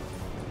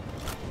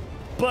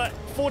 But,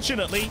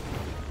 fortunately,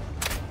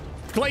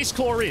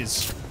 Glaceclaw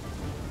is.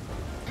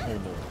 Oh,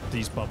 Lord.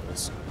 These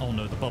bubbles. Oh,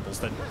 no, the bubbles.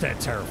 They're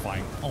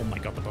terrifying. Oh, my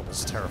God, the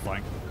bubbles are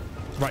terrifying.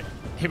 Right.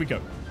 Here we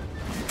go.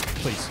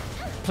 Please.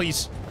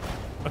 Please.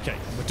 Okay.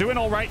 We're doing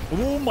all right.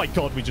 Oh, my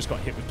God. We just got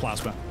hit with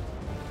plasma.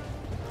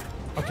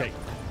 Okay.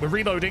 We're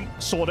reloading.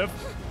 Sort of.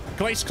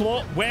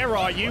 Glaceclaw, where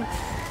are you?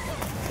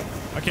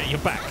 Okay, you're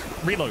back.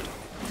 Reload.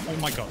 Oh,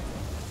 my God.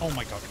 Oh,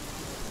 my God.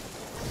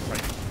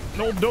 Right.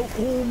 No.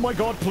 Oh, my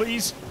God,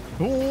 please.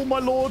 Oh, my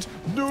Lord.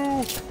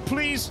 No.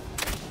 Please.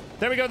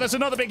 There we go. There's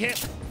another big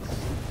hit.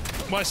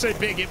 When I say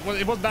big, it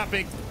wasn't that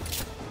big.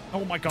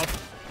 Oh my god.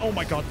 Oh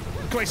my god.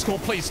 Grace Core,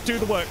 please, do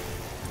the work.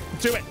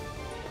 Do it.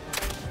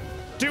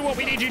 Do what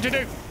we need you to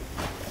do.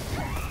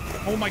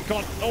 Oh my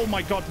god. Oh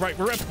my god. Right,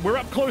 we're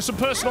up close and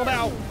personal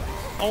now.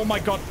 Oh my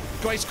god.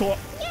 Grace Core.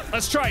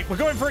 Let's try it. We're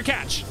going for a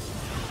catch.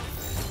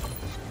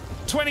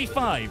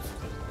 25.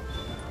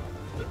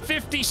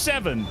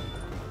 57.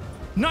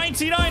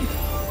 99.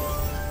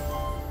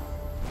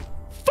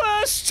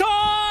 First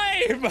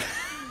time!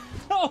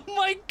 Oh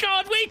my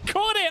god, we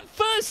caught it!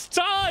 First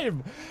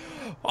time!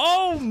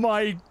 Oh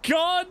my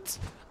god!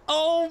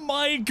 Oh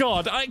my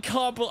god! I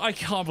can't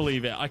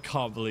believe it. I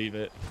can't believe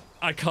it.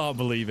 I can't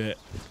believe it.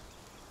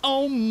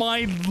 Oh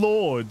my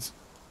lord.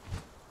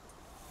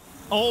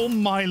 Oh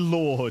my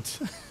lord.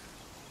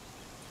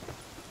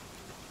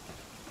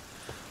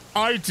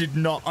 I did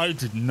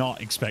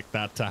not expect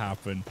that to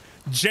happen.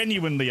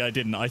 Genuinely, I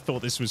didn't. I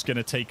thought this was going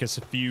to take us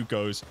a few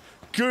goes.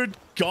 Good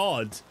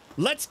God.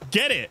 Let's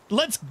get it.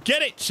 Let's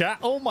get it, chat.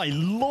 Oh my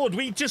lord.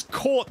 We just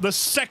caught the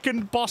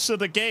second boss of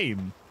the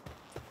game.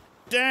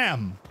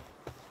 Damn.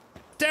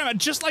 Damn it.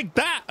 Just like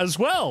that as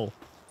well.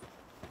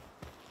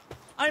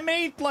 I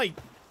made like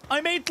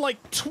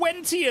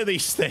 20 of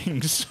these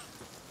things.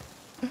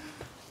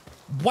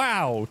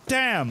 Wow.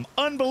 Damn.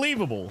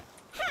 Unbelievable.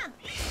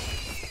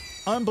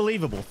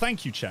 Unbelievable.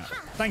 Thank you, chat.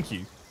 Thank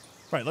you.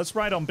 Right, let's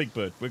ride on Big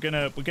Bird. We're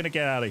gonna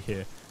get out of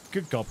here.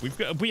 Good God,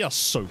 we are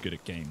so good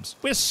at games.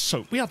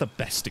 We are the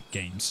best at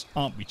games,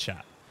 aren't we,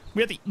 chat?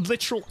 We are the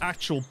literal,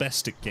 actual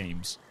best at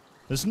games.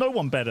 There's no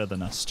one better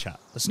than us,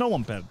 chat. There's no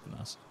one better than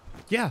us.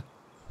 Yeah.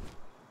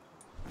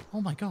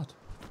 Oh my God.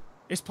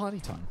 It's party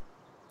time.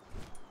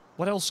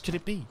 What else could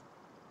it be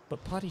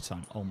but party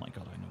time? Oh my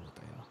God, I know what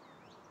they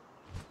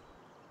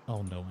are.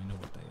 Oh no, I know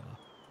what they are.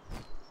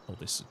 Oh,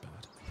 this is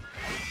bad.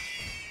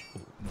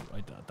 Oh,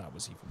 no, that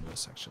was even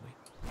worse, actually.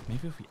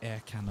 Maybe if we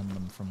air cannon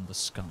them from the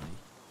sky,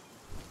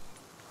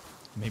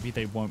 maybe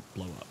they won't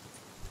blow up.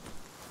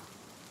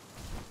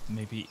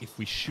 Maybe if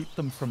we shoot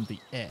them from the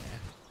air,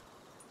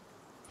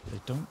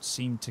 they don't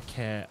seem to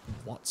care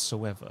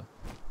whatsoever.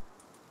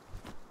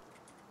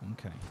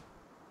 Okay.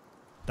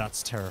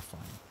 That's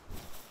terrifying.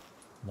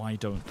 Why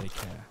don't they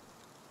care?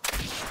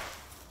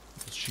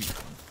 Let's shoot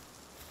one.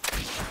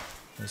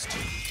 There's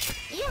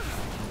two. Yeah.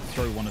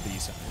 Throw one of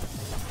these at it.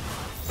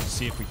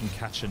 See if we can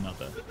catch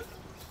another.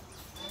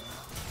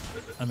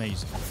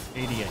 Amazing.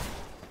 88.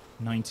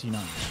 99.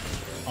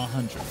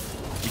 100.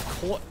 We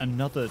caught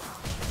another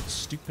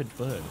stupid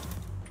bird.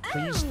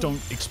 Please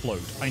don't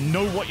explode. I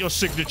know what your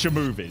signature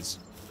move is.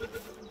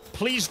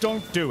 Please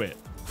don't do it.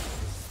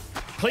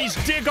 Please,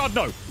 dear God,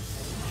 no.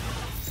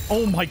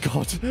 Oh my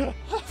God.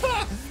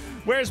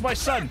 Where's my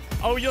son?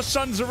 Oh, your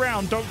son's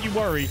around. Don't you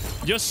worry.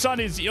 Your son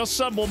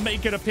will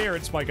make an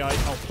appearance, my guy.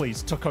 Oh,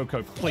 please,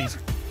 Tokoko, please.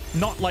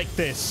 Not like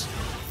this.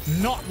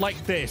 Not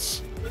like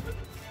this.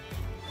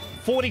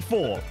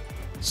 44.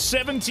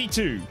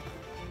 72.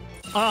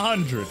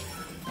 100.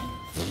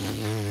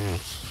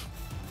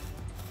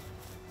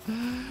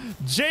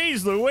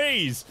 Jeez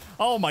Louise.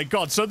 Oh my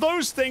God. So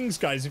those things,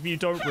 guys, if you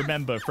don't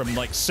remember from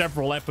like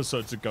several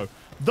episodes ago,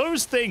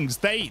 those things,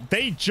 they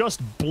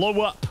just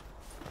blow up.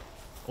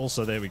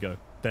 Also, there we go.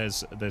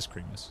 There's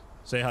Cremus.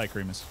 Say hi,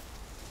 Cremus.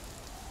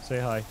 Say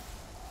hi.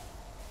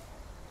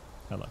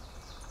 Hello.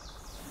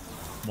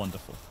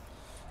 Wonderful.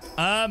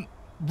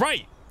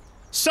 Right.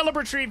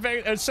 Celebratory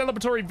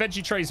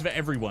veggie trays for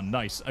everyone.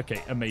 Nice.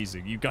 Okay,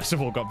 amazing. You guys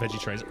have all got veggie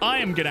trays. I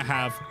am going to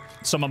have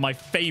some of my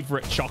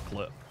favorite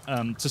chocolate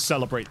to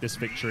celebrate this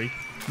victory.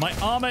 My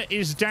armor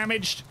is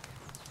damaged,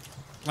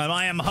 and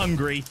I am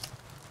hungry,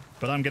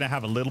 but I'm going to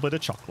have a little bit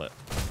of chocolate.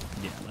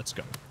 Yeah, let's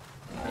go.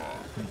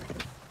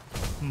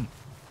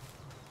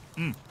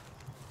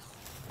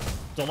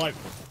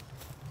 Delightful.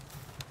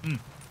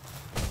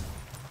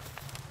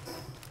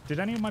 Did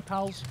any of my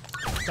pals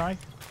die?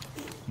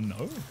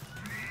 No.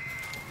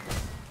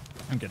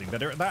 I'm getting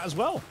better at that as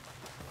well.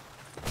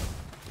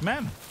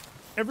 Man,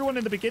 everyone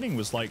in the beginning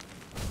was like,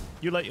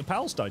 you let your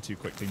pals die too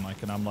quickly,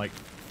 Mike. And I'm like,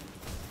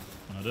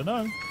 I don't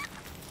know.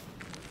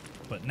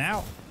 But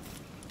now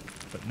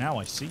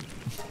I see.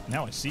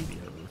 Now I see the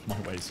error of my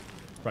ways.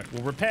 Right,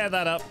 we'll repair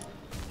that up.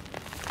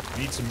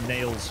 We need some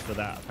nails for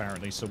that,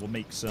 apparently, so we'll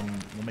make some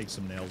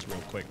nails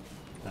real quick.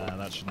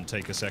 That shouldn't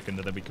take a second,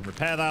 and then we can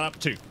repair that up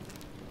too.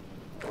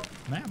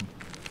 Man.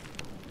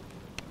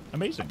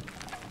 Amazing.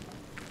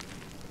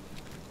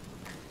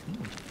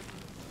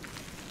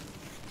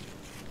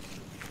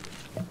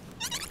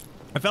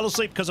 I fell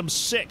asleep because I'm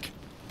sick.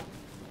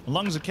 My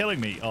lungs are killing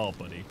me. Oh,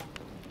 buddy.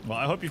 Well,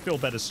 I hope you feel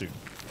better soon.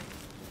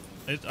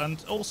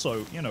 And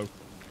also, you know,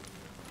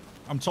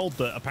 I'm told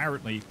that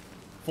apparently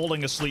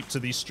falling asleep to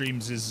these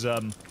streams is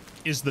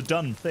the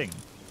done thing.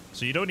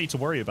 So you don't need to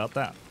worry about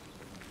that.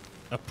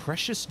 A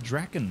precious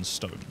dragon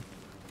stone.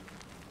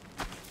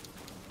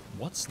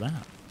 What's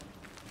that?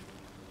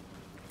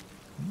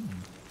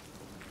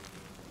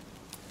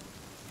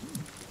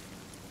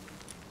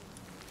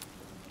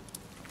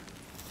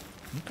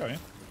 Okay.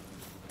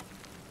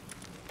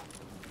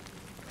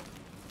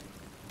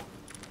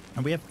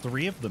 And we have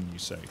 3 of them, you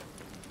say?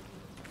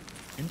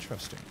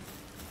 Interesting.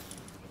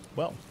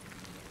 Well,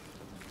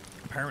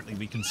 apparently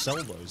we can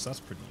sell those. That's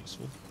pretty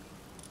useful.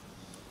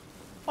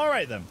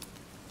 Alright then.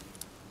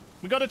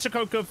 We got a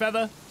Takoko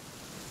feather.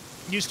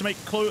 Used to make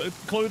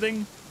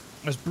clothing.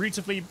 As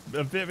beautifully...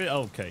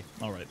 okay,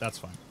 alright, that's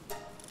fine.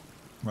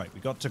 Right,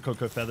 we got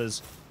Takoko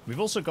feathers. We've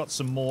also got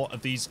some more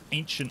of these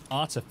ancient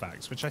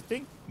artifacts, which I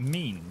think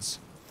means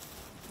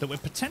that we're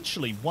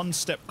potentially one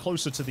step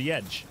closer to the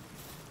edge.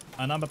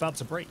 And I'm about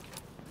to break.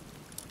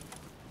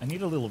 I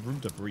need a little room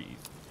to breathe.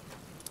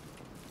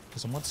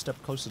 Because I'm one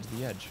step closer to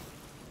the edge.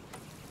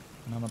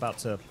 And I'm about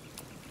to...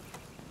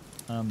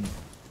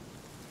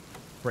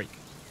 break.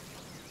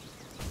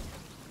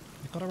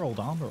 We've got our old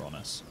armor on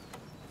us.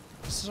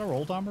 Is this our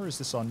old armor or is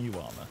this our new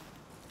armor?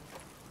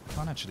 I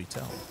can't actually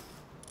tell.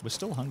 We're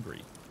still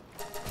hungry.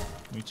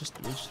 We're just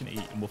gonna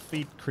eat, and we'll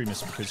feed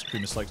Cremus because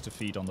Cremus likes to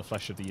feed on the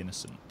flesh of the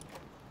innocent.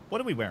 What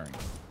are we wearing?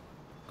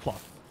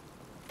 Cloth.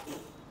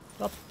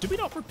 Did we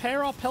not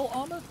repair our pelt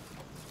armor?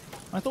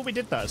 I thought we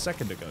did that a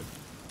second ago.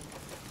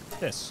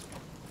 This.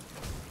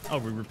 Oh,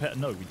 we repaired...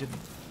 No, we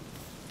didn't.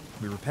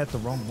 We repaired the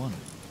wrong one.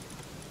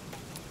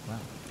 Wow.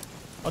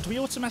 Oh, do we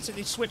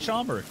automatically switch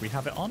armor if we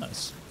have it on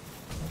us?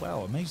 Oh,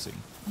 wow, amazing.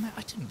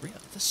 I didn't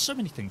realize... There's so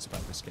many things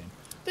about this game.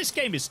 This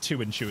game is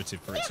too intuitive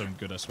for its own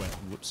good, I swear.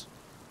 Whoops.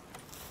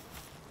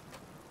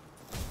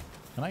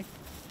 Can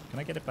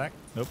I get it back?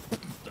 Nope.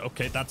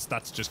 Okay,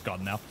 that's just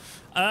gone now.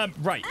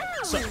 Right.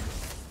 So,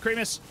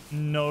 Cremus,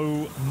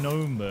 no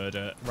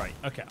murder. Right.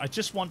 Okay. I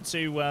just want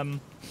to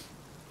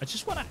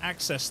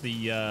access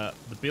the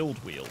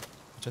build wheel,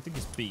 which I think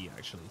is B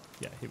actually.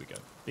 Yeah. Here we go.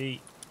 B.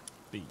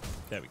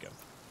 There we go.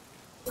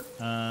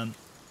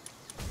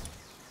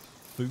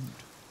 Food.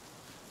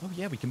 Oh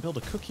yeah, we can build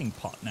a cooking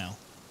pot now.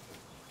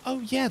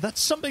 Oh yeah,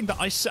 that's something that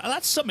I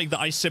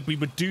said we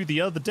would do the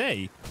other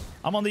day.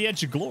 I'm on the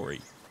edge of glory.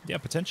 Yeah,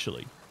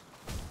 potentially.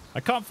 I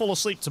can't fall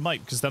asleep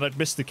tonight because then I'd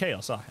miss the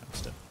chaos. Ah,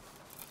 hamster.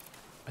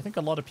 I think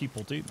a lot of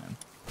people do, man.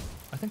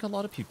 I think a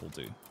lot of people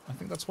do. I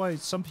think that's why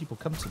some people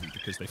come to me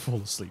because they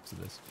fall asleep to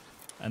this.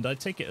 And I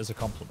take it as a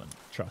compliment.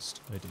 Trust,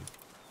 I do.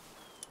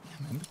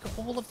 Yeah, man, we got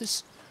all of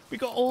this. We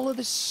got all of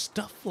this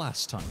stuff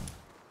last time.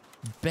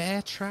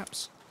 Bear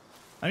traps.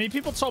 I mean,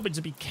 people told me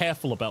to be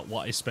careful about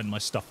what I spend my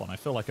stuff on. I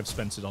feel like I've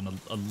spent it on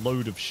a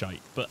load of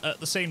shite. But at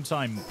the same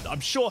time,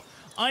 I'm sure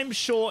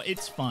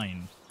it's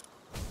fine.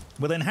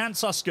 We'll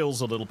enhance our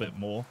skills a little bit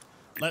more.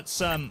 Let's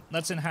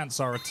enhance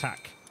our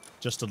attack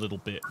just a little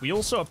bit. We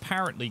also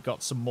apparently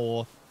got some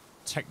more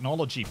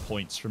technology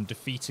points from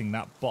defeating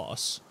that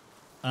boss,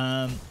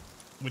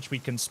 which we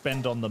can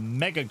spend on the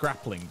mega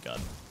grappling gun.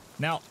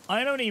 Now,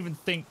 I don't even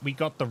think we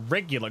got the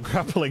regular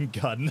grappling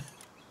gun.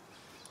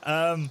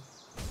 And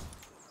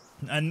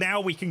now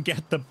we can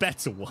get the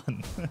better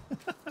one.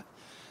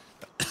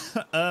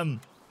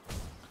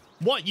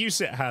 What use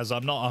it has,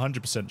 I'm not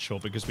 100% sure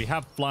because we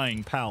have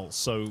flying pals.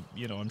 So,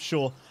 you know, I'm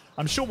sure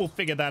we'll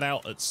figure that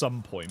out at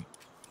some point.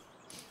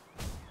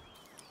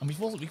 And we've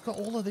got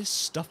all of this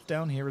stuff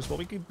down here as well.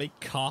 We can make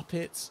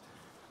carpets.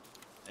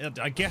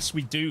 I guess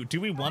we do. Do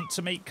we want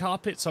to make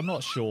carpets? I'm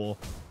not sure.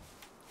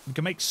 We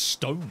can make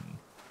stone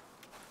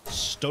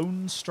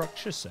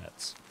structure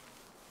sets.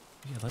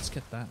 Yeah, let's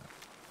get that.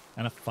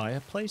 And a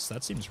fireplace?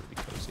 That seems really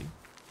cozy.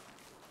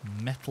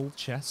 Metal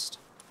chest.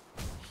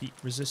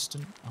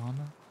 Heat-resistant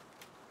armor.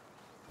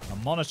 A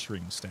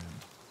monitoring stand.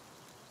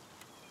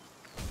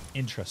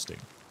 Interesting.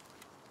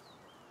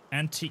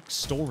 Antique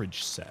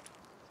storage set.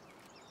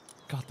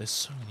 God, there's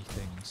so many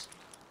things.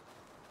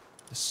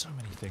 There's so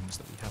many things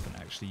that we haven't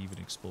actually even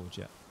explored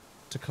yet.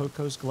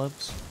 Takoko's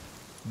gloves.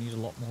 We need a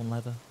lot more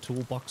leather.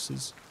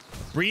 Toolboxes.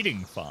 A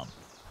breeding farm.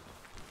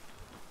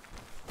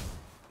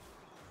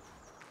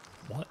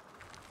 What?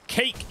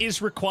 Cake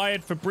is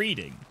required for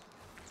breeding.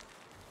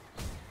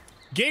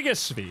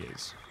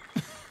 Gigaspheres.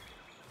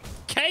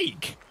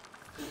 Cake.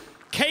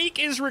 Cake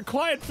is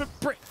required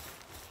for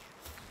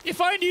If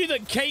I knew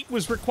that cake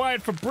was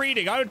required for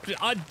breeding, I'd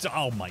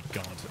oh my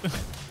god.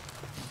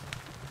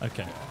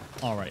 Okay.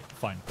 All right.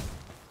 Fine.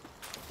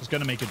 I was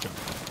gonna make a joke.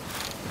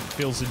 It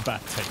feels in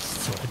bad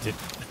taste, so I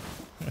didn't.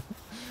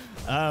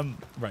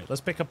 Right.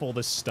 Let's pick up all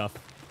this stuff.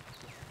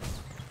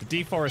 The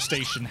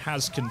deforestation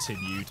has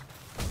continued.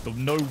 Though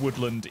no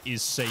woodland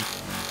is safe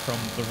from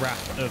the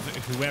wrath of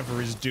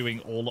whoever is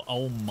doing all...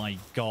 Oh my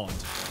god.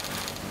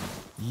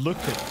 Look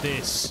at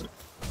this.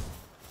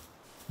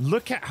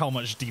 Look at how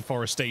much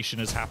deforestation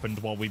has happened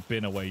while we've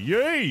been away.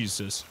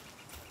 Jesus.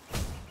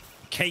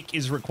 Cake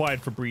is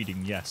required for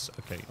breeding. Yes.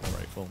 Okay. All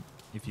right. Well,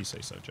 if you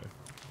say so, Joe.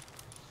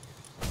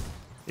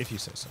 If you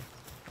say so.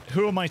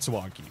 Who am I to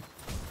argue?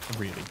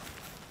 Really.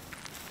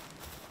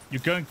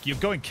 You're going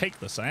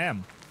cakeless. I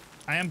am.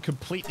 I am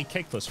completely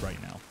cakeless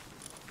right now.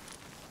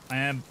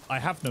 I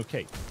have no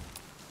cake.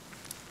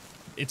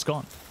 It's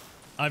gone.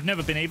 I've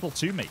never been able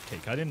to make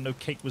cake. I didn't know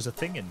cake was a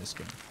thing in this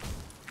game.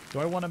 Do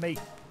I want to make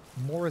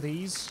more of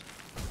these?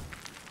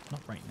 Not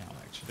right now,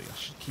 actually. I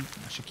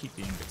should keep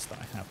the ingots that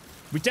I have.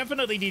 We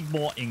definitely need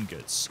more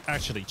ingots.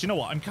 Actually, do you know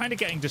what? I'm kind of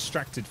getting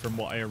distracted from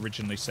what I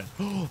originally said.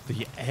 Oh,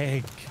 the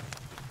egg.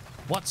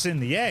 What's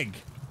in the egg?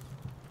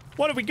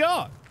 What have we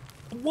got?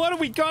 What have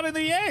we got in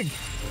the egg?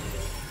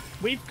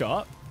 We've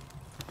got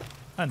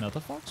another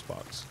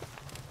foxbox.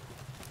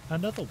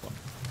 Another one.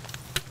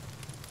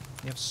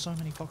 We have so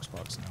many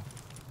foxbox now.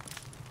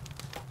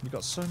 We've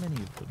got so many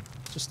of them.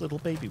 Just little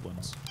baby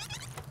ones.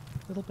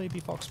 Little baby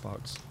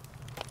foxbox.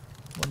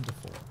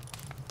 Wonderful.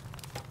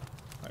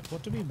 Right,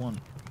 what do we want?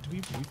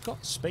 We've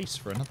got space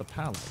for another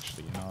pal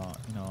actually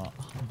in our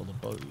humble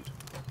abode.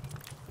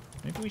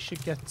 Maybe we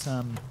should get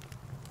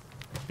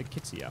Big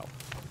Kitty out.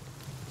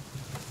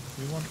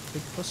 Do we want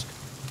Big Pusk?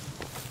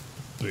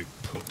 Big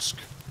Pusk.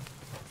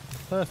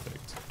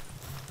 Perfect.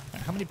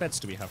 Right, how many beds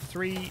do we have?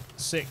 3,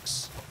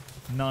 6,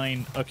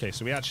 9. Okay,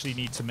 so we actually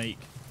need to make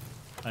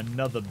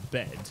another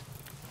bed.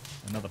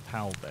 Another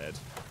pal bed.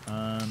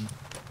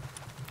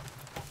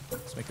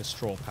 Let's make a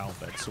straw pal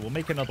bed. So we'll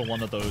make another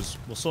one of those.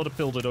 We'll sort of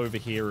build it over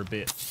here a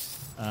bit.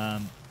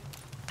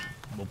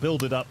 We'll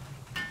build it up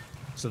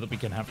so that we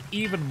can have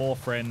even more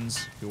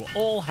friends who are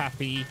all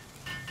happy.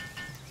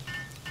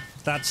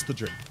 That's the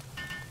dream.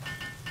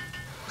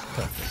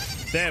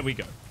 Perfect. There we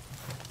go.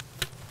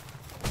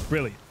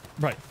 Brilliant.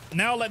 Right.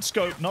 Now let's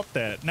go... Not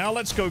there. Now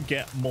let's go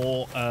get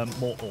more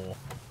ore.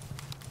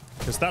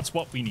 Because that's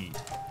what we need.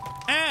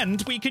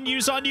 And we can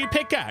use our new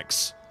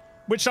pickaxe,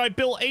 which I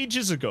built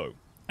ages ago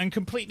and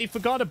completely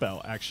forgot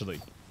about, actually.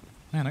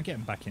 Man, I'm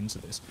getting back into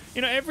this.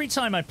 You know, every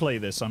time I play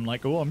this, I'm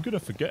like, oh, I'm going to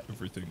forget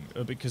everything.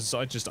 Because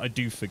I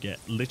do forget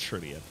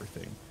literally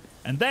everything.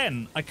 And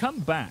then I come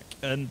back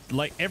and,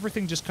 like,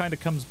 everything just kind of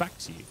comes back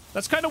to you.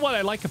 That's kind of what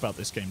I like about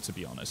this game, to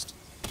be honest.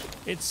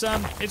 It's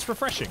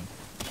refreshing.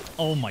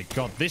 Oh my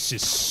god, this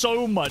is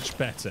so much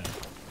better.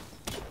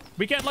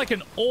 We get, like,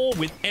 an ore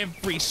with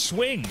every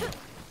swing.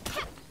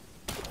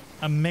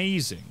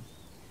 Amazing.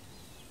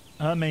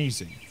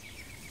 Amazing.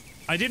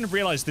 I didn't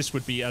realize this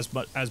would be as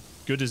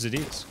good as it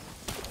is.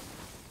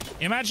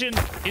 Imagine,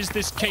 is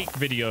this cake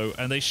video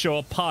and they show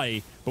a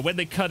pie, but when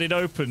they cut it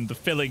open, the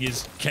filling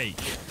is cake.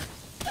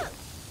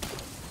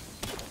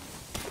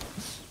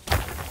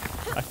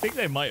 I think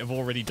they might have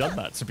already done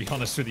that, to be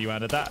honest with you,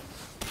 Anna. That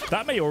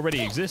may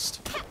already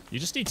exist. You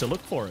just need to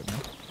look for it,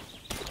 man.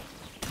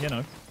 You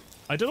know.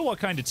 I don't know what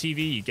kind of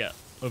TV you get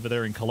over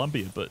there in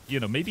Colombia, but, you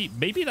know, maybe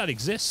that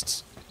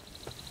exists.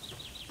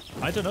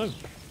 I don't know.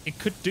 It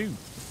could do.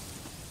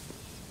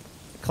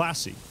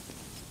 Classy.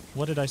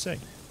 What did I say?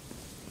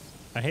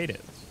 I hate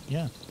it.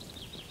 Yeah.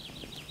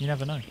 You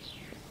never know.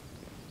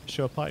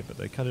 Show a pie, but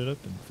they cut it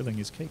open. Filling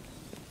is cake.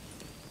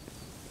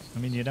 I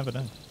mean, you never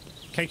know.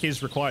 Cake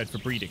is required for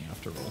breeding,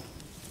 after all.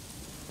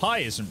 Pie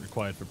isn't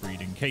required for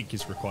breeding. Cake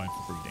is required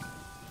for breeding.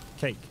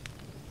 Cake.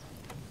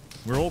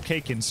 We're all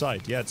cake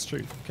inside. Yeah, it's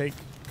true. Cake.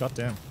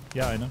 Goddamn.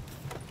 Yeah, I know.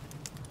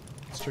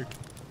 It's true.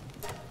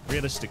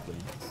 Realistically,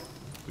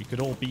 we could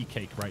all be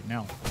cake right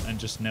now and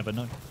just never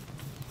know.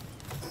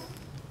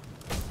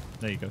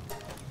 There you go.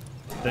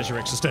 There's your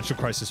existential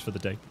crisis for the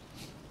day.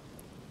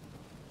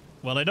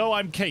 Well, I know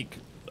I'm cake,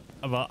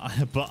 but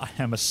I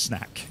am a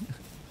snack.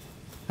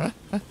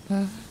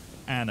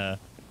 And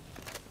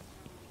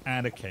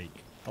a cake.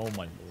 Oh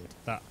my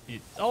lord.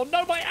 Oh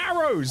no, my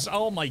arrows!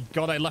 Oh my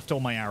god, I left all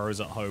my arrows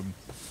at home.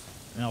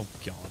 Oh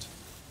god.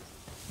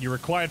 You're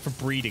required for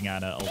breeding,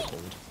 Anna. Oh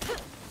god.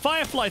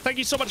 Firefly, thank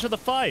you so much for the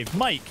 5.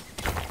 Mike,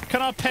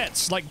 can our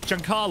pets, like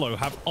Giancarlo,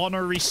 have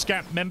honorary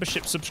Scamp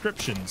membership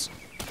subscriptions?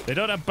 They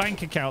don't have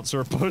bank accounts or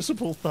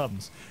opposable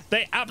thumbs.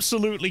 They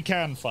absolutely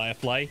can,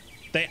 Firefly.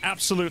 They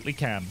absolutely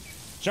can.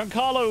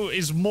 Giancarlo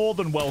is more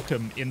than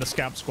welcome in the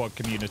Scamp Squad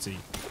community.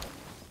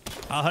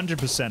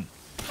 100%.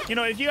 You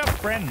know, if you have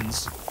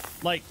friends,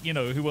 like, you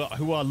know,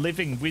 who are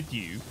living with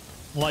you,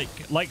 like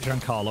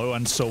Giancarlo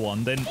and so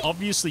on, then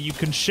obviously you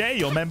can share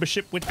your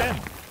membership with them.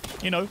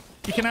 You know,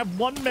 you can have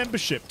one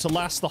membership to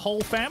last the whole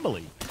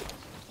family.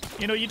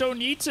 You know, you don't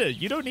need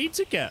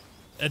to get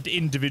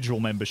individual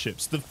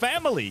memberships. The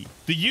family,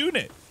 the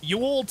unit, you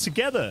all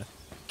together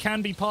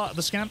can be part of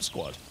the Scamp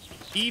Squad.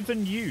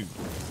 Even you,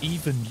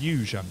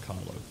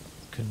 Giancarlo,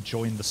 can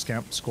join the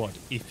Scamp Squad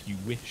if you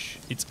wish.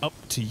 It's up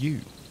to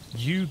you.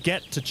 You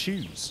get to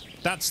choose.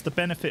 That's the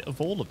benefit of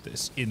all of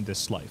this in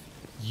this life.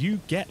 You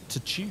get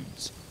to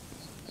choose.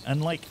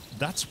 And, like,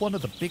 that's one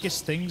of the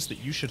biggest things that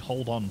you should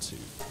hold on to,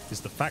 is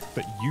the fact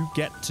that you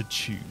get to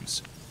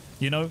choose.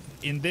 You know,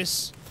 in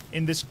this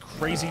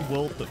crazy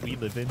world that we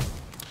live in,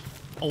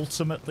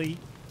 ultimately,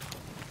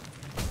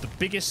 the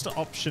biggest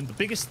option, the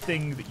biggest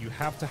thing that you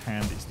have to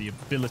hand is the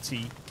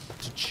ability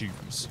to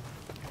choose.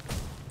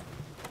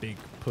 Big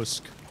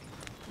Pusk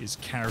is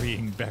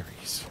carrying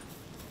berries.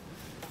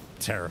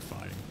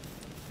 Terrifying.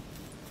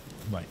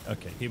 Right,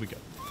 okay, here we go.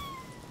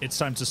 It's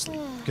time to sleep,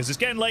 because it's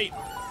getting late.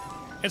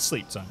 It's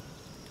sleep time.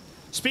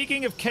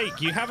 Speaking of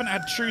cake, you haven't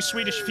had true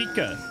Swedish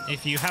fika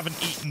if you haven't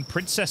eaten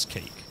princess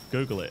cake.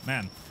 Google it,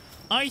 man.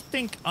 I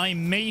think I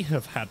may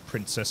have had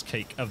princess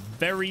cake a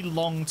very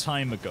long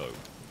time ago.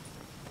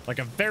 Like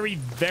a very,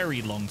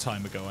 very long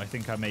time ago, I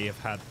think I may have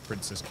had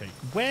princess cake.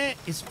 Where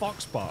is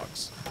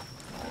Foxbox?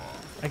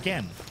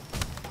 Again.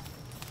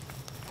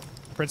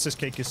 Princess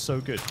cake is so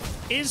good.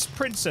 Is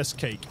princess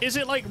cake, is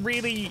it like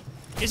really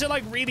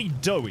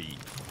doughy?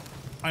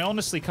 I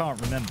honestly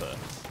can't remember.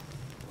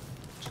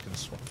 Just gonna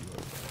swap you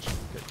over. Actually,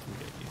 we'll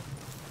get you.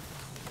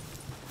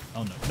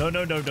 Oh no!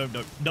 No! No! No! No!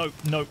 No! No!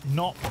 No!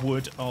 Not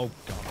wood. Oh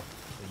god!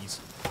 Please,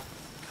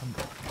 come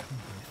here.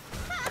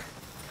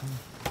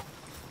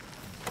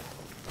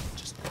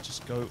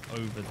 Just go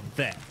over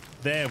there.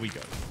 There we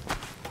go.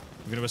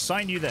 We're gonna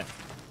assign you there.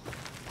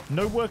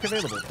 No work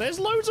available. There's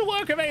loads of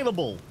work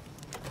available.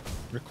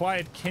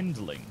 Required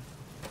kindling.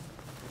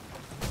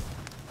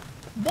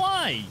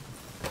 Why?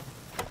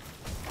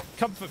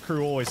 Comfort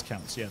crew always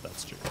counts. Yeah,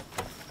 that's true.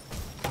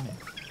 Come here.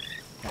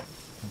 Yeah.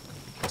 Oh god,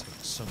 we can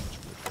take so much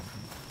wood from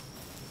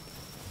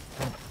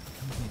here.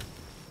 Come here.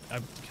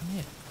 Come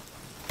here.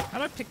 How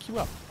do I pick you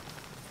up?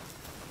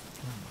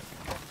 Oh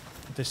my god.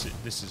 This is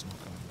not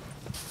going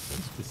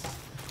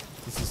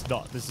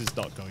well. This is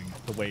not going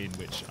the way in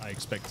which I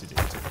expected it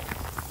to go.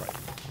 Right.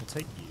 We'll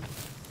take you.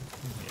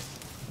 Come here.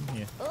 Come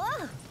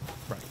here.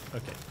 Right.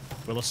 Okay.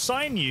 We'll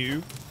assign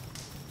you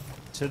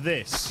to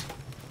this.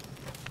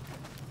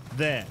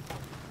 There.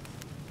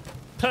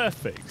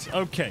 Perfect.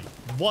 Okay.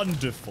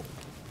 Wonderful.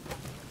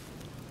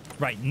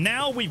 Right,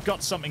 now we've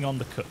got something on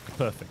the cook.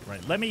 Perfect.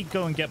 Right, let me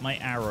go and get my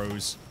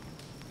arrows.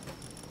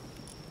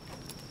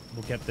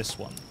 We'll get this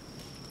one.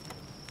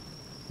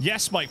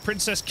 Yes, Mike.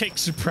 Princess cake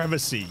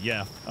supremacy.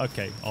 Yeah.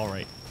 Okay. All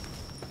right.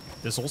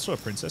 There's also a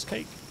princess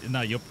cake?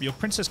 No, your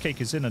princess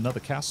cake is in another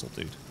castle,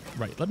 dude.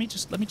 Right, let me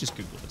just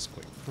Google this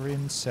quick.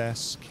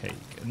 Princess cake.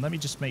 And let me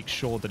just make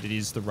sure that it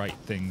is the right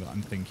thing that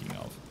I'm thinking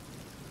of.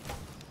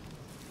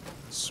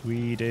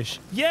 Swedish.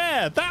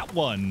 Yeah, that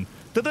one.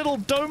 The little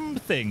dome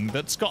thing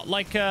that's got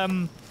like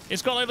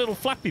it's got like little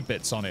flappy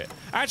bits on it.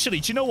 Actually,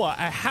 do you know what?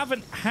 I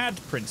haven't had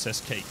princess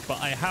cake, but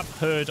I have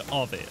heard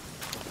of it.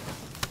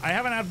 I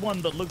haven't had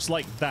one that looks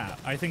like that.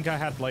 I think I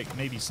had like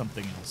maybe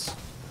something else.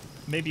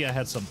 Maybe I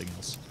had something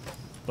else.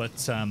 But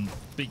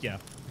yeah,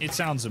 it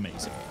sounds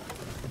amazing.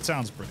 It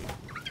sounds brilliant.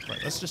 Right,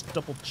 let's just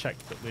double check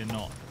that we're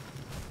not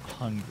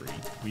hungry.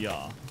 We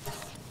are.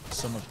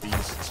 Some of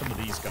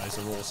these guys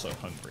are also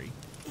hungry.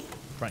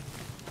 Right.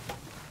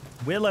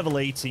 We're level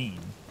 18.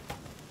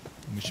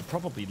 And we should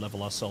probably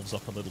level ourselves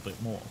up a little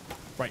bit more.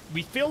 Right,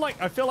 I feel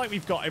like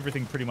we've got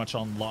everything pretty much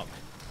on lock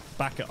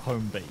back at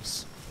home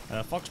base.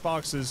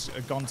 Foxbarks has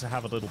gone to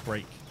have a little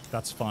break.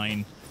 That's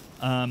fine.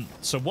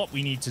 So what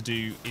we need to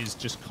do is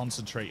just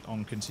concentrate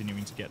on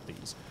continuing to get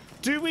these.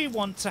 Do we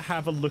want to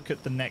have a look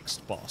at the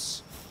next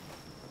boss?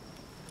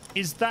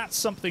 Is that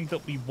something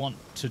that we want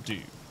to do?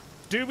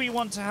 Do we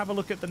want to have a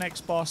look at the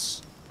next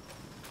boss?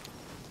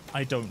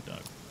 I don't know.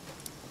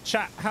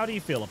 Chat, how do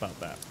you feel about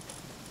that?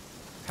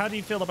 How do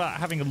you feel about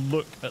having a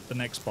look at the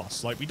next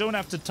boss? Like, we don't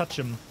have to touch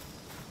him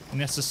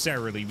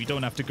necessarily. We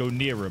don't have to go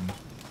near him.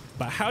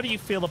 But how do you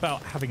feel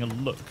about having a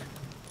look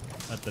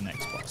at the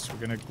next boss?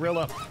 We're going to grill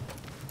up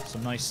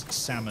some nice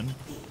salmon.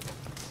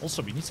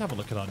 Also, we need to have a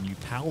look at our new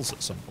pals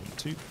at some point,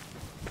 too.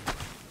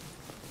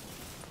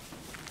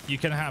 You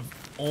can have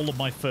all of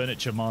my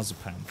furniture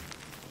marzipan.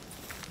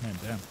 Man,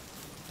 damn.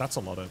 That's a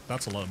lot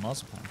of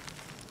marzipan.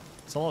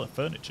 It's a lot of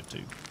furniture,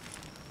 too.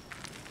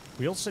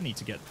 We also need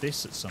to get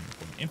this at some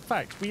point. In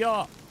fact, we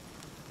are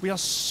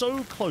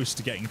so close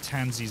to getting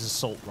Tansy's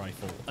assault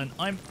rifle, and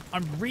I'm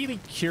really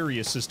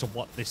curious as to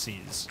what this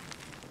is.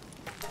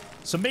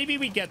 So maybe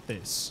we get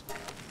this.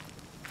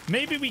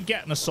 Maybe we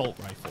get an assault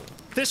rifle.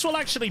 This will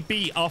actually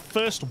be our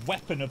first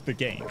weapon of the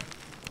game.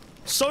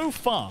 So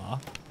far,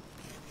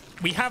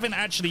 we haven't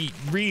actually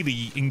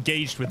really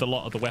engaged with a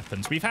lot of the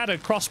weapons. We've had a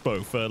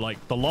crossbow for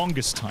like the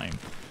longest time,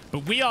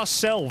 but we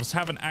ourselves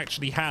haven't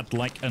actually had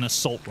like an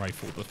assault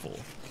rifle before.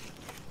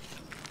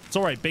 It's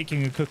alright,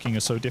 baking and cooking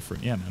are so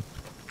different. Yeah, man.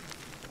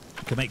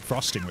 You can make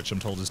frosting, which I'm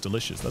told is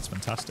delicious. That's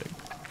fantastic.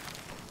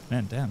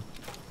 Man, damn.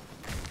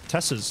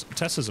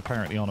 Tessa's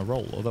apparently on a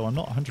roll, although I'm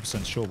not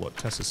 100% sure what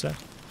Tessa said.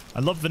 I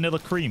love vanilla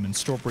cream and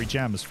strawberry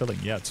jam as filling.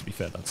 Yeah, to be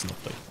fair, that's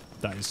lovely.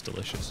 That is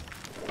delicious.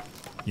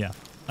 Yeah,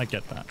 I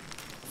get that.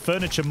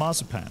 Furniture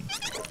marzipan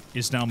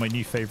is now my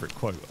new favorite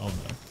quote. Oh,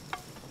 no.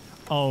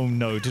 Oh,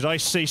 no. Did I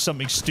say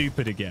something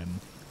stupid again?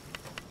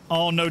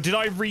 Oh, no. Did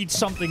I read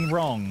something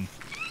wrong?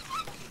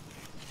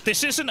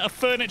 This isn't a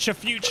furniture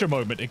future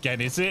moment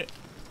again, is it?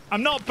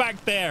 I'm not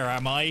back there,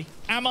 am I?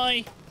 Am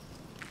I?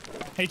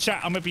 Hey,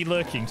 chat, I'm gonna be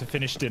lurking to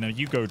finish dinner.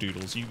 You go,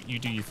 Doodles. You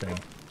do your thing.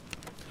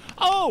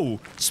 Oh!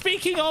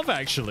 Speaking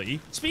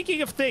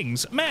of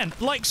things, man,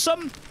 like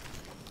some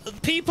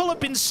people have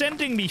been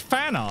sending me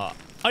fan art.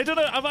 I don't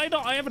know,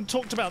 I haven't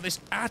talked about this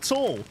at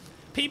all.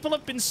 People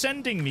have been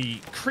sending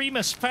me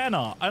Cremus fan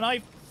art, and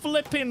I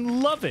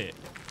flipping love it.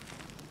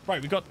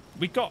 Right,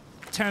 we got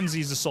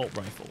Tansy's assault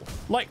rifle.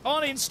 Like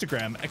on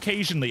Instagram,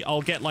 occasionally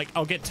I'll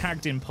get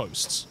tagged in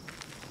posts.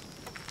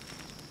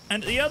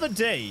 And the other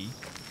day,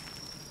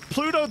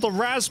 Pluto the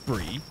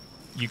Raspberry,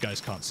 you guys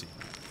can't see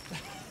that.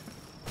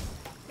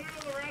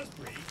 Pluto the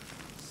Raspberry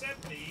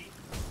sent me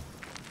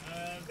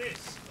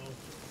this. Oh,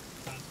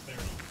 that's very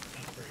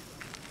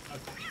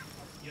okay.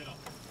 You know,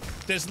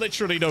 there's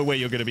literally no way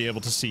you're going to be able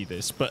to see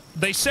this, but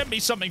they sent me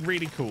something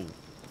really cool.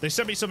 They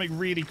sent me something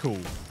really cool.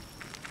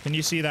 Can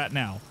you see that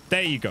now?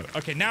 There you go.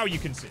 Okay, now you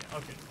can see it.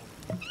 Okay.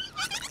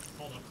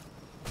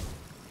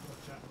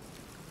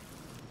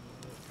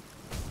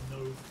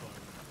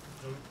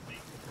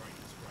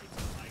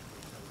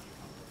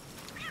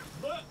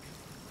 work.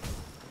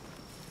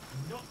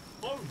 No.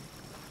 Oh,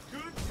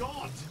 good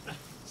God.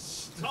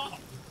 Stop.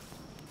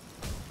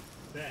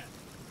 There.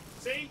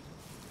 See?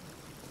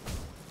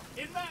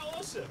 Isn't that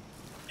awesome?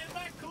 Isn't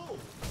that cool?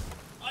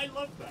 I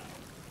love that.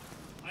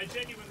 I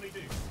genuinely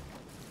do.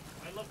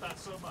 I love that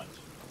so much.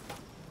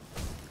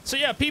 So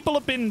yeah, people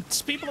have been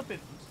sending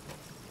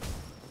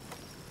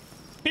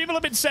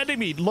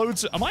me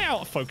loads of, am I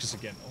out of focus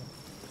again?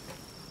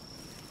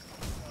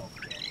 Oh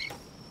God.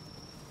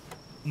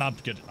 No, I'm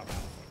good. I'm out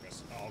of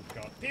focus. Oh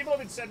God. People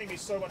have been sending me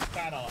so much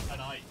fan art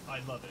and I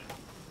love it.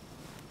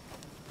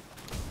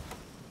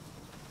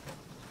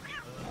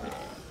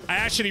 I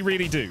actually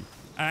really do.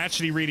 I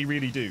actually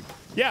really do.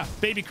 Yeah,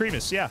 baby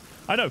Cremus, yeah.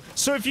 I know.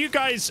 So if you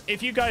guys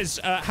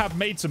have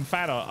made some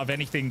fan art of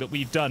anything that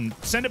we've done,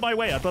 send it my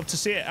way. I'd love to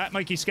see it at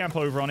Mikey Scamp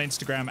over on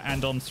Instagram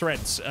and on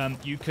Threads.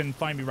 You can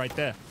find me right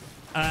there.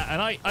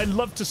 And I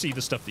love to see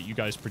the stuff that you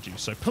guys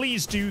produce. So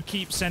please do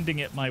keep sending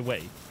it my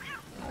way.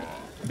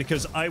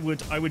 Because I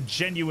would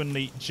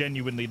genuinely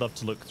love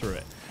to look through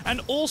it.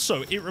 And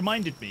also, it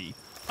reminded me,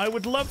 I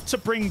would love to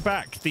bring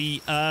back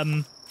the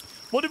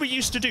what did we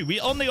used to do?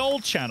 On the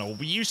old channel,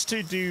 we used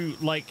to do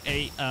like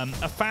a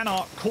fan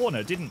art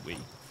corner, didn't we?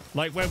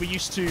 Like where we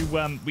used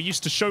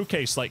to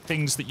showcase like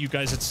things that you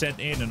guys had sent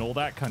in and all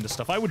that kind of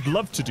stuff. I would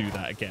love to do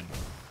that again.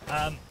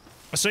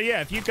 So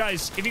yeah, if you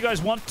guys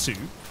want to,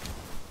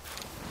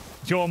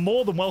 you're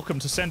more than welcome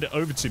to send it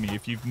over to me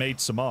if you've made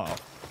some art.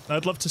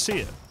 I'd love to see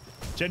it,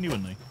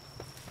 genuinely.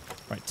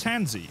 Right,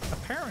 Tansy.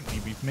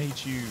 Apparently, we've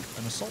made you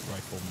an assault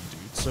rifleman,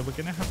 dude. So we're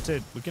gonna have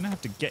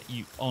to get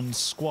you on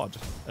squad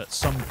at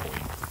some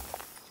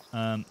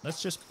point.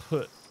 Let's just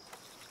put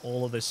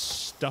all of this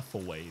stuff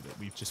away that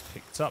we've just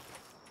picked up,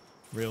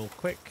 real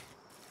quick.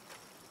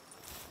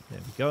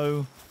 There we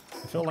go.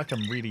 I feel like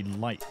I'm really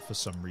light for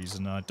some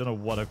reason. I don't know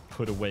what I've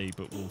put away,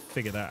 but we'll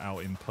figure that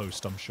out in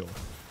post, I'm sure.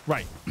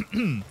 Right.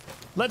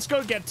 Let's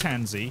go get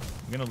Tansy.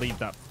 I'm going to leave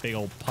that big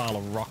old pile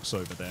of rocks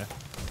over there.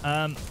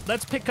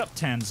 Let's pick up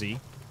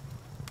Tansy.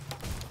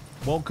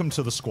 Welcome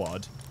to the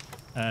squad.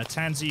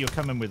 Tansy, you're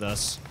coming with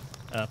us.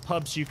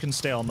 Pubs, you can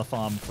stay on the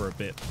farm for a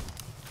bit.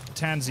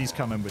 Tansy's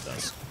coming with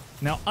us.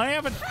 Now, I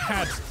haven't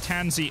had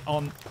Tansy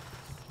on...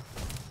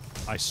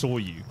 I saw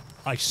you.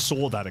 I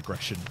saw that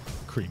aggression,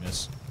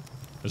 Cremus.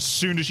 As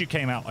soon as you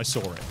came out, I saw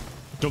it.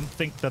 Don't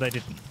think that I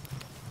didn't.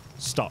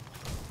 Stop.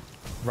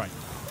 Right.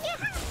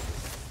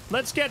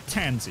 Let's get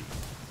Tansy.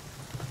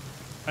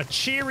 A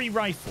cheery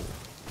rifle.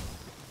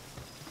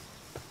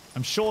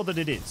 I'm sure that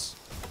it is.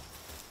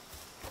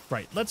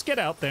 Right, let's get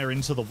out there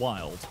into the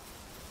wild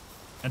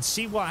and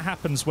see what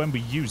happens when we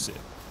use it.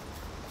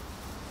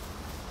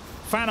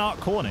 Fan art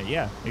corner,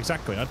 yeah,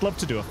 exactly. I'd love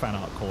to do a fan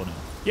art corner.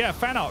 Yeah,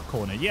 fan art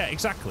corner, yeah,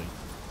 exactly.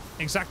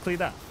 Exactly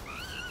that.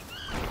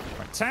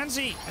 Right,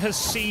 Tansy has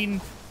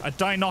seen a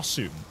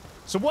dinosaur.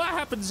 So what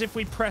happens if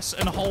we press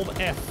and hold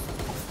F?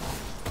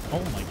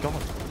 Oh my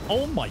god.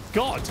 Oh my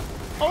god.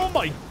 Oh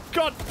my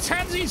god.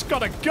 Tansy's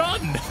got a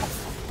gun.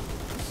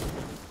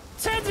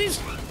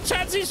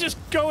 Tansy's just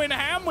going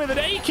ham with an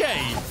AK.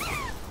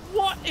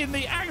 What in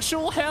the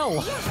actual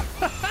hell?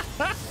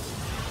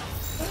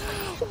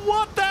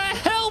 What the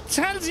hell?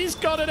 Tansy's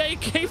got an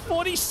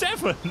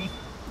AK-47.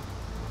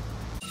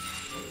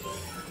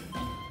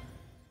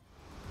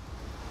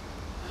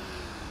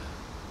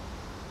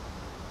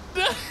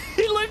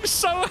 He looks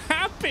so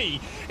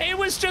happy. It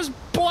was just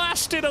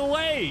blasted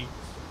away.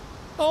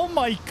 Oh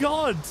my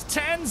god,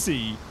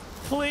 Tansy,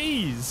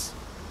 please.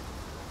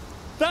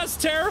 That's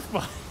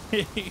terrifying.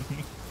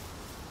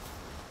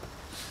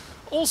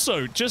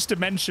 Also, just to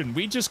mention,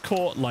 we just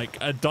caught like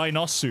a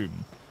dinosaur,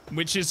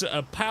 which is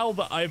a pal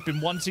that I've been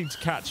wanting to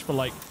catch for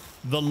like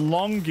the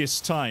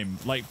longest time.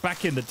 Like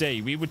back in the day,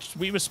 we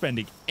were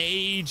spending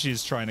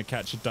ages trying to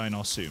catch a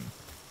dinosaur,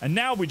 and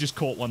now we just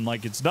caught one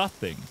like it's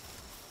nothing.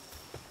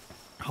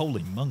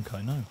 Holy monk,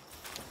 I know.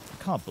 I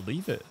can't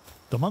believe it.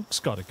 The monk's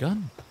got a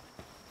gun.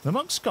 The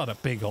monk's got a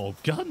big old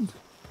gun.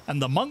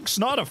 And the monk's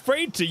not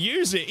afraid to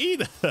use it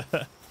either.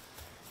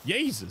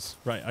 Jesus.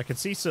 Right, I can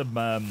see some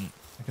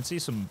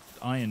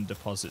iron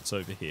deposits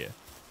over here.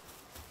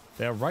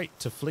 They're right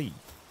to flee.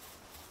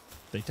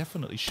 They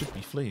definitely should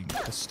be fleeing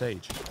at this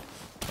stage.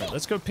 Right,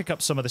 let's go pick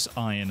up some of this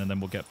iron and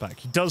then we'll get back.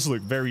 He does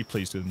look very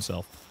pleased with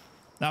himself.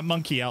 That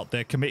monkey out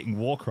there committing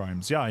war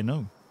crimes. Yeah, I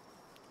know.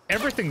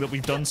 Everything that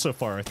we've done so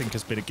far, I think,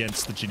 has been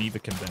against the Geneva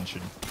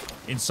Convention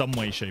in some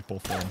way, shape, or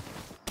form.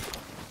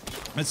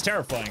 It's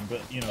terrifying,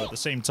 but, you know, at the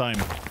same time,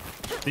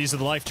 these are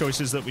the life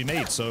choices that we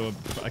made, so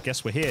I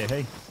guess we're here,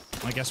 hey?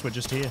 I guess we're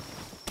just here.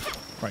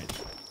 Right.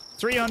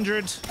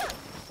 300,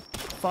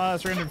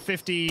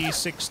 350,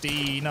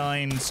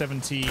 69,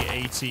 70,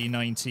 80,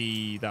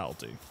 90, that'll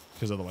do.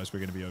 Because otherwise we're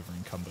going to be over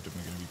encumbered and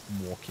we're going to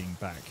be walking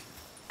back.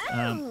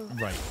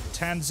 Right.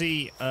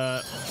 Tansy,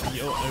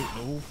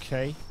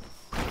 okay.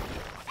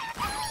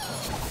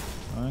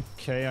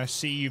 Okay, I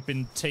see you've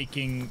been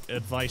taking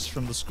advice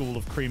from the School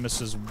of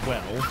Cremus as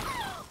well.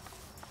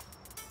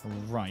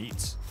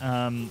 Right.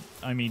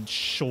 I mean,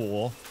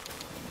 sure.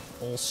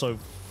 Also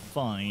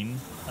fine.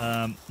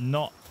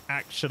 Not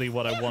actually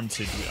what I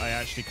wanted. I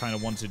actually kind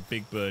of wanted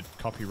Big Bird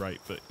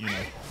copyright, but you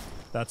know,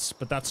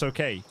 that's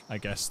okay. I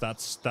guess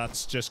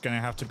that's just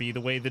gonna have to be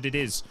the way that it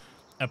is.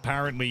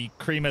 Apparently,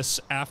 Cremus,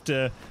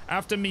 after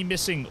me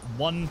missing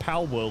one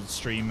Palworld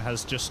stream,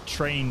 has just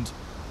trained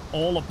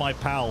all of my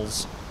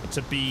pals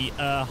to be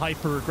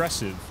hyper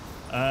aggressive,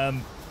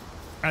 and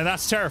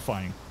that's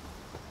terrifying.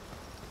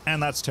 And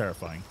that's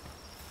terrifying.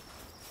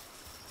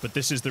 But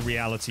this is the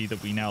reality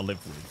that we now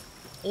live with.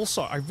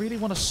 Also, I really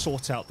want to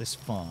sort out this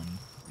farm,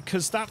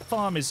 because that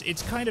farm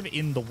it's kind of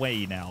in the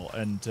way now,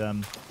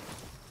 and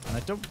I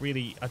don't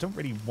really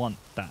want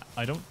that.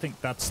 I don't think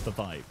that's the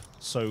vibe.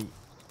 So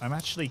I'm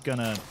actually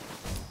gonna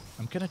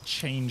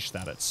change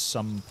that at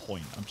some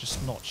point. I'm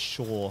just not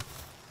sure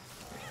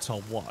to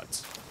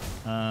what.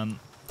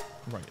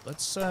 Right,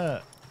 let's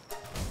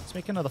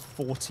make another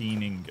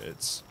 14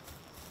 ingots.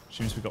 Which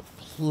means we've got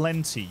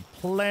plenty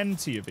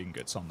of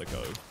ingots on the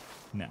go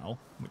now,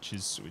 which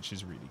is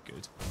really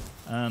good.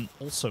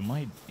 Also,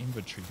 my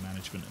inventory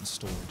management and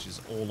storage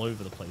is all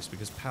over the place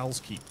because pals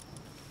keep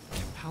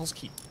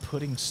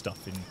putting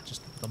stuff in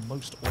just the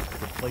most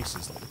awkward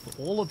places. Like, we put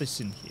all of this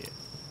in here,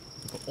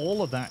 we put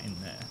all of that in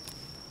there,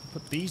 we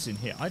put these in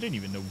here. I don't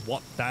even know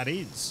what that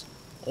is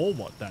or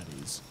what that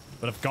is,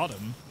 but I've got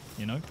them,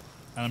 you know,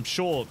 and I'm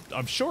sure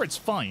it's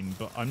fine,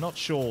 but I'm not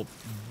sure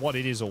what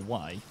it is or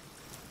why.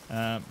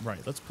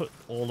 Right, let's put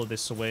all of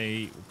this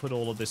away. We'll put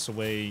all of this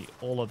away.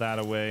 All of that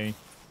away.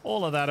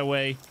 All of that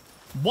away.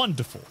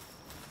 Wonderful.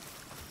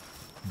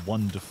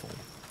 Wonderful.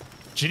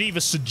 Geneva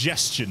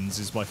Suggestions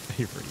is my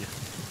favorite.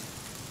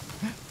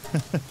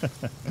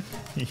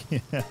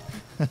 Yeah.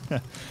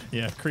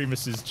 Yeah,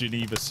 Cremus's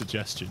Geneva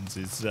Suggestions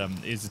is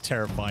a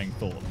terrifying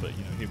thought, but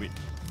you know, here we...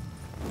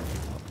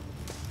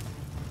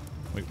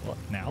 Wait, what?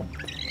 Now?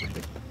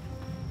 Really?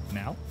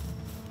 Now?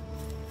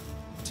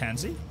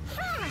 Tansy?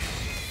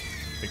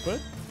 Big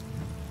Bird?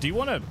 Do you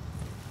want to...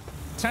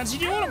 Tansy,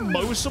 do you want to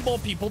mow some more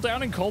people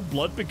down in cold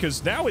blood?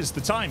 Because now is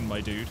the time,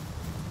 my dude.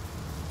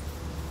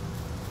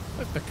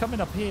 Look, they're coming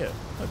up here.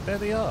 Look, there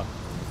they are.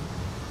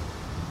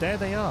 There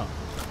they are.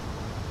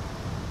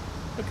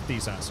 Look at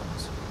these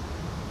assholes.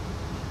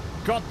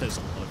 God, there's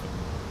a lot of them.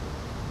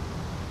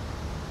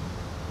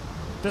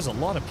 There's a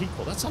lot of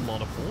people. That's a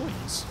lot of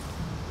boys.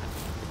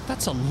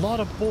 That's a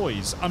lot of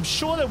boys. I'm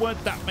sure there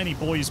weren't that many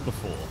boys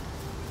before.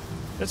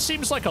 That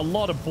seems like a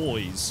lot of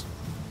boys.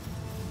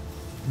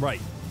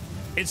 Right.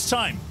 It's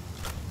time.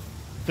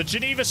 The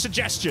Geneva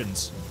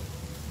Suggestions.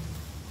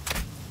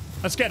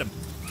 Let's get them.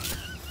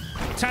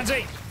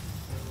 Tansy.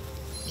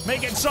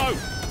 Make it so.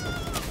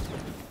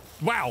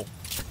 Wow.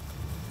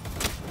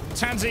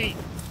 Tansy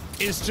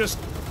is just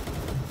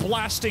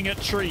blasting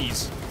at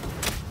trees.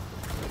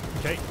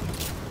 Okay.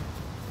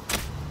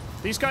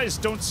 These guys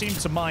don't seem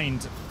to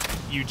mind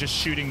you just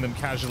shooting them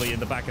casually in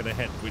the back of the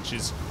head, which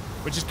is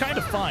kind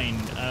of fine.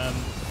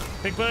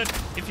 Big Bird,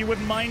 if you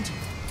wouldn't mind.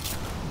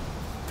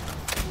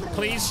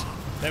 Please.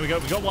 There we go.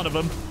 We got one of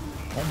them.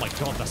 Oh my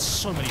god, that's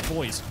so many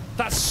boys.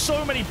 That's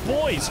so many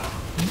boys.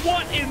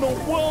 What in the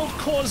world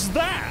caused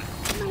that?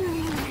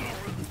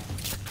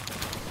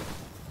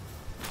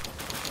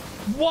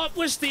 What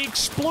was the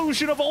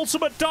explosion of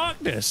ultimate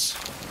darkness?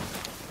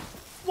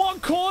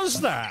 What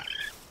caused that?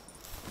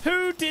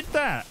 Who did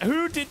that?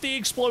 Who did the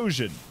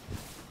explosion?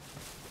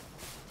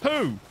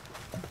 Who?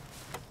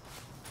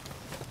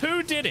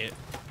 Who did it?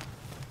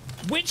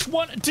 Which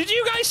one? Did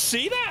you guys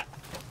see that?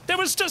 There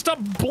was just a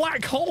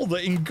black hole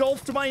that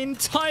engulfed my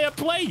entire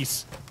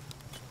place.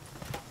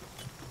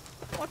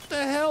 What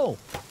the hell?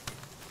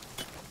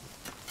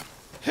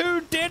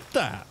 Who did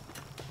that?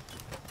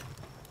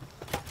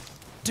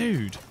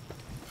 Dude.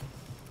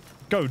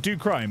 Go, do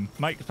crime.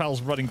 Mike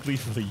Pal's running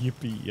gleefully.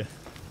 Yippee.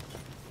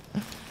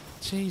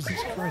 Jesus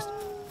Christ.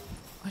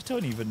 I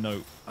don't even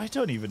know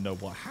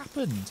what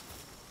happened.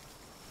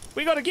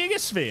 We got a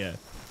gigasphere.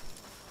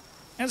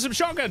 And some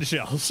shotgun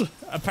shells,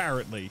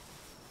 apparently.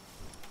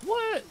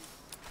 What?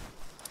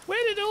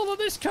 Where did all of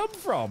this come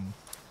from?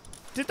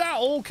 Did that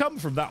all come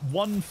from that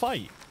one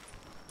fight?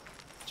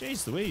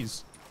 Jeez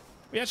Louise.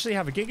 We actually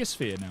have a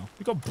gigasphere now.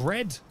 We got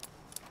bread.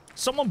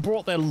 Someone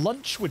brought their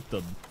lunch with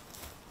them.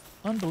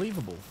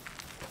 Unbelievable.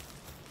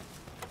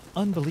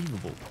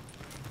 Unbelievable.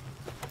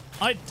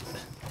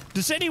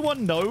 Does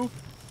anyone know?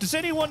 Does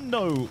anyone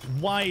know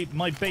why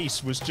my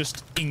base was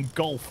just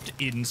engulfed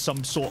in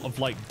some sort of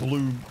like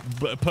blue,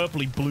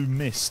 purpley blue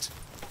mist?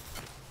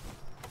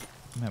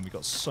 Man, we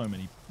got so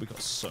many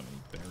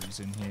berries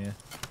in here.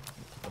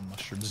 Put the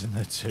mushrooms in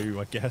there too,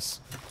 I guess.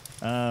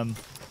 I'll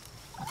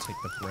take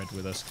the bread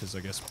with us because I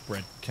guess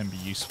bread can be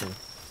useful.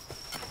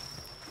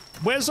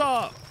 Where's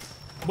our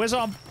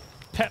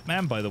pet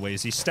man, by the way?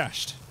 Is he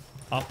stashed?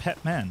 Our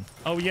pet man.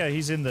 Oh yeah,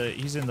 he's in the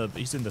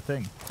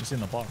thing. He's in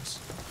the box.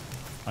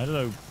 I don't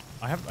know.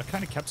 I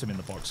kind of kept him in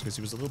the box because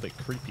he was a little bit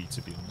creepy,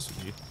 to be honest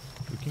with you.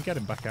 We can get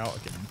him back out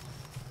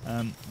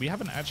again. We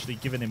haven't actually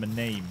given him a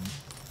name.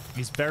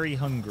 He's very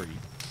hungry.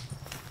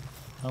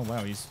 Oh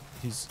wow,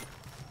 he's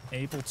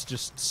able to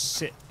just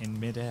sit in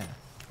midair.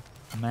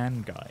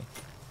 Man guy.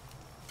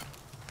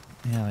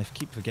 Yeah, I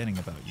keep forgetting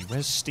about you.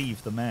 Where's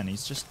Steve the man?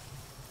 He's just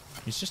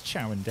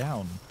chowing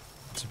down,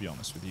 to be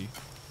honest with you.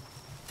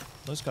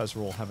 Those guys are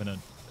all having a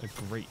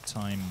great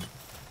time.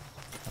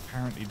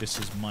 Apparently this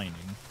is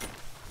mining.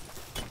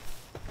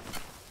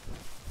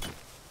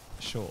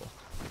 Sure.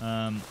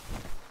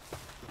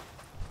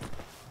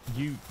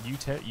 You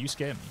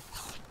scare me.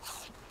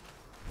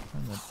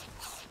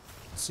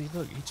 See,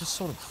 look, he just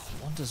sort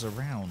of wanders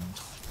around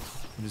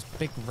with his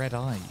big red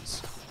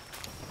eyes.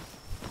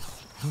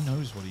 Who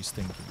knows what he's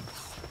thinking?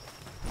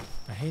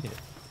 I hate it.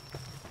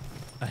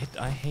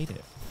 I hate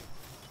it.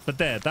 But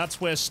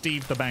that's where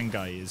Steve the man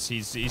guy is.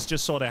 He's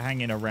just sort of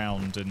hanging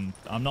around, and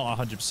I'm not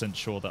 100%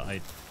 sure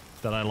that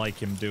I like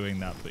him doing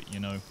that, but you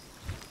know,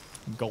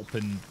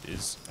 Gulpin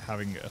is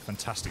having a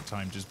fantastic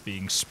time just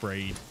being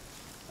sprayed.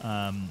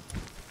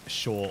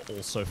 Sure,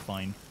 also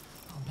fine.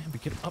 Oh man, we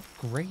could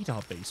upgrade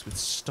our base with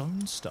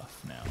stone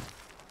stuff now.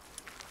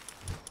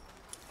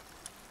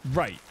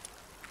 Right.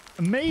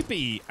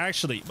 Maybe,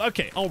 actually,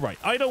 okay, alright,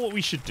 I know what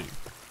we should do.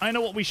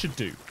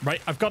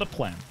 Right, I've got a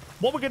plan.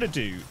 What we're going to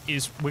do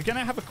is we're going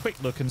to have a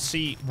quick look and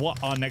see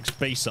what our next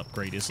base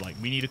upgrade is like.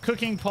 We need a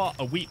cooking pot,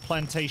 a wheat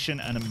plantation,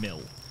 and a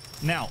mill.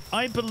 Now,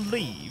 I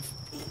believe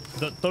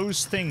that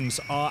those things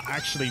are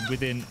actually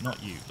within,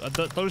 not you,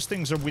 those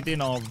things are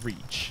within our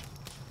reach.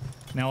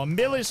 Now, a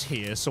mill is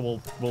here,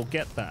 so we'll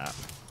get that.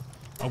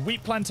 A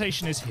wheat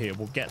plantation is here,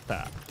 we'll get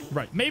that.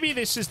 Right, maybe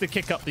this is the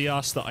kick up the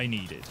arse that I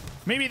needed.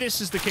 Maybe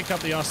this is the kick up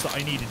the arse that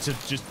I needed to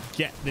just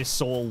get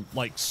this all,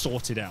 like,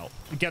 sorted out.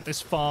 Get this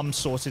farm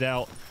sorted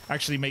out,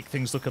 actually make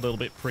things look a little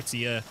bit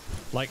prettier.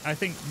 Like, I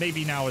think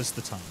maybe now is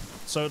the time.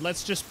 So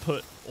let's just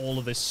put all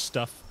of this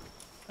stuff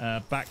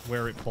back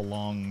where it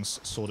belongs,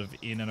 sort of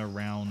in and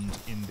around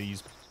in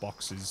these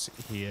boxes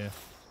here.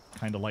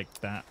 Kind of like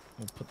that.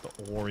 We'll put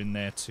the ore in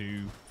there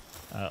too.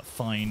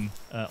 Fine.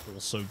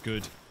 Also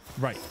good.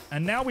 Right,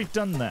 and now we've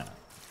done that.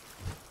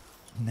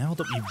 Now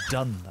that we've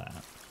done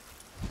that,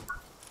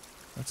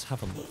 let's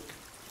have a look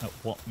at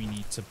what we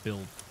need to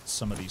build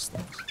some of these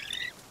things.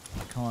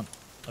 I can't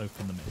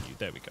open the menu.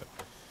 There we go.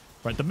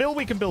 Right, the mill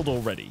we can build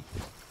already.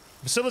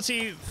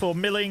 Facility for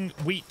milling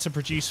wheat to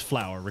produce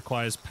flour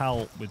requires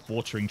PAL with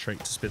watering trait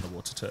to spin the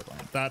water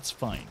turbine. That's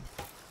fine.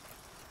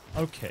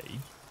 Okay.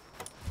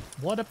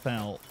 What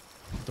about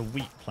the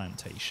wheat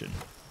plantation?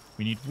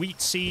 We need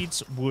wheat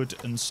seeds, wood,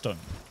 and stone.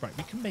 Right,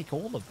 we can make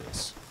all of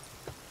this.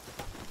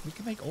 We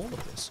can make all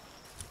of this.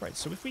 Right,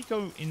 so if we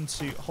go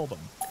into... Hold on.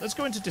 Let's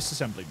go into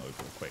disassembly mode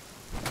real quick.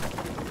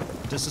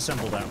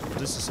 Disassemble that.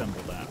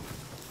 Disassemble that.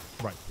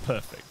 Right,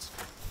 perfect.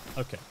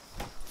 Okay,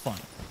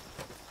 fine.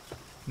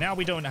 Now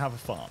we don't have a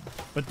farm.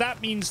 But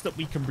that means that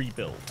we can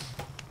rebuild.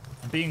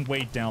 I'm being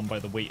weighed down by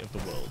the weight of the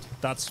world.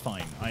 That's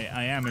fine.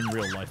 I am in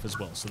real life as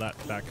well, so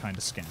that kind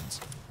of scans.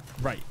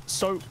 Right,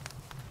 so...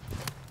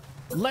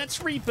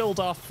 let's rebuild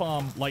our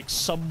farm, like,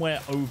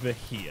 somewhere over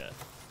here.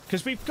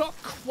 Because we've got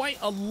quite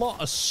a lot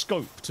of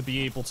scope to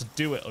be able to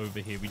do it over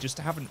here. We just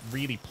haven't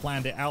really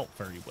planned it out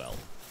very well.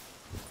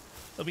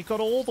 But we've got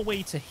all the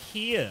way to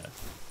here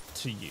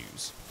to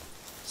use.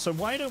 So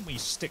why don't we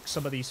stick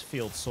some of these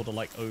fields sort of,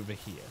 like, over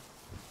here?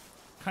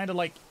 Kind of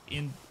like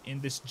in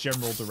this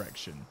general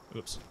direction.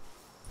 Oops.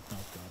 Oh,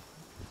 God.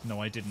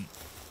 No, I didn't.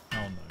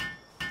 Oh,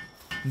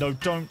 no.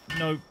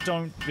 No,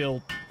 don't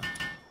build.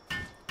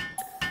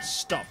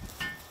 Stop.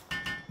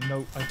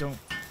 No, I don't.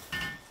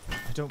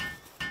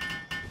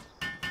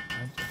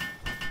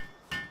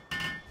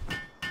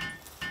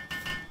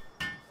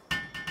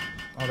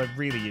 Oh, they're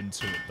really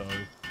into it, though.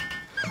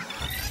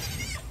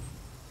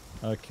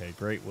 Okay,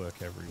 great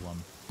work, everyone.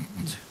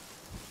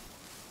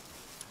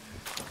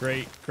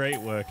 Great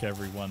work,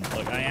 everyone.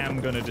 Look, I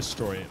am going to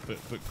destroy it, but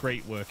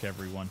great work,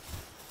 everyone.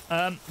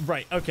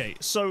 Right, okay,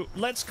 so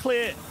let's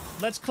clear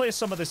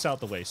some of this out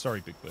the way. Sorry,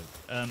 Big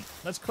Bird.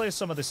 Let's clear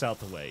some of this out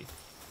the way,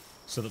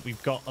 so that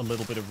we've got a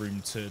little bit of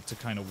room to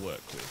kind of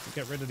work with.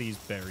 We'll get rid of these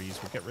berries.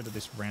 We'll get rid of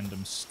this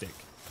random stick.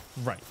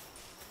 Right.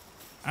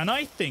 And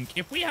I think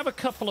if we have a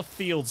couple of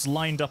fields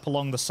lined up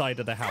along the side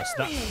of the house,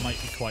 that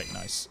might be quite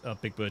nice.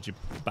 Big Bird, you're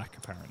back,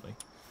 apparently.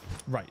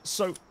 Right,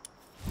 so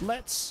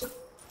let's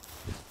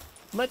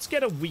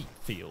get a wheat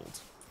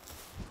field.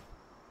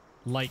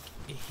 Like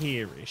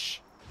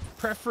here-ish.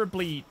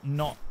 Preferably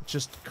not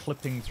just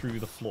clipping through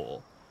the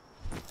floor.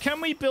 Can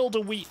we build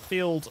a wheat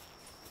field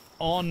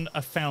on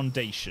a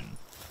foundation?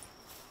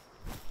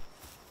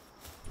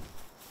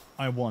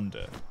 I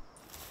wonder.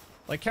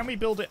 Like, can we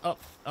build it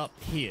up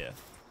here?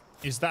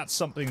 Is that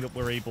something that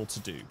we're able to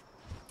do?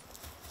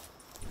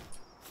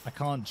 I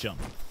can't jump.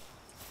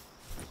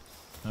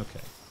 Okay.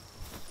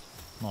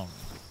 Alright.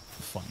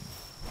 Fine.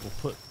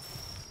 We'll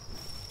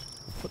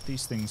put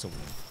these things away.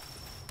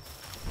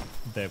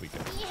 There we go.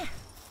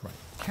 Right.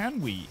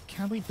 Can we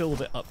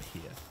build it up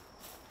here?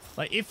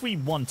 Like, if we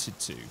wanted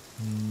to.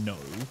 No.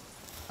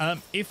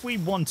 If we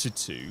wanted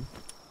to,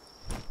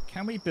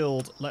 can we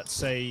build, let's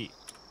say,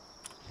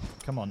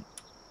 come on.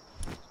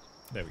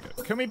 There we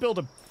go. Can we build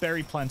a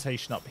berry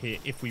plantation up here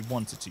if we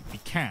wanted to? We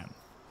can.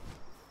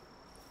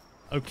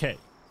 Okay.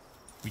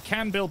 We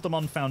can build them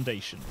on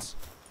foundations.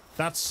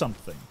 That's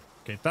something.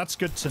 Okay, that's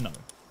good to know.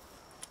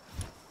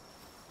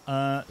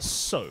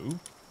 So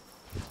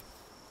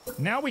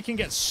now we can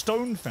get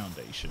stone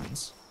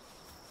foundations.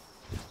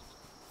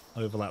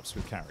 Overlaps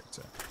with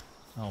character.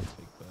 Oh,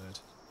 Big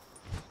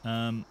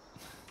Bird.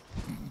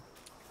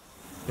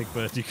 Big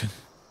Bird, you could...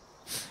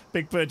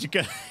 Big Bird, you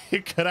could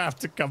have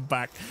to come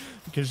back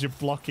because you're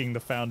blocking the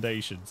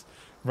foundations.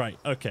 Right,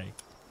 okay.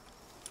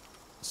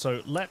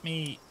 So let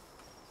me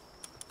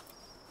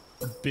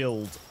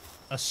build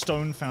a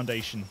stone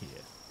foundation here.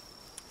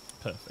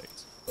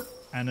 Perfect.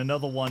 And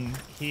another one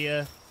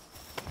here,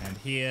 and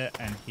here,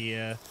 and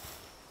here,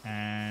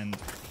 and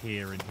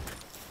here, and here.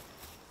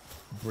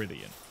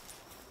 Brilliant.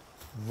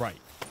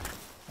 Right.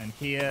 And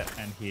here,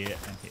 and here,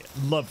 and here.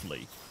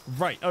 Lovely.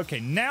 Right, okay,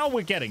 now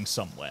we're getting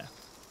somewhere.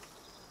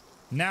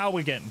 Now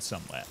we're getting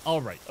somewhere.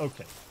 Alright,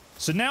 okay.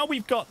 So now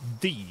we've got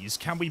these.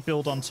 Can we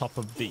build on top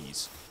of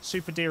these?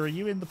 Super Deer, are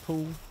you in the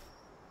pool?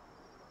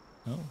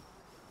 Oh.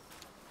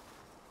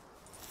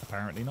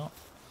 Apparently not.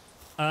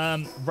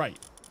 Right.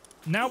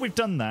 Now we've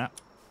done that.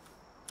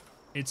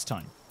 It's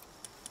time.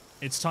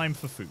 It's time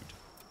for food.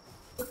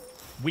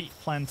 Wheat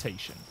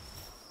plantation.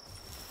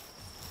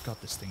 God,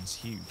 this thing's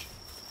huge.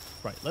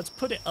 Right, let's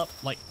put it up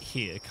like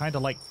here, kind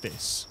of like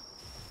this.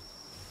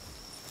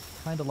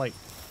 Kind of like...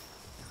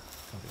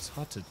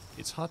 God,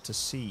 it's hard to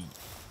see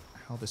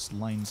how this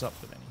lines up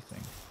with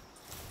anything.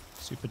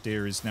 Super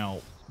Deer is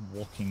now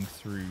walking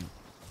through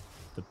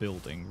the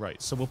building.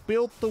 Right, so we'll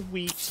build the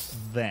wheat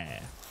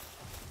there.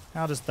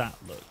 How does that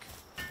look?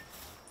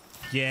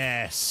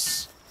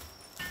 Yes!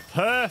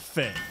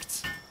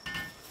 Perfect!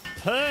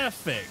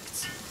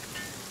 Perfect!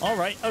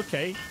 Alright,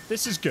 okay.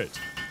 This is good.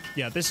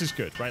 Yeah, this is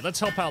good. Right, let's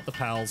help out the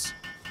pals.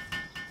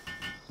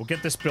 We'll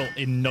get this built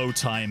in no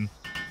time.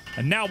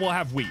 And now we'll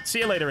have wheat. See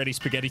you later, Eddie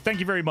Spaghetti. Thank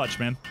you very much,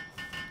 man.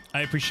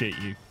 I appreciate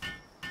you.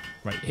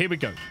 Right, here we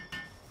go.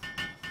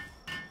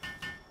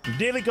 We've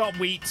nearly got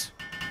wheat.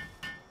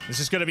 This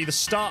is going to be the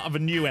start of a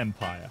new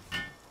empire.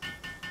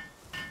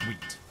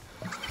 Wheat.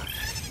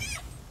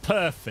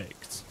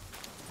 Perfect.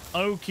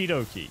 Okie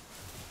dokie.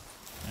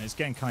 Now, it's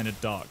getting kind of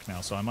dark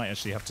now, so I might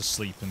actually have to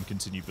sleep and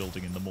continue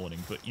building in the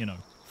morning, but, you know.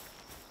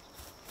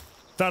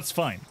 That's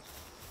fine.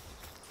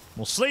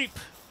 We'll sleep,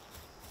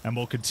 and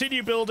we'll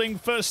continue building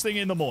first thing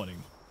in the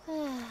morning.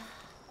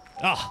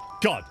 Ah,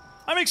 God.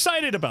 I'm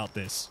excited about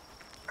this.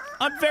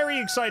 I'm very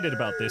excited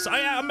about this.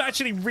 I'm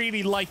actually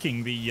really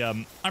liking the,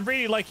 I'm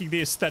really liking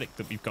the aesthetic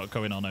that we've got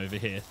going on over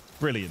here.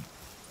 Brilliant.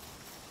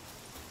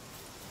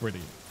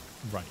 Brilliant.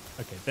 Right.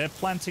 Okay, they're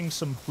planting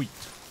some wheat.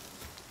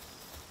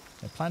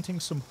 They're planting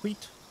some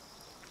wheat.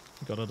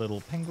 We got a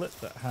little pinglet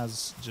that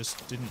has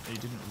just didn't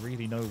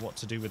really know what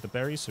to do with the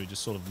berries, so he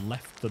just sort of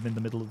left them in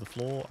the middle of the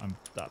floor, and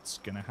that's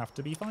gonna have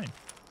to be fine.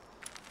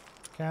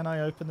 Can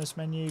I open this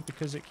menu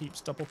because it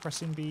keeps double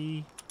pressing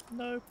B?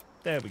 No.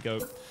 There we go.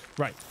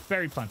 Right,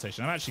 berry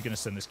plantation. I'm actually going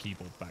to send this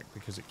keyboard back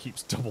because it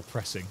keeps double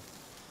pressing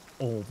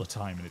all the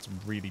time and it's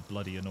really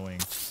bloody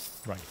annoying.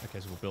 Right, okay,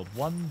 so we'll build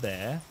one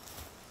there.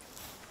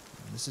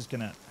 And this is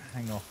going to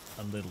hang off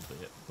a little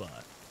bit,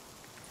 but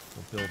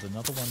we'll build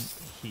another one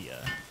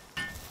here.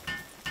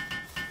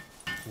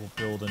 We'll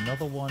build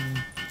another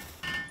one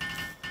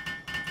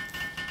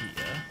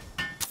here.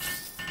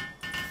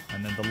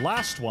 And then the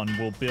last one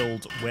we'll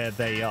build where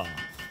they are.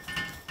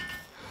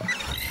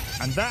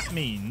 And that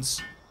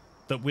means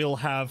that we'll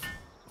have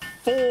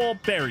 4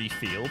 berry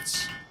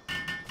fields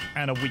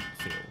and a wheat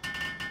field,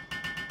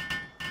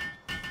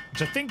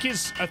 which I think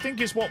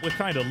is what we're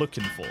kind of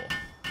looking for.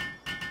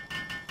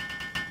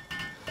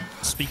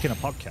 Speaking of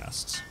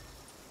podcasts,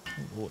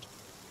 oh Lord,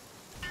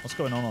 what's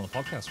going on the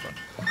podcast front?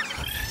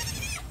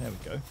 There we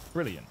go,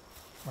 brilliant.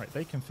 Right,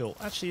 they can fill.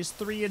 Actually, is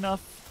 3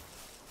 enough?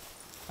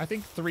 I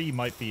think 3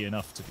 might be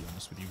enough, to be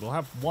honest with you. We'll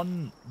have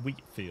 1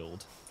 wheat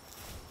field.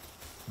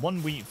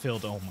 1 wheat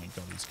field. Oh my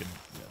god, he's gonna...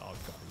 Oh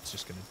god, he's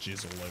just gonna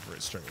jizz all over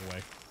it straight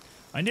away.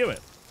 I knew it.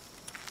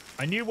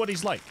 I knew what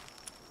he's like.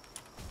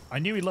 I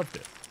knew he loved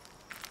it.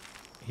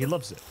 He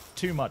loves it.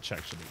 Too much,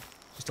 actually.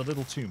 Just a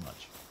little too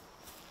much.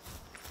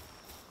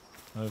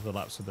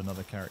 Overlaps with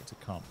another character.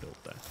 Can't build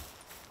there.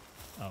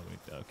 Oh,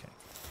 okay.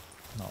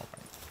 Alright.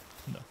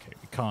 Okay,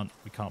 we can't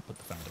put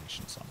the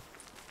foundations on.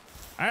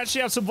 I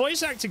actually have some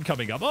voice acting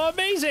coming up. Oh,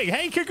 amazing!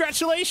 Hey,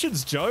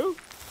 congratulations, Joe!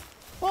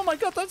 Oh my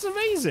god, that's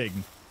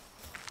amazing!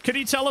 Can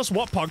you tell us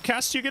what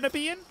podcast you're going to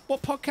be in?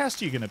 What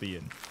podcast are you going to be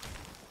in?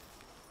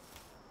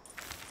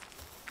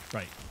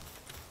 Right.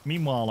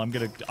 Meanwhile,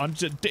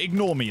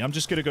 ignore me. I'm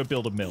just going to go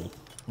build a mill.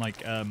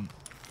 Like,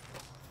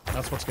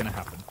 that's what's going to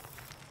happen.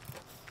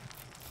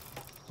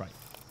 Right.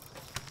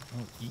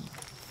 Oh, eat.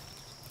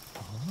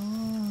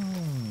 Oh.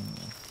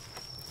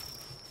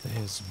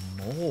 There's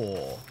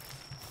more.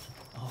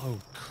 Oh,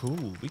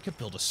 cool. We could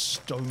build a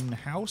stone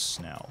house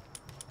now.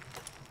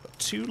 Got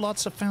 2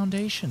 lots of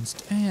foundations.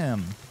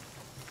 Damn.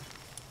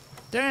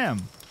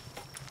 Damn.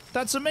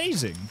 That's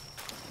amazing.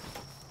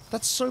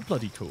 That's so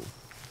bloody cool.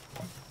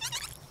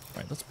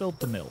 Right, let's build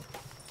the mill.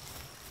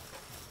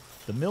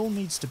 The mill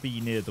needs to be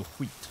near the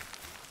wheat.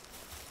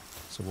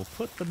 So So we'll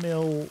put the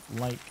mill,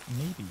 like,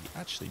 maybe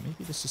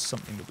this is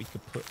something that we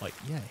could put, like,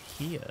 yeah,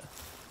 here.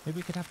 Maybe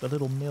we could have the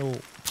little mill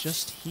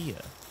just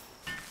here.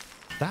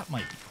 That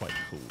might be quite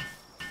cool.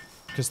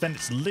 Because then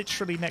it's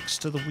literally next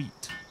to the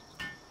wheat.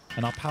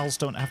 And our pals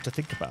don't have to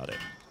think about it.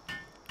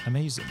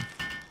 Amazing.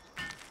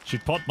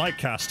 She'd pot my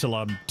cast till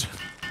I'm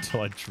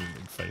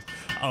drooling face.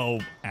 Oh,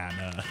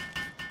 Anna.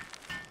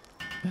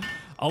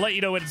 I'll let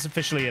you know when it's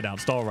officially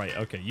announced. All right,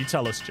 okay. You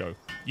tell us, Joe.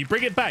 You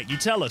bring it back. You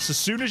tell us as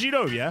soon as you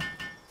know, yeah?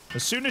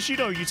 As soon as you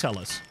know, you tell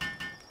us.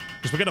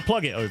 Because we're going to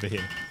plug it over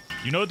here.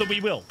 You know that we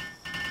will.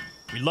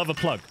 We love a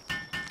plug.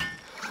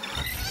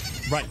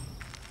 Right.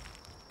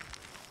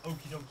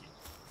 Okie dokie.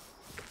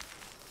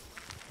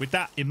 With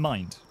that in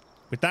mind,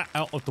 with that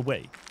out of the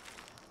way,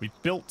 we've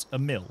built a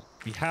mill.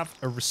 We have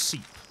a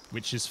receipt,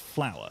 which is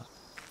flour.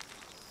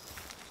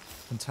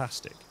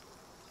 Fantastic.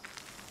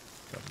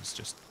 God, he's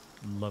just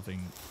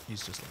loving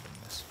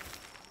this.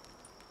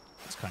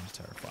 It's kind of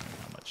terrifying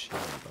how much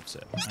he loves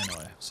it. I know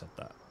I have said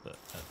that, but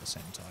at the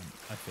same time,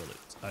 I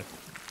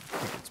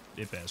think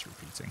it bears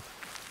repeating.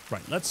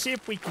 Right, let's see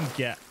if we can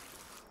get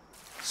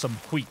some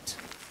wheat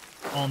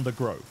on the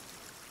grow.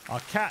 Our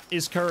cat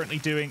is currently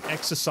doing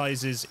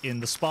exercises in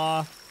the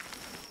spa.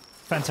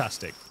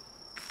 Fantastic.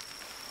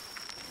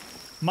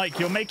 Mike,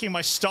 you're making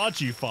my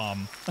Stardew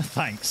farm.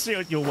 Thanks.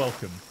 You're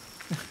welcome.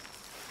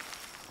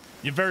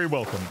 You're very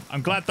welcome.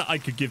 I'm glad that I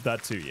could give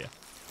that to you.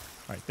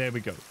 All right, there we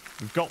go.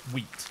 We've got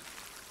wheat.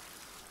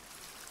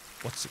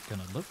 What's it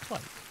gonna look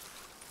like?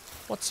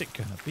 What's it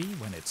gonna be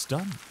when it's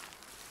done?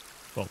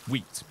 Well,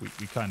 wheat.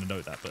 We kind of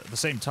know that, but at the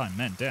same time,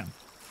 man, damn.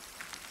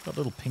 Got a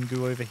little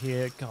Pingu over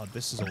here. God,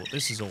 this is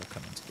all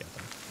coming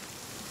together.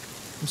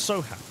 I'm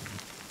so happy.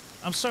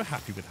 I'm so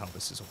happy with how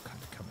this is all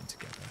kind of coming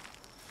together.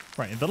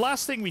 Right, and the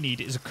last thing we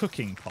need is a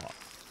cooking pot.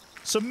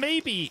 So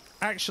maybe,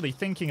 actually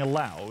thinking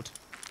aloud,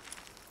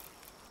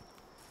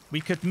 we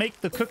could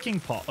make the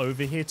cooking pot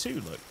over here too,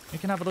 look. We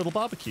can have a little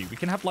barbecue. We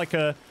can have like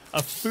a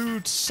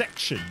food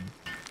section.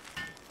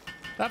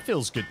 That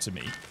feels good to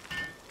me.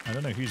 I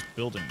don't know who's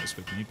building this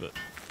with me, but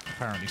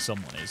apparently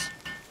someone is.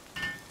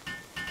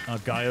 Our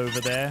guy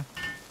over there.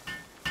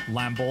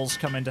 Lamball's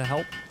coming to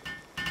help.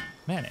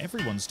 Man,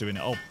 everyone's doing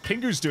it. Oh,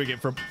 Pingu's doing it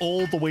from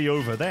all the way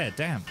over there.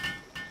 Damn.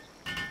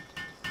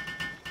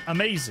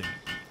 Amazing.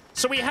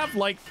 So we have,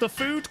 like, the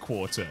food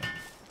quarter.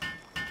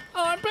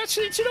 Oh, I'm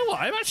actually, do you know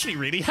what? I'm actually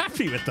really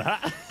happy with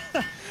that.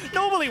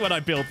 Normally when I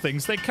build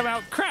things, they come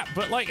out crap,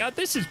 but, like,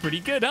 this is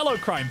pretty good. Hello,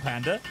 Crime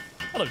Panda.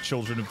 Hello,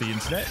 children of the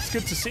internet. It's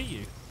good to see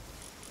you.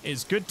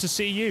 It's good to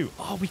see you.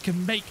 Oh, we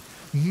can make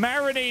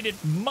marinated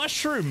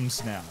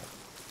mushrooms now.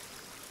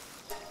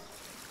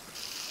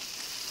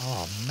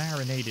 Oh,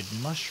 marinated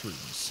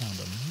mushrooms sound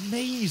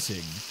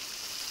amazing.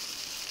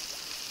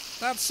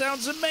 That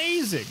sounds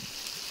amazing.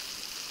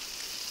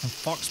 And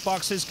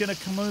Foxbox is going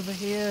to come over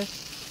here,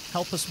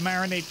 help us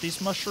marinate these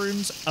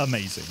mushrooms.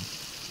 Amazing.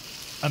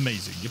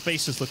 Amazing. Your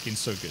base is looking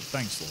so good.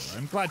 Thanks, Laura.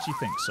 I'm glad you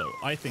think so.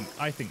 I think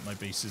my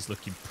base is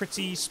looking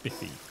pretty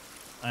spiffy.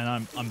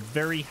 And I'm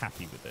very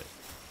happy with it.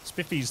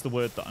 Spiffy is the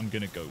word that I'm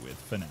going to go with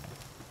for now.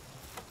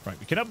 Right,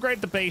 we can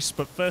upgrade the base,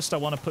 but first I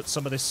want to put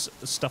some of this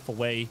stuff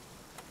away.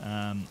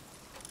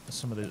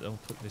 Some of the, I'll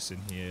put this in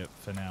here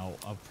for now.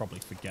 I'll probably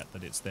forget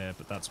that it's there,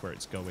 but that's where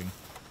it's going.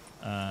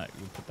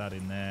 We'll put that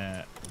in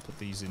there. We'll put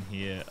these in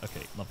here.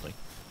 Okay, lovely.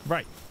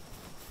 Right.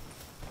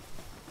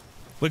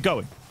 We're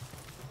going.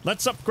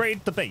 Let's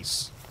upgrade the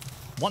base.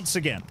 Once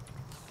again.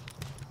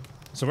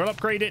 So we'll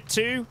upgrade it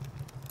to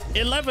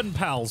 11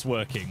 pals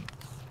working.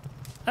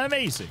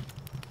 Amazing.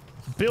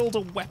 Build a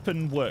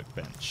weapon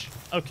workbench.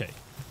 Okay.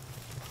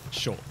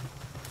 Sure.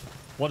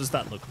 What does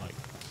that look like?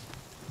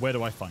 Where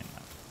do I find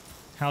that?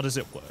 How does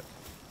it work?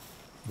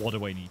 What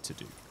do I need to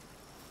do?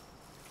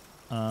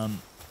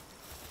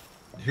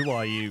 Who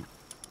are you?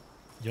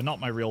 You're not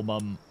my real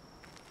mum.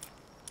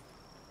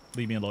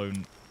 Leave me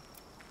alone.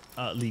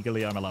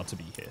 Legally, I'm allowed to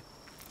be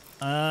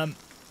here.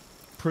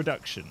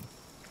 Production.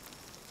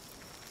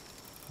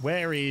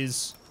 Where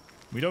is...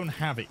 We don't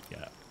have it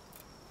yet.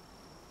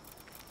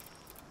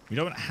 We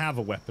don't have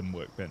a weapon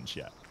workbench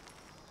yet.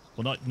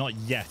 Well, not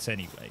yet,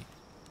 anyway.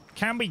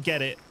 Can we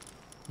get it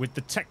with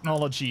the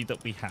technology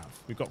that we have?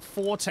 We've got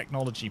 4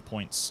 technology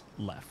points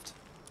left.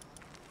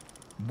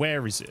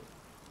 Where is it?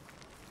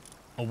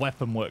 A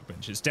weapon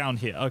workbench. It's down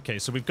here. Okay,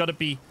 so we've got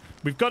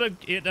to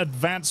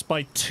advance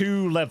by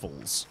 2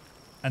 levels.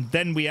 And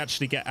then we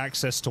actually get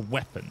access to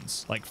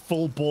weapons. Like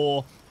full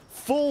bore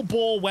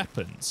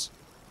weapons.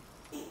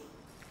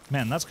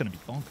 Man, that's going to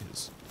be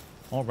bonkers.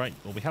 All right,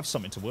 well, we have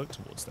something to work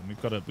towards then.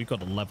 We've got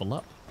to level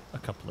up a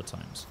couple of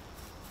times.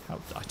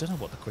 I don't know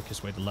what the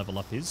quickest way to level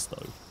up is,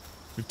 though.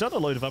 We've done a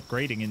load of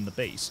upgrading in the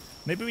base.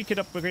 Maybe we could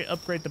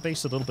upgrade the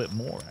base a little bit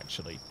more,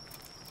 actually.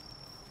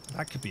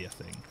 That could be a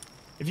thing.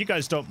 If you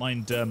guys don't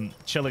mind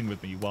chilling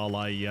with me while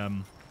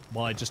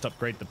I just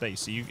upgrade the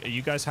base, are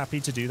you guys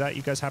happy to do that?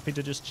 You guys happy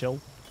to just chill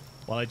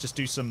while I just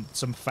do some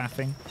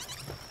faffing?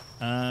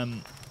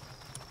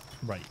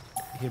 Right,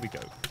 here we go.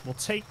 We'll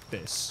take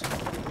this.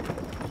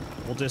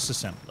 We'll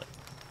disassemble it.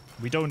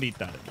 We don't need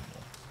that anymore.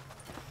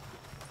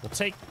 We'll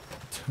take...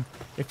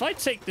 If I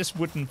take this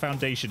wooden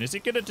foundation, is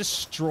it going to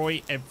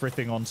destroy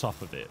everything on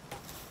top of it?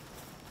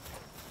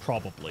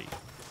 Probably.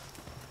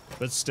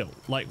 But still,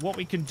 like, what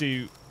we can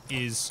do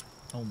is...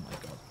 Oh my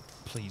god.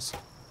 Please,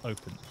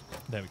 open.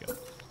 There we go.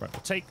 Right,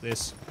 we'll take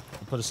this.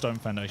 We'll put a stone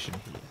foundation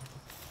here.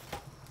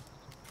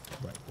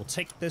 Right, we'll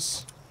take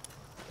this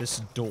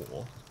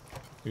door.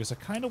 Because I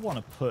kind of want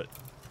to put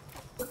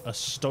a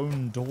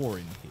stone door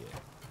in here.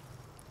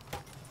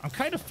 I'm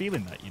kind of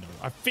feeling that, you know.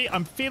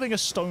 I'm feeling a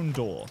stone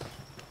door.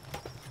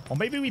 Or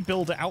maybe we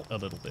build it out a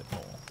little bit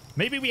more.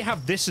 Maybe we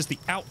have this as the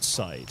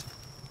outside.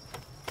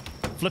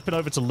 Flipping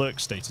over to lurk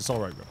status. All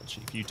right, Rebel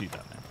Chief, you do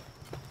that now.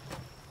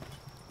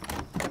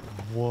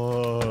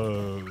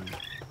 Whoa.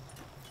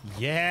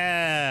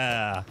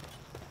 Yeah.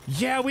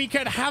 Yeah, we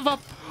can have a...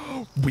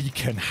 We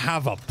can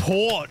have a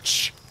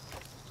porch.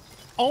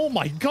 Oh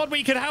my god,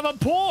 we can have a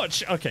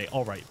porch. Okay,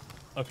 all right.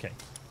 Okay.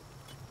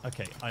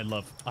 Okay, I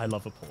love a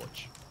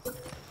porch.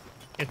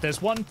 If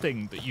there's one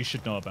thing that you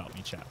should know about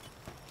me, chat,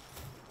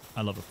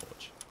 I love a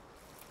porch.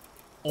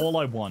 All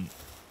I want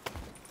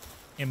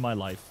in my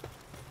life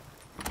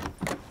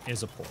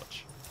is a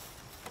porch.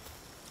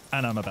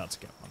 And I'm about to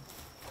get one.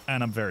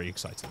 And I'm very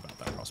excited about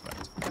that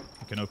prospect.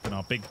 We can open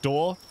our big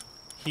door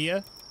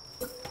here.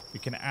 We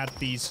can add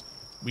these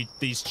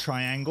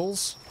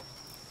triangles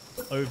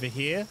over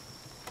here.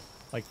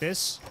 Like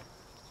this.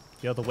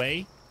 The other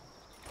way.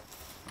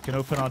 We can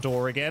open our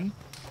door again.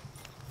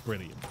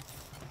 Brilliant.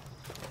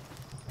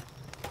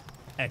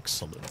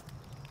 Excellent.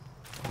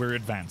 We're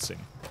advancing.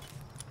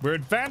 We're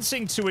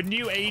advancing to a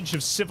new age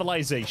of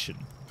civilization.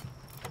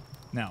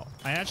 Now,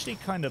 I actually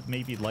kind of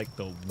maybe like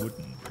the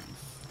wooden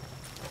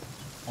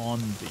roof on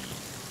the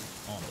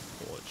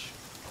porch.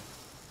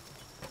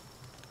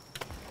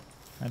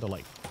 Kind of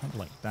like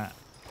that.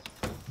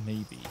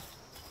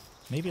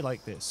 Maybe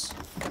like this.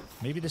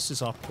 Maybe this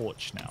is our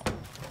porch now.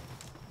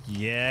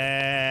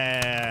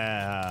 Yeah.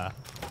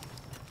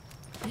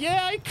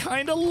 Yeah, I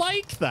kind of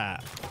like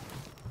that.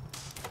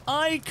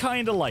 I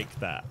kind of like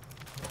that.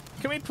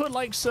 Can we put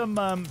like some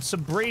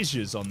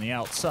braziers on the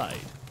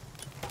outside?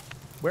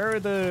 Where are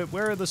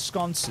the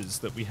sconces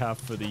that we have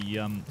for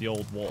the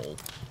old wall?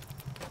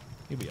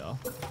 Here we are.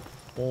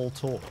 Wall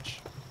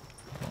torch.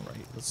 All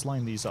right, let's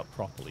line these up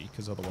properly,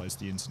 because otherwise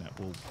the internet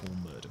will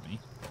murder me.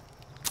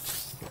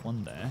 Put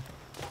one there.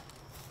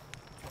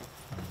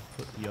 And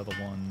put the other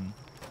one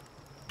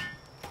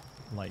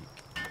like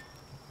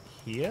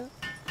here.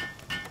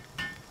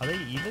 Are they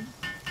even?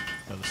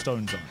 No, the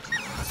stones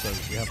aren't. So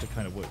we have to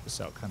kind of work this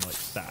out, kind of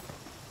like that.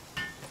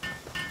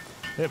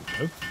 There we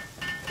go.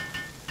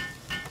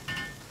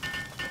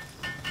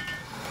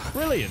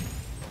 Brilliant.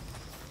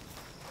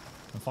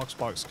 And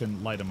Foxbox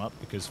can light them up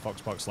because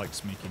Foxbox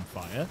likes making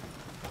fire.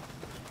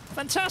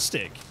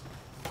 Fantastic.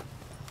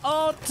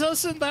 Oh,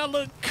 doesn't that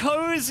look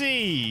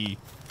cozy?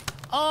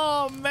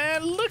 Oh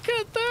man, look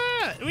at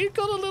that. We've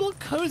got a little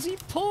cozy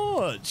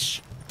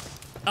porch.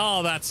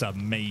 Oh, that's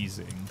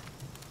amazing.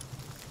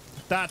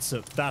 That's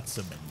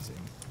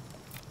amazing.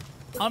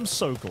 I'm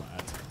so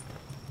glad.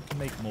 We can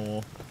make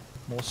more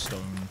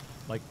stone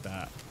like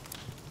that.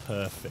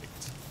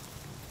 Perfect.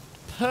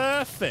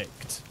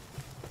 Perfect.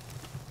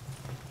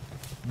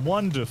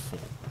 Wonderful.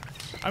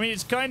 I mean,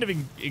 it's kind of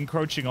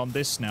encroaching on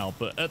this now,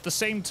 but at the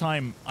same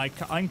time,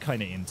 I'm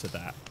kind of into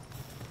that.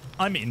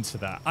 I'm into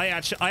that. I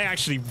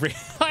actually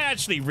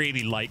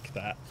really like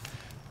that.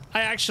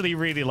 I actually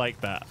really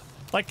like that.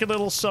 Like a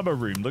little summer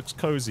room. Looks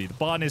cozy. The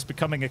barn is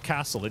becoming a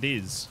castle. It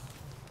is.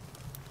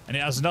 And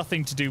it has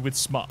nothing to do with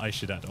smut, I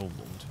should add. Oh,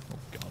 Lord. Oh,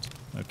 God.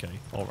 Okay.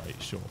 All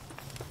right. Sure.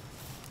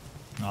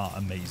 Ah,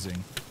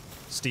 amazing.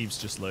 Steve's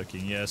just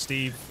lurking. Yeah,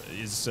 Steve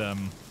is,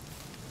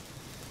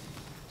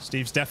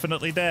 Steve's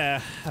definitely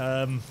there.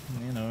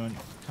 You know,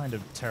 kind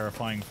of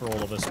terrifying for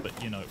all of us, but,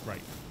 you know,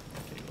 right.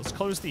 Okay, let's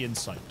close the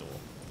inside door.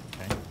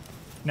 Okay.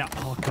 Now,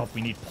 oh, God,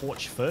 we need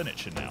porch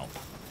furniture now.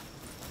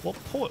 What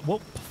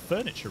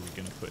furniture are we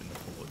going to put in the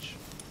porch?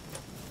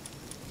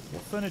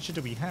 What furniture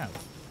do we have?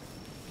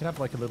 We can have,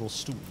 like, a little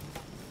stool. Do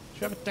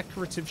you have a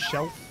decorative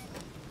shelf?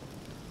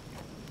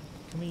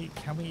 Can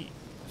we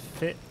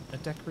fit a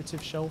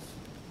decorative shelf?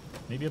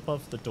 Maybe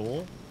above the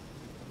door?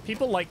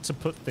 People like to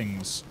put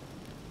things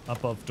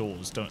above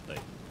doors, don't they?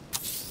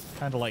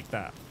 Kind of like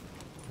that,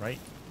 right?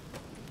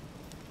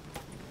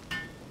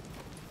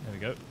 There we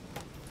go.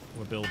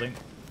 We're building.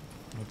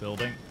 We're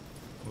building.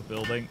 We're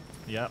building.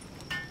 Yep.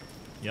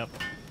 Yep.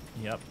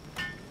 Yep.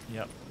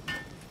 Yep.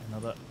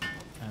 Another.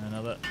 And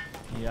another.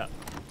 Yep.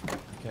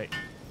 Okay.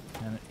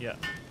 And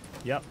yep.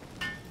 Yep.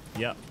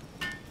 Yep.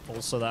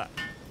 Also that.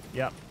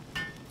 Yep.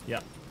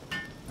 Yep.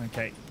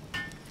 Okay.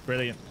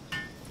 Brilliant.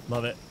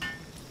 Love it.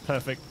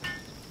 Perfect.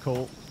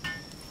 Cool.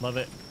 Love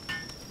it.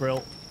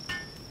 Brill.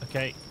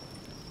 Okay.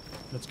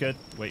 That's good.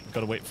 Wait,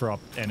 gotta wait for our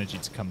energy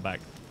to come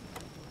back.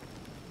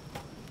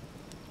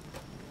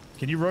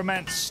 Can you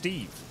romance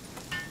Steve?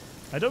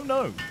 I don't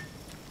know.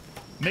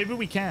 Maybe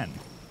we can.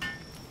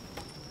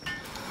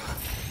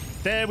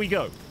 There we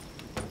go.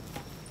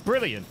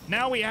 Brilliant.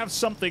 Now we have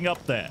something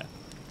up there.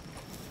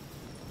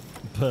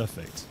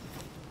 Perfect.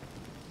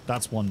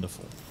 That's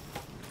wonderful.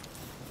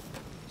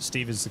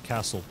 Steve is the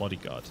castle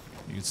bodyguard.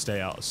 You can stay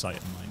out of sight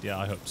and mind. Yeah,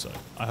 I hope so.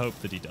 I hope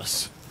that he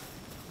does.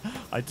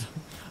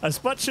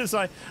 As much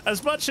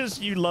as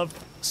you love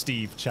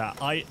Steve, chat,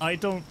 I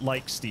don't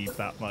like Steve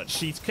that much.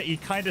 He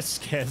kind of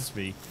scares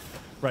me.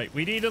 Right,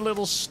 we need a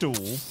little stool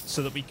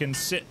so that we can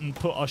sit and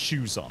put our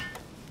shoes on.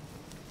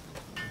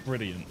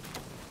 Brilliant.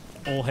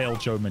 All hail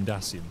Joe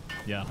Mendacian.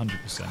 Yeah, 100%.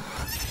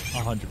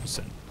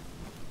 100%.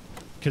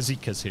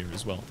 Kazika's here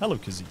as well. Hello,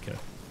 Kazika.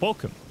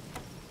 Welcome.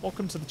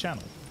 Welcome to the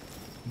channel.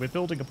 We're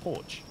building a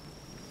porch.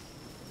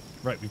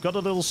 Right, we've got a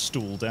little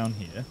stool down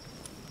here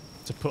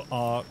to put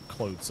our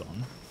clothes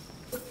on.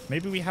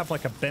 Maybe we have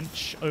like a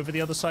bench over the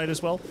other side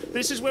as well.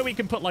 This is where we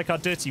can put like our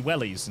dirty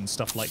wellies and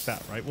stuff like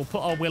that, right? We'll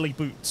put our welly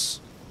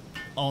boots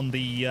on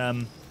the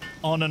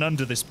on and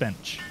under this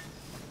bench.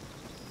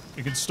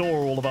 We can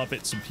store all of our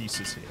bits and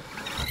pieces here.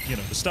 You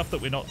know, the stuff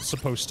that we're not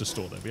supposed to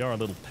store there. We are a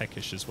little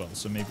peckish as well,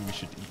 so maybe we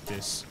should eat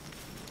this.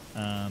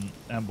 And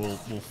we'll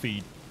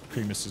feed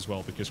Cremus as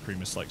well, because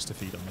Cremus likes to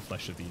feed on the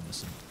flesh of the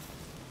innocent.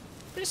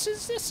 This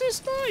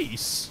is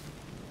nice.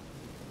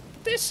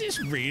 This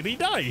is really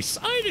nice.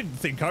 I didn't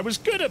think I was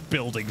good at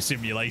building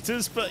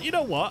simulators, but you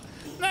know what?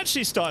 I'm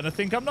actually starting to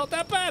think I'm not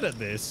that bad at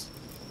this.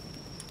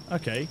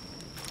 Okay.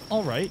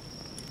 All right.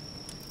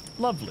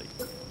 Lovely.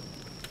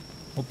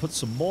 We'll put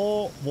some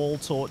more wall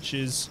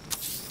torches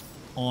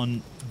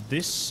on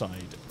this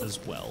side as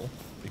well,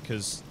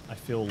 because I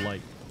feel like...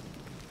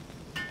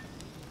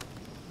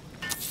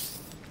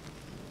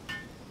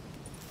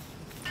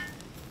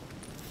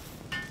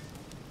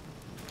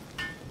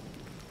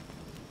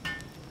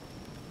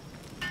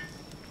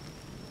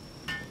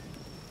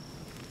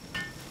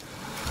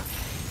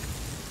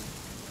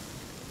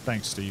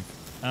 Thanks, Steve.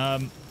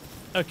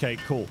 Okay,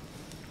 cool.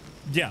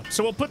 Yeah,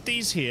 so we'll put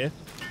these here.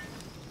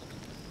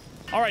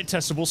 All right,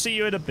 Tessa, we'll see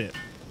you in a bit.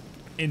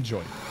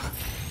 Enjoy.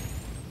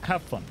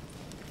 Have fun.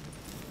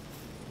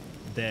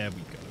 There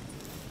we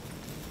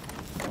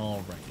go.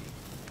 Alrighty.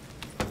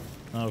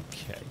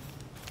 Okay.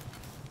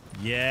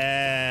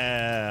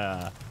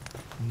 Yeah.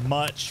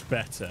 Much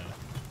better.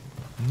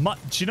 Do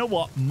you know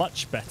what?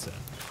 Much better.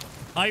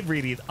 I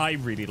really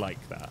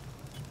like that.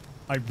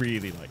 I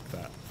really like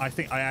that.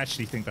 I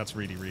actually think that's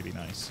really, really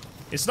nice.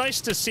 It's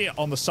nice to see it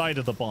on the side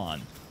of the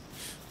barn.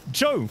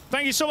 Joe,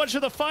 thank you so much for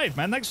the 5,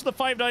 man. Thanks for the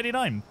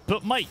 $5.99.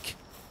 But Mike,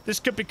 this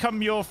could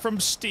become your from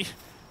Steve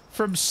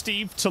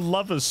to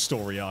Lovers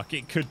story arc.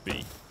 It could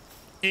be.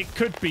 It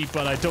could be,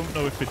 but I don't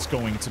know if it's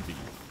going to be,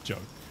 Joe.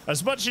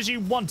 As much as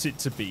you want it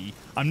to be,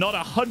 I'm not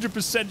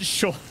 100%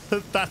 sure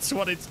that that's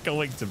what it's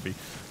going to be.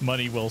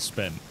 Money well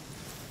spent.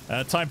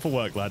 Time for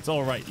work, lads.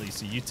 All right,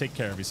 Lisa, you take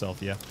care of yourself,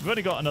 yeah? We've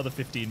only got another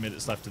 15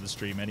 minutes left of the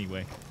stream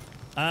anyway.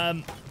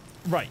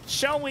 Right,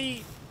 shall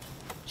we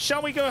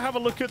go have a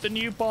look at the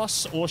new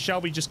boss, or shall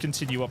we just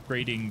continue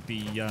upgrading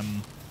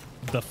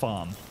the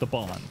farm, the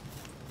barn?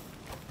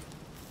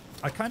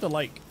 I kind of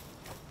like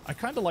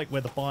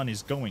where the barn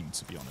is going,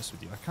 to be honest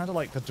with you. I kind of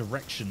like the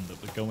direction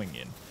that we're going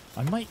in.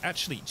 I might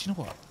actually, do you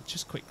know what?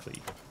 Just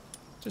quickly,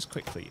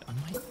 I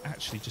might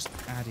actually just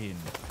add in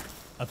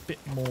a bit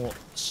more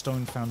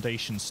stone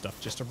foundation stuff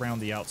just around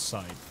the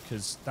outside,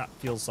 because that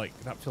feels like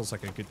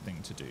a good thing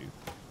to do.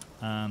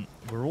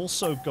 We're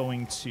also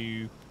going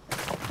to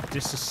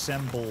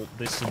disassemble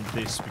this and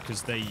this,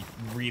 because they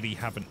really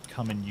haven't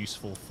come in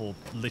useful for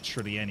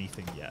literally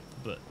anything yet,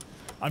 but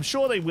I'm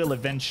sure they will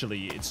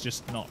eventually. It's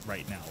just not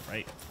right now,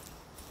 right?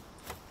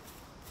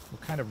 We'll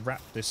kind of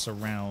wrap this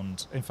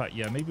around. In fact,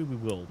 yeah, maybe we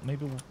will.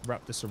 Maybe we'll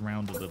wrap this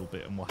around a little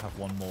bit and we'll have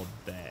one more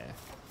there.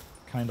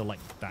 Kind of like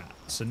that.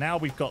 So now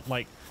we've got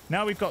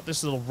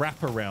this little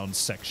wraparound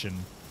section,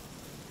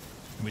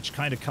 which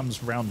kind of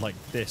comes around like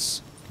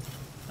this.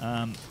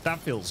 That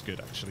feels good,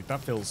 actually.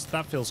 That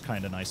feels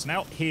kind of nice. And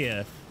out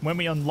here, when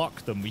we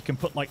unlock them, we can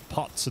put like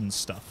pots and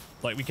stuff.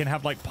 Like we can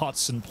have like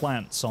pots and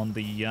plants on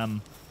the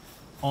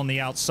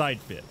outside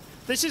bit.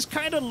 This is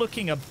kind of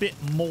looking a bit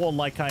more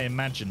like I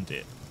imagined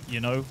it. You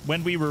know,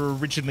 when we were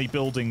originally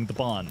building the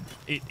barn,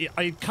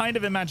 I kind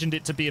of imagined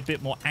it to be a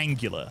bit more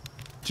angular.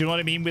 Do you know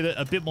what I mean? With it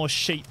a bit more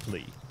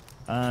shapely.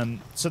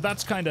 So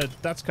that's kind of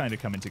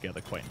coming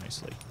together quite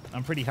nicely.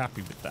 I'm pretty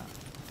happy with that.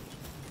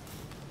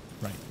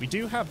 Right, we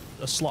do have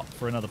a slot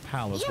for another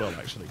pal as well,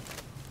 actually.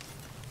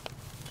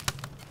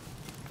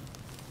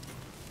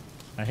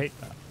 I hate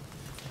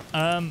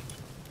that.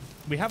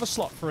 We have a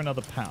slot for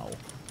another pal.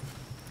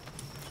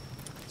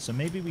 So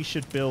maybe we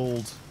should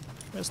build...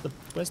 Where's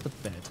the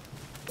bed?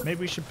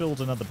 Maybe we should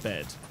build another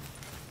bed.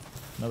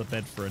 Another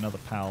bed for another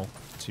pal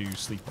to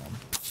sleep on.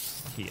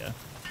 Here.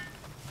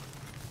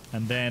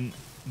 And then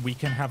we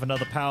can have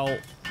another pal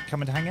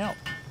come and hang out.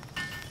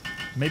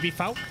 Maybe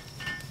Falk?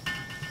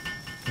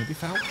 Maybe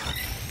Falk?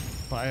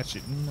 But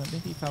actually, no,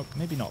 maybe Falk.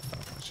 Maybe not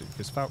Falk, actually,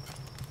 because Falk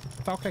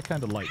I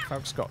kind of like.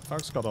 Falk's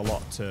got a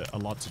lot to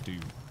do.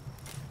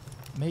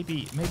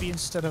 Maybe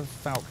instead of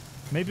Falk,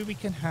 maybe we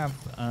can have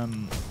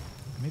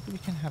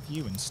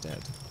you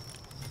instead.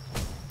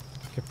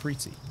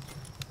 Capriti.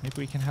 Maybe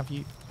we can have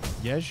you.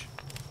 Yej?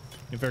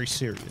 You're very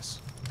serious.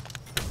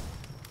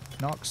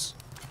 Nox?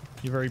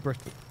 You're very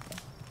brittle.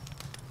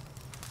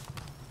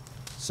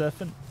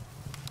 Serpent,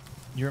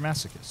 you're a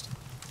masochist.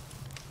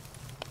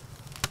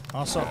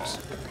 Our subs,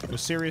 you're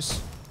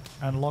serious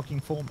and logging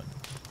foreman.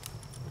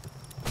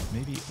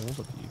 Maybe all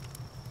of you.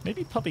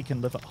 Maybe Puppy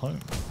can live at home.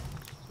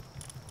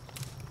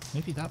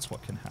 Maybe that's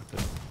what can happen.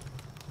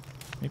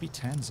 Maybe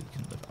Tansy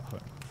can live at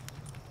home.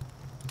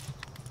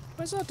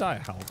 Where's our dire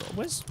howler?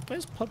 Where's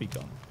Puppy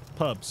gone?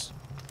 Pubs.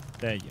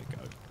 There you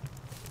go.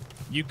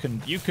 You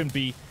can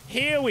be...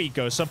 Here we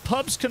go. So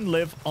Pubs can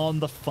live on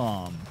the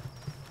farm.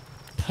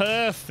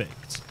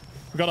 Perfect.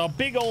 We've got our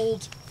big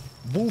old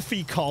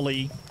wolfy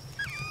collie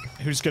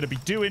who's going to be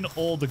doing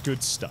all the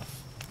good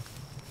stuff.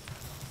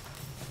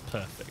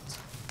 Perfect.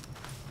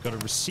 Got a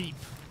receipt.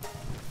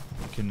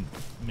 We can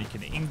make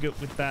an ingot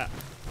with that.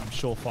 I'm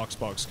sure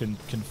Foxbox can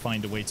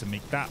find a way to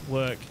make that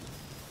work.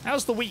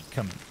 How's the wheat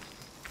coming?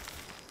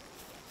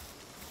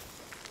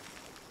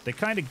 They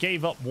kind of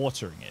gave up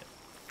watering it.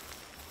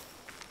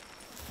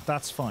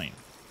 That's fine.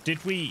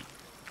 Did we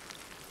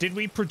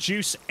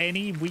produce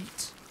any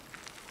wheat?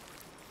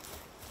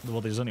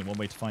 Well, there's only one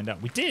way to find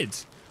out. We did.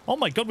 Oh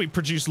my god, we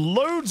produced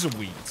loads of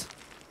wheat.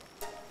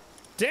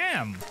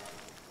 Damn.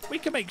 We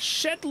can make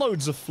shed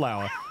loads of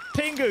flour.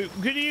 Pingu,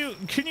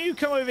 can you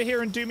come over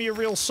here and do me a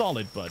real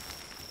solid, bud?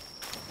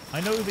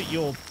 I know that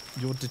you're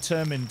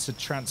determined to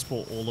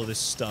transport all of this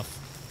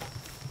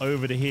stuff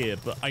over to here,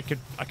 but I could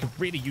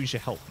really use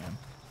your help, man.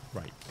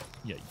 Right.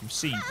 Yeah,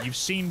 you've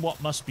seen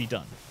what must be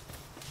done.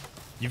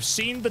 You've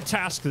seen the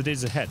task that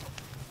is ahead.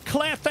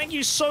 Claire, thank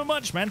you so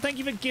much, man. Thank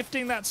you for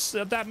gifting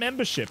that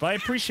membership. I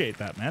appreciate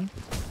that, man.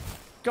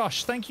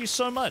 Gosh, thank you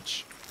so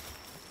much.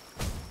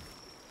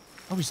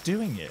 Oh, he's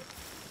doing it.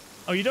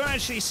 Oh, you don't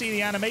actually see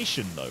the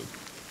animation, though.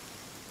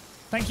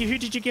 Thank you. Who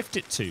did you gift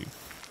it to?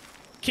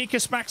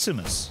 Kikas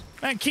Maximus.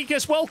 Man,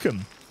 Kikas,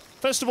 welcome.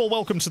 First of all,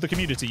 welcome to the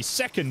community.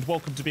 Second,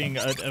 welcome to being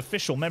an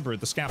official member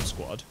of the Scout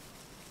Squad.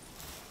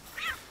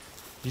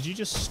 Did you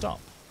just stop?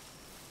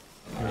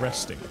 You're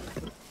resting.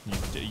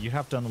 You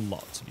have done a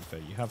lot, to be fair.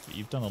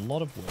 You've done a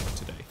lot of work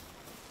today.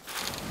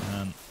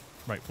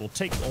 Right, we'll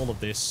take all of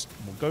this.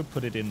 We'll go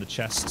put it in the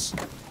chests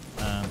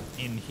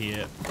in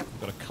here.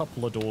 We've got a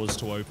couple of doors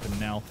to open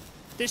now.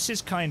 This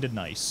is kind of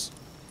nice.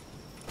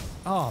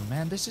 Oh,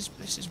 man, this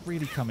is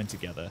really coming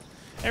together.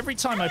 Every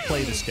time I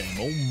play this game...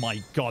 Oh,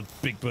 my God,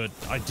 Big Bird.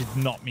 I did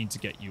not mean to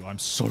get you. I'm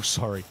so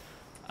sorry.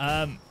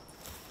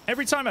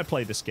 Every time I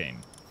play this game,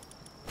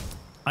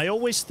 I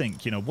always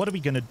think, you know, what are we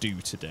going to do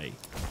today?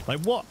 Like,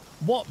 what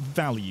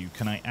value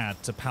can I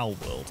add to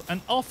Palworld?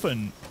 And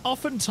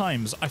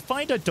oftentimes, I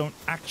find I don't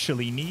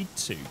actually need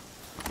to.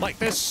 Like,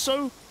 there's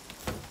so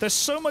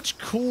much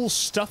cool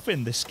stuff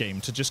in this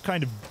game to just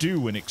kind of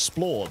do and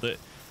explore that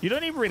you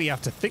don't even really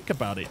have to think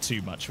about it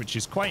too much, which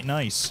is quite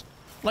nice.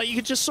 Like, you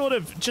could just sort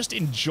of just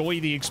enjoy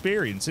the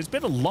experience. It's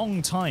been a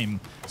long time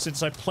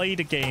since I played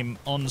a game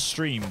on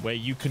stream where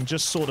you can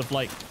just sort of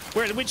like,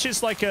 which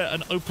is like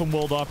an open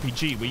world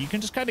RPG where you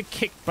can just kind of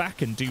kick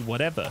back and do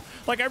whatever.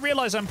 Like, I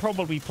realize I'm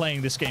probably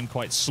playing this game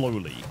quite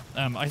slowly.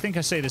 I think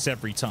I say this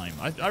every time.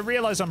 I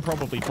realize I'm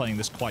probably playing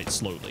this quite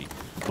slowly,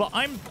 but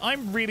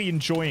I'm really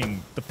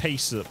enjoying the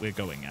pace that we're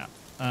going at.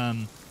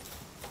 And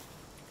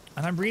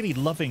I'm really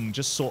loving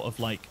just sort of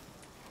like,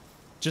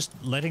 just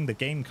letting the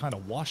game kind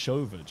of wash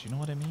over. Do you know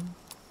what I mean?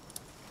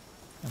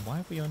 And why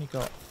have we only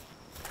got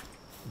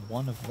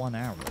one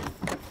arrow?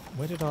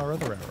 Where did our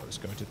other arrows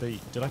go?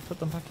 Did I put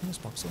them back in this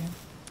box again?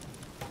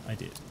 I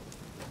did.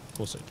 Of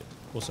course I did.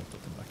 Of course I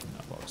put them back in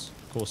that box.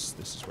 Of course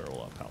this is where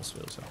all our pals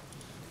fills out.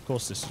 Of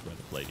course this is where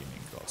the Palladium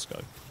ingots go.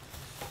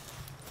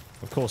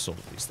 Of course all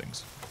of these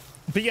things.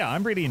 But yeah,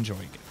 I'm really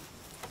enjoying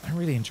it. I'm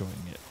really enjoying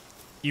it.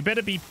 You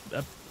better be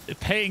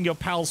paying your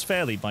pals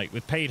fairly, Mike,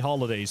 with paid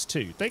holidays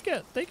too. They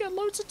get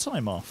loads of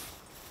time off.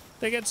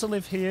 They get to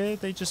live here.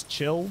 They just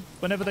chill.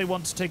 Whenever they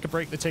want to take a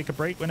break, they take a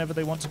break. Whenever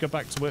they want to go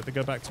back to work, they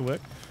go back to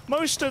work.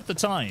 Most of the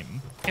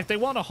time, if they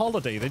want a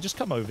holiday, they just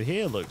come over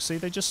here. Look, see,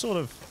 they just sort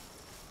of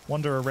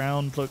wander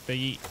around. Look,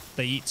 they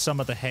eat some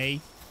of the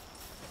hay.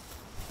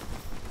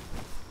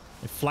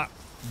 They flap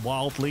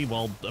wildly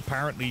while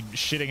apparently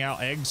shitting out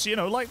eggs. You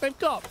know, like they've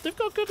got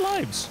good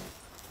lives.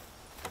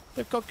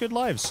 They've got good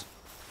lives.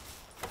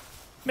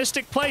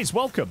 Mystic Plays,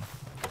 welcome.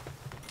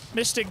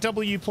 Mystic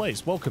W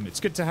Plays, welcome. It's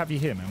good to have you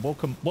here, man.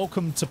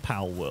 Welcome to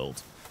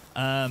Palworld.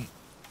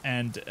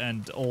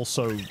 And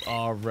also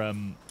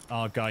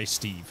our guy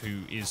Steve,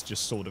 who is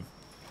just sort of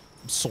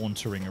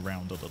sauntering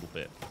around a little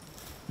bit.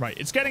 Right,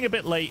 it's getting a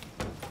bit late.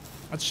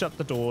 Let's shut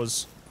the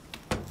doors.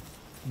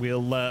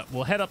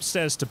 We'll head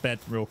upstairs to bed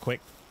real quick.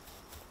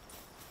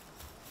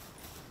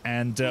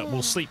 And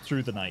we'll sleep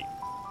through the night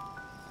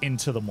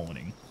into the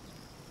morning.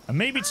 And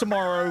maybe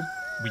tomorrow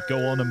we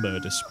go on a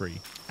murder spree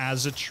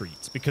as a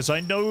treat, because I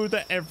know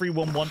that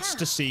everyone wants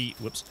to see...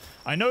 Whoops.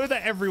 I know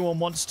that everyone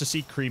wants to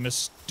see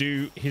Cremus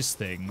do his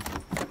thing.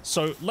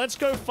 So let's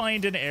go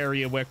find an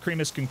area where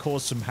Cremus can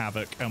cause some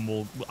havoc,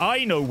 and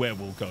I know where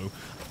we'll go.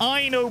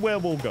 I know where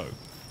we'll go.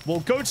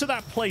 We'll go to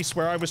that place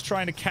where I was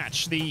trying to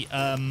catch the,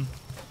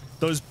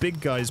 those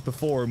big guys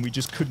before, and we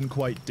just couldn't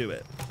quite do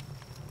it.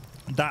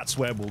 That's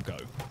where we'll go.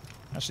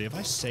 Actually, have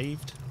I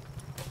saved?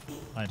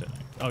 I don't know.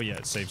 Oh, yeah,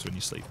 it saves when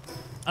you sleep.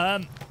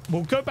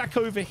 We'll go back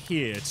over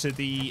here to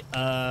the...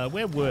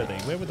 where were they?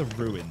 Where were the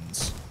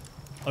ruins?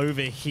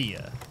 Over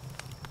here.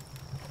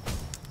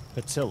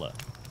 Patilla.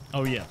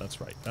 Oh, yeah,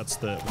 that's right. That's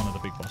the one of the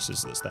big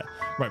bosses that's there.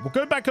 Right, we'll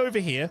go back over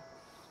here.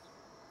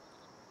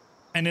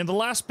 And in the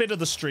last bit of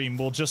the stream,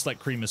 we'll just let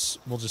Cremus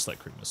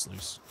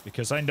loose.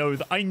 Because I know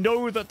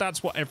that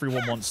that's what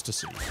everyone wants to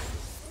see.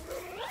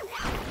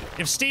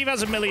 If Steve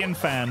has 1 million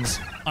fans,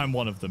 I'm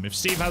one of them. If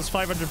Steve has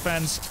 500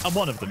 fans, I'm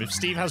one of them. If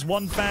Steve has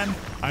 1 fan,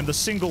 I'm the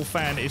single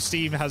fan. If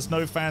Steve has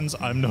no fans,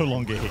 I'm no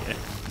longer here.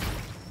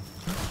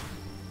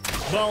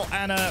 Well,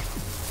 Anna,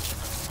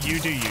 you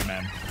do you,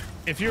 man.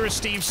 If you're a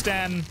Steve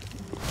stan,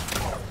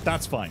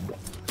 that's fine.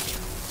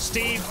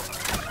 Steve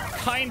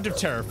kind of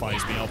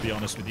terrifies me, I'll be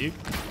honest with you.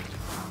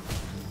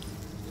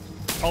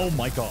 Oh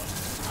my god.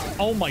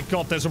 Oh my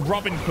god, there's a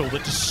robin quill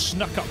that just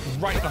snuck up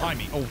right behind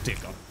me. Oh dear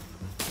god.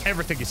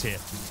 Everything is here.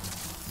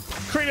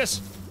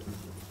 Cremus!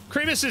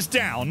 Cremus is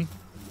down.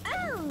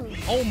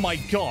 Oh my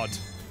god.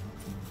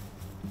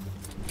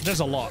 There's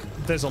a lot.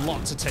 There's a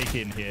lot to take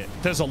in here.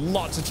 There's a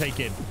lot to take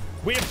in.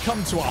 We have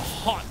come to a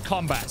hot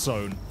combat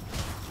zone.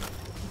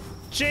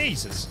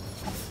 Jesus.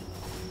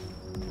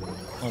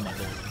 Oh my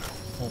god.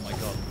 Oh my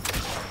god.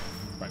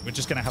 Right, we're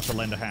just gonna have to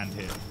lend a hand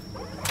here.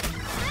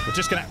 We're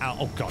just gonna...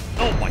 Oh god.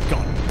 Oh my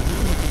god.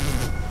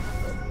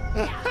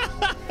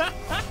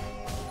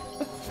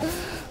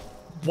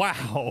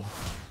 Wow.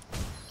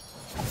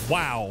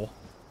 Wow.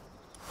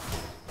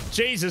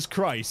 Jesus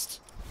Christ.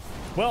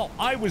 Well,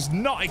 I was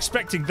not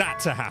expecting that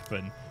to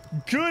happen.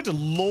 Good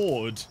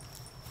lord.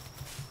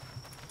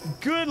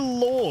 Good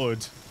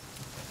lord.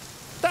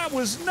 That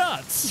was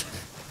nuts.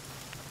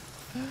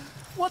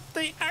 What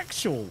the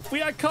actual...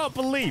 I can't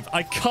believe.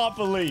 I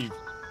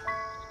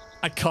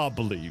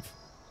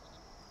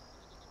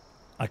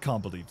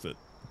can't believe that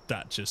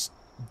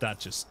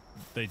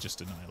they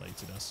just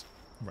annihilated us.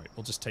 Right,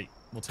 we'll take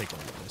all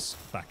of this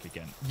back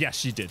again.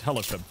 Yes, you did.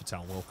 Hello, Femme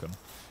Fatale. Welcome.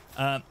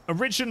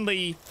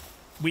 Originally,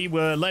 we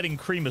were letting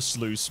Cremus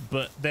loose,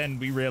 but then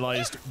we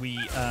realized we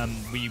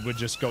were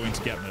just going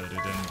to get murdered,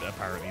 and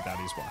apparently that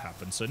is what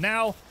happened. So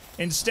now,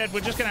 instead, we're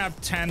just going to have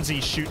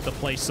Tansy shoot the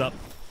place up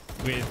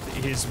with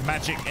his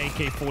magic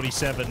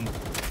AK-47.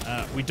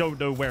 We don't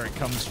know where it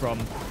comes from.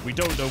 We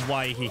don't know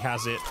why he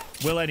has it.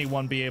 Will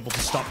anyone be able to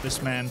stop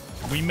this man?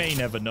 We may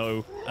never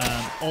know.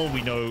 All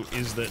we know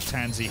is that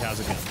Tansy has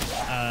a gun.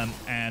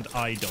 And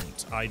I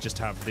don't. I just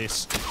have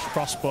this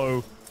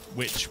crossbow,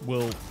 which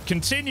will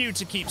continue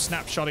to keep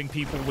snapshotting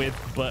people with,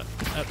 but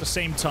at the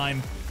same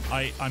time,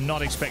 I'm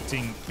not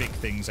expecting big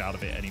things out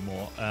of it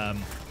anymore.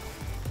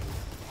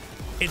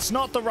 It's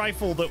not the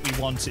rifle that we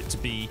want it to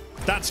be.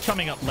 That's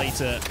coming up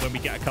later when we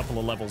get a couple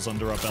of levels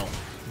under our belt.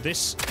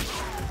 This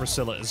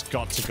Priscilla has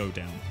got to go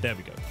down. There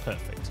we go.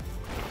 Perfect.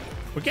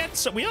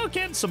 We are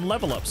getting some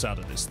level ups out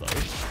of this, though.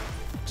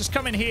 Just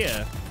come in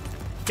here,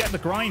 get the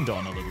grind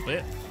on a little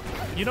bit.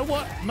 You know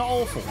what? Not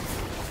awful.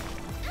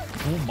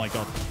 Oh, my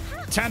God.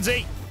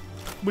 Tansy,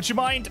 would you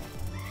mind?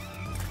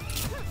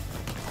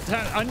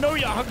 I know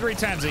you're hungry,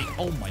 Tansy.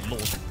 Oh, my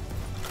lord.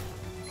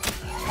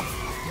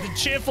 The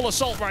cheerful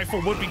assault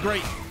rifle would be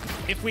great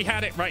if we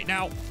had it right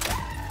now.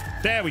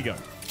 There we go.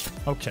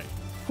 Okay.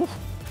 Whew.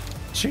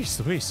 Jeez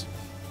Louise.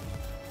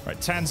 Right,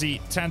 Tansy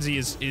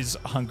is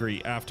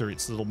hungry after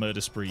its little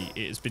murder spree.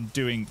 It has been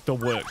doing the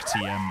work,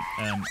 TM,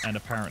 and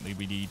apparently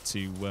we need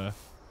to... oh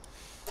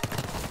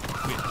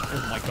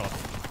my god.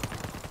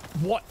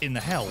 What in the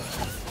hell?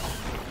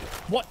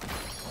 What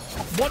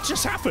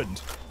just happened?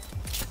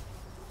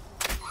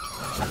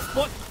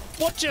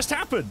 What just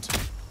happened?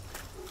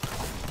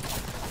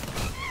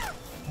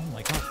 Oh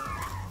my god.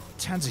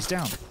 Tansy's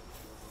down.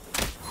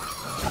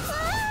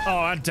 Oh,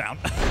 I'm down.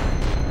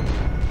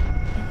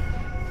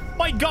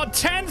 My god,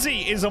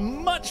 Tansy is a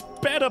much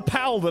better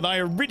pal than I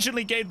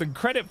originally gave them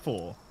credit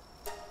for.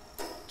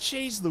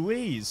 Jeez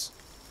Louise.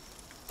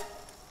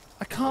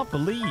 I can't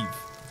believe.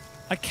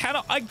 I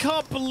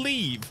can't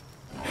believe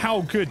how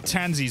good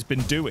Tansy's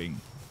been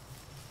doing.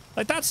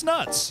 Like, that's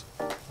nuts.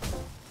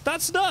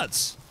 That's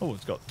nuts. Oh,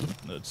 it's got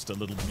just a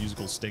little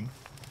musical sting.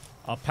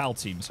 Our pal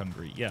team's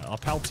hungry. Yeah, our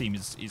pal team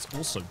is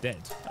also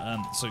dead.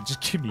 So just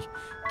give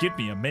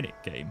me a minute,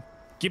 game.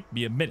 Give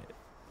me a minute.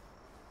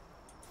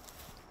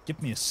 Give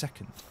me a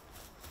second.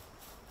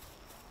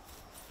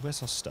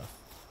 Where's our stuff?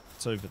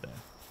 It's over there.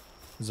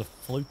 There's a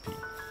floppy.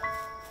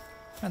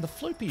 Man, the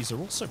floppies are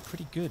also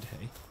pretty good,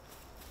 hey?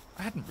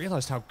 I hadn't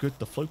realized how good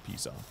the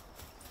floppies are.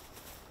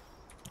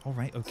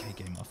 Alright, okay,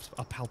 game.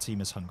 Our pal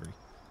team is hungry.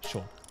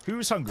 Sure.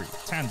 Who's hungry?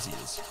 Tansy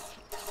is.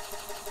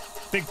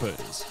 Big Bird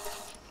is.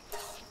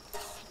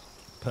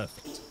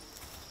 Perfect.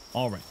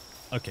 Alright.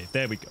 Okay,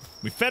 there we go.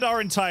 We fed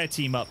our entire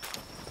team up.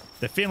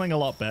 They're feeling a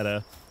lot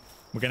better.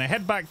 We're going to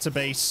head back to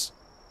base.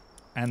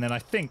 And then I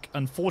think,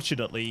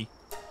 unfortunately,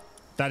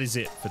 that is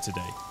it for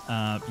today.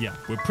 Yeah,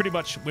 we're pretty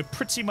much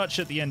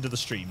at the end of the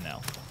stream now.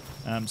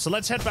 So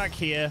let's head back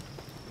here.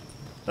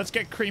 Let's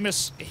get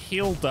Cremus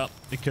healed up,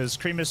 because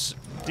Cremus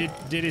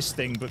did his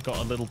thing but got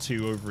a little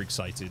too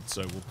overexcited,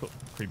 so we'll put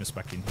Cremus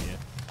back in here.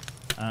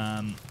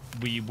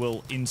 We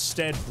will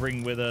instead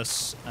bring with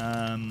us,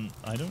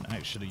 I don't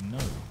actually know.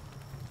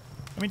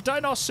 I mean,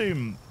 Dinosaur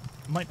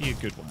might be a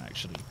good one,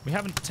 actually. We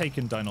haven't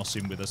taken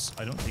Dinosaur with us,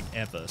 I don't think,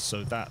 ever,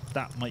 so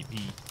that might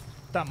be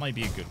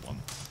a good one.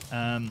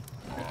 And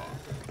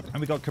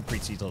we got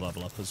Capriti to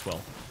level up as well.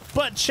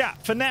 But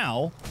chat, for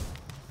now,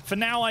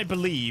 I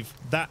believe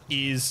that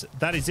is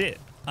it.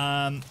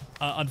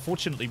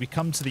 Unfortunately, we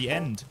come to the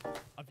end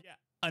of yet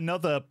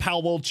another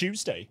Palworld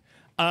Tuesday.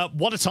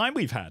 What a time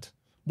we've had.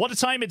 What a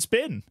time it's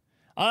been.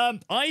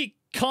 I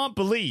can't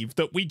believe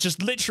that we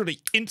just literally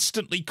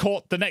instantly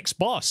caught the next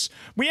boss.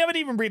 We haven't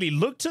even really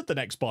looked at the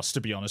next boss,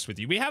 to be honest with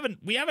you. We haven't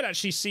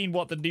actually seen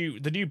what the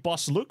new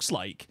boss looks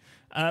like.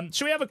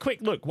 Should we have a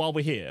quick look while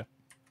we're here?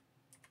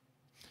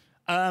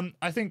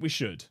 I think we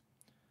should.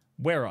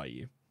 Where are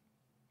you?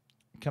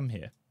 Come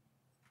here.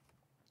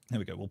 There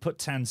we go. We'll put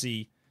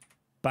Tansy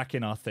back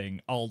in our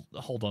thing.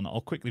 Hold on.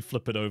 I'll quickly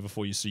flip it over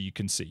for you so you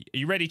can see. Are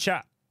you ready,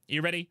 chat? Are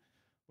you ready?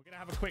 We're gonna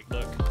have a quick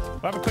look.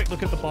 We'll have a quick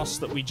look at the boss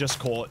that we just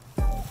caught.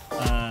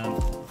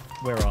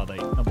 Where are they?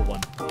 Number 1.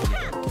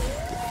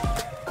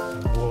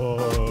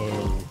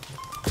 Whoa.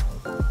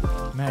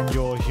 Man,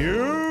 you're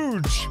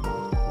huge.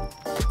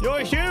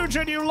 You're huge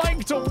and you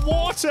like to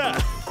water.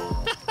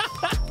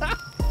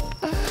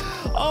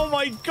 Oh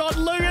my god,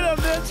 look at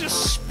them. They're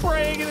just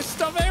spraying and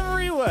stuff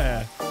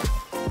everywhere.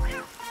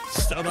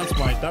 So that's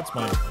my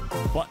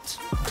butt.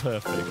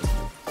 Perfect.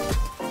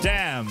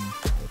 Damn.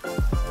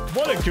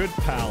 What a good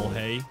pal,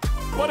 hey?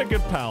 What a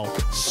good pal.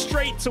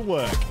 Straight to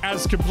work,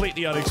 as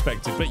completely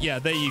unexpected. But yeah,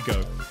 there you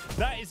go.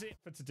 That is it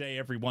for today,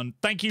 everyone.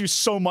 Thank you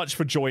so much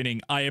for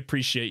joining. I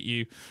appreciate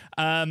you.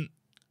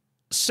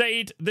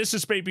 Sade, this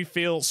has made me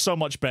feel so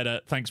much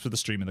better. Thanks for the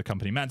stream and the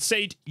company. Man,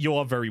 Sade,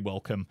 you're very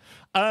welcome.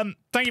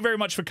 Thank you very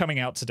much for coming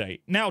out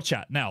today. Now,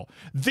 chat,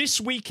 this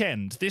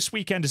weekend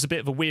is a bit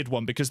of a weird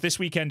one because this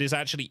weekend is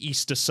actually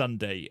Easter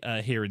Sunday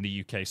here in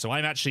the UK, so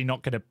I'm actually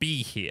not going to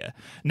be here.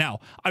 Now,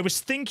 I was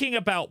thinking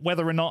about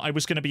whether or not I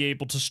was going to be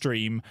able to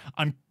stream.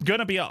 I'm going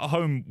to be at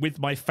home with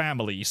my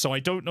family, so I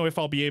don't know if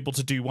I'll be able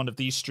to do one of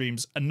these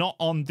streams, not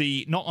on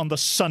the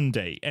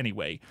Sunday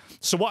anyway.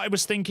 So what I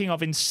was thinking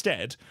of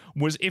instead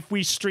was if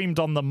we streamed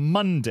on the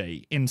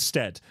Monday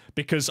instead,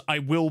 because I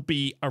will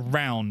be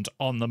around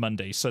on the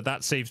Monday, so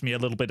that saves me a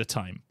little bit of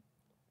time.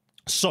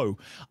 So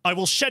I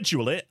will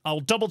schedule it.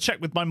 I'll double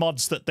check with my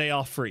mods that they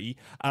are free,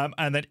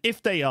 and then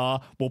if they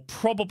are, we'll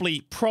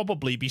probably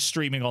be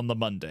streaming on the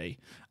Monday.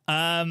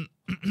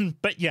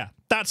 But yeah,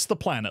 that's the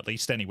plan at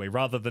least anyway,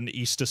 rather than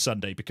Easter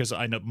Sunday, because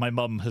I know my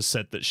mum has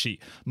said that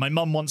my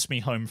mum wants me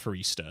home for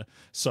Easter,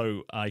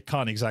 so I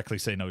can't exactly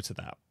say no to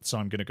that. So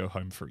I'm going to go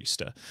home for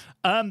Easter.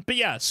 But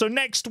yeah, so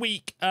next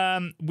week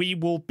we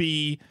will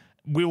be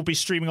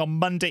streaming on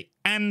Monday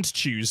and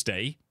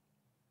Tuesday,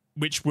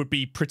 which would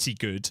be pretty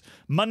good.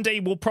 Monday,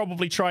 we'll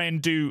probably try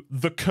and do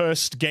the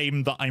cursed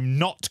game that I'm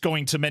not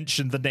going to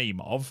mention the name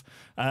of,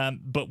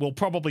 but we'll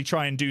probably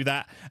try and do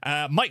that.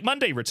 Mike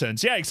Monday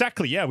returns. Yeah,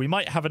 exactly. Yeah, we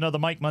might have another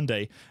Mike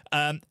Monday.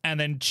 And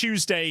then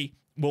Tuesday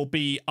will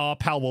be our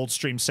Palworld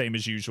stream, same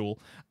as usual.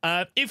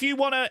 If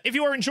you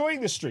are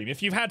enjoying this stream,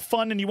 if you've had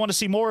fun and you want to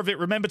see more of it,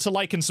 remember to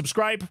like and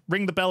subscribe.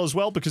 Ring the bell as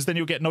well, because then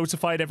you'll get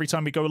notified every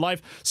time we go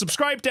live.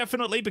 Subscribe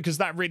definitely, because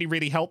that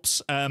really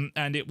helps,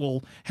 and it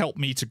will help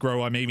me to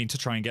grow. I'm aiming to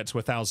try and get to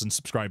 1,000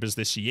 subscribers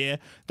this year.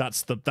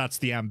 That's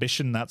the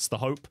ambition. That's the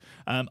hope.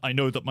 I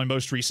know that my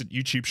most recent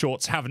YouTube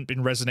shorts haven't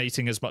been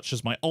resonating as much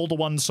as my older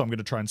ones, so I'm going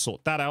to try and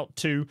sort that out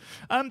too.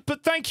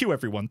 But thank you,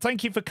 everyone.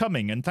 Thank you for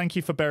coming, and thank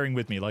you for bearing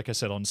with me, like I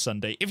said, on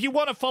Sunday. If you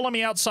want to follow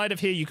me outside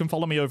of here, you can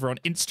follow me over on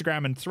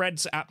Instagram and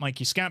Threads at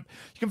Mikey Scamp.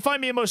 You can find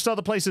me in most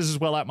other places as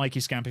well at Mikey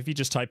Scamp. If you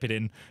just type it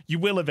in, you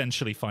will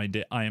eventually find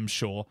it, I am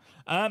sure.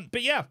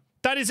 But yeah,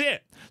 that is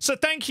it. So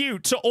thank you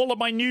to all of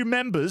my new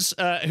members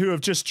who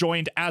have just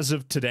joined as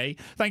of today.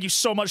 Thank you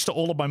so much to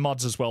all of my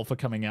mods as well for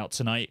coming out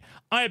tonight.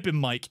 I have been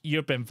Mike.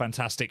 You've been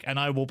fantastic. And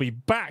I will be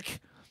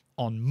back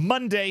on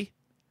Monday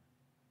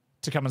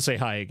to come and say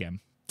hi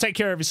again. Take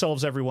care of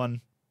yourselves,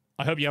 everyone.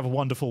 I hope you have a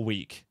wonderful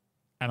week.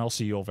 And I'll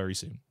see you all very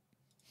soon.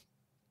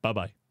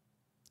 Bye-bye.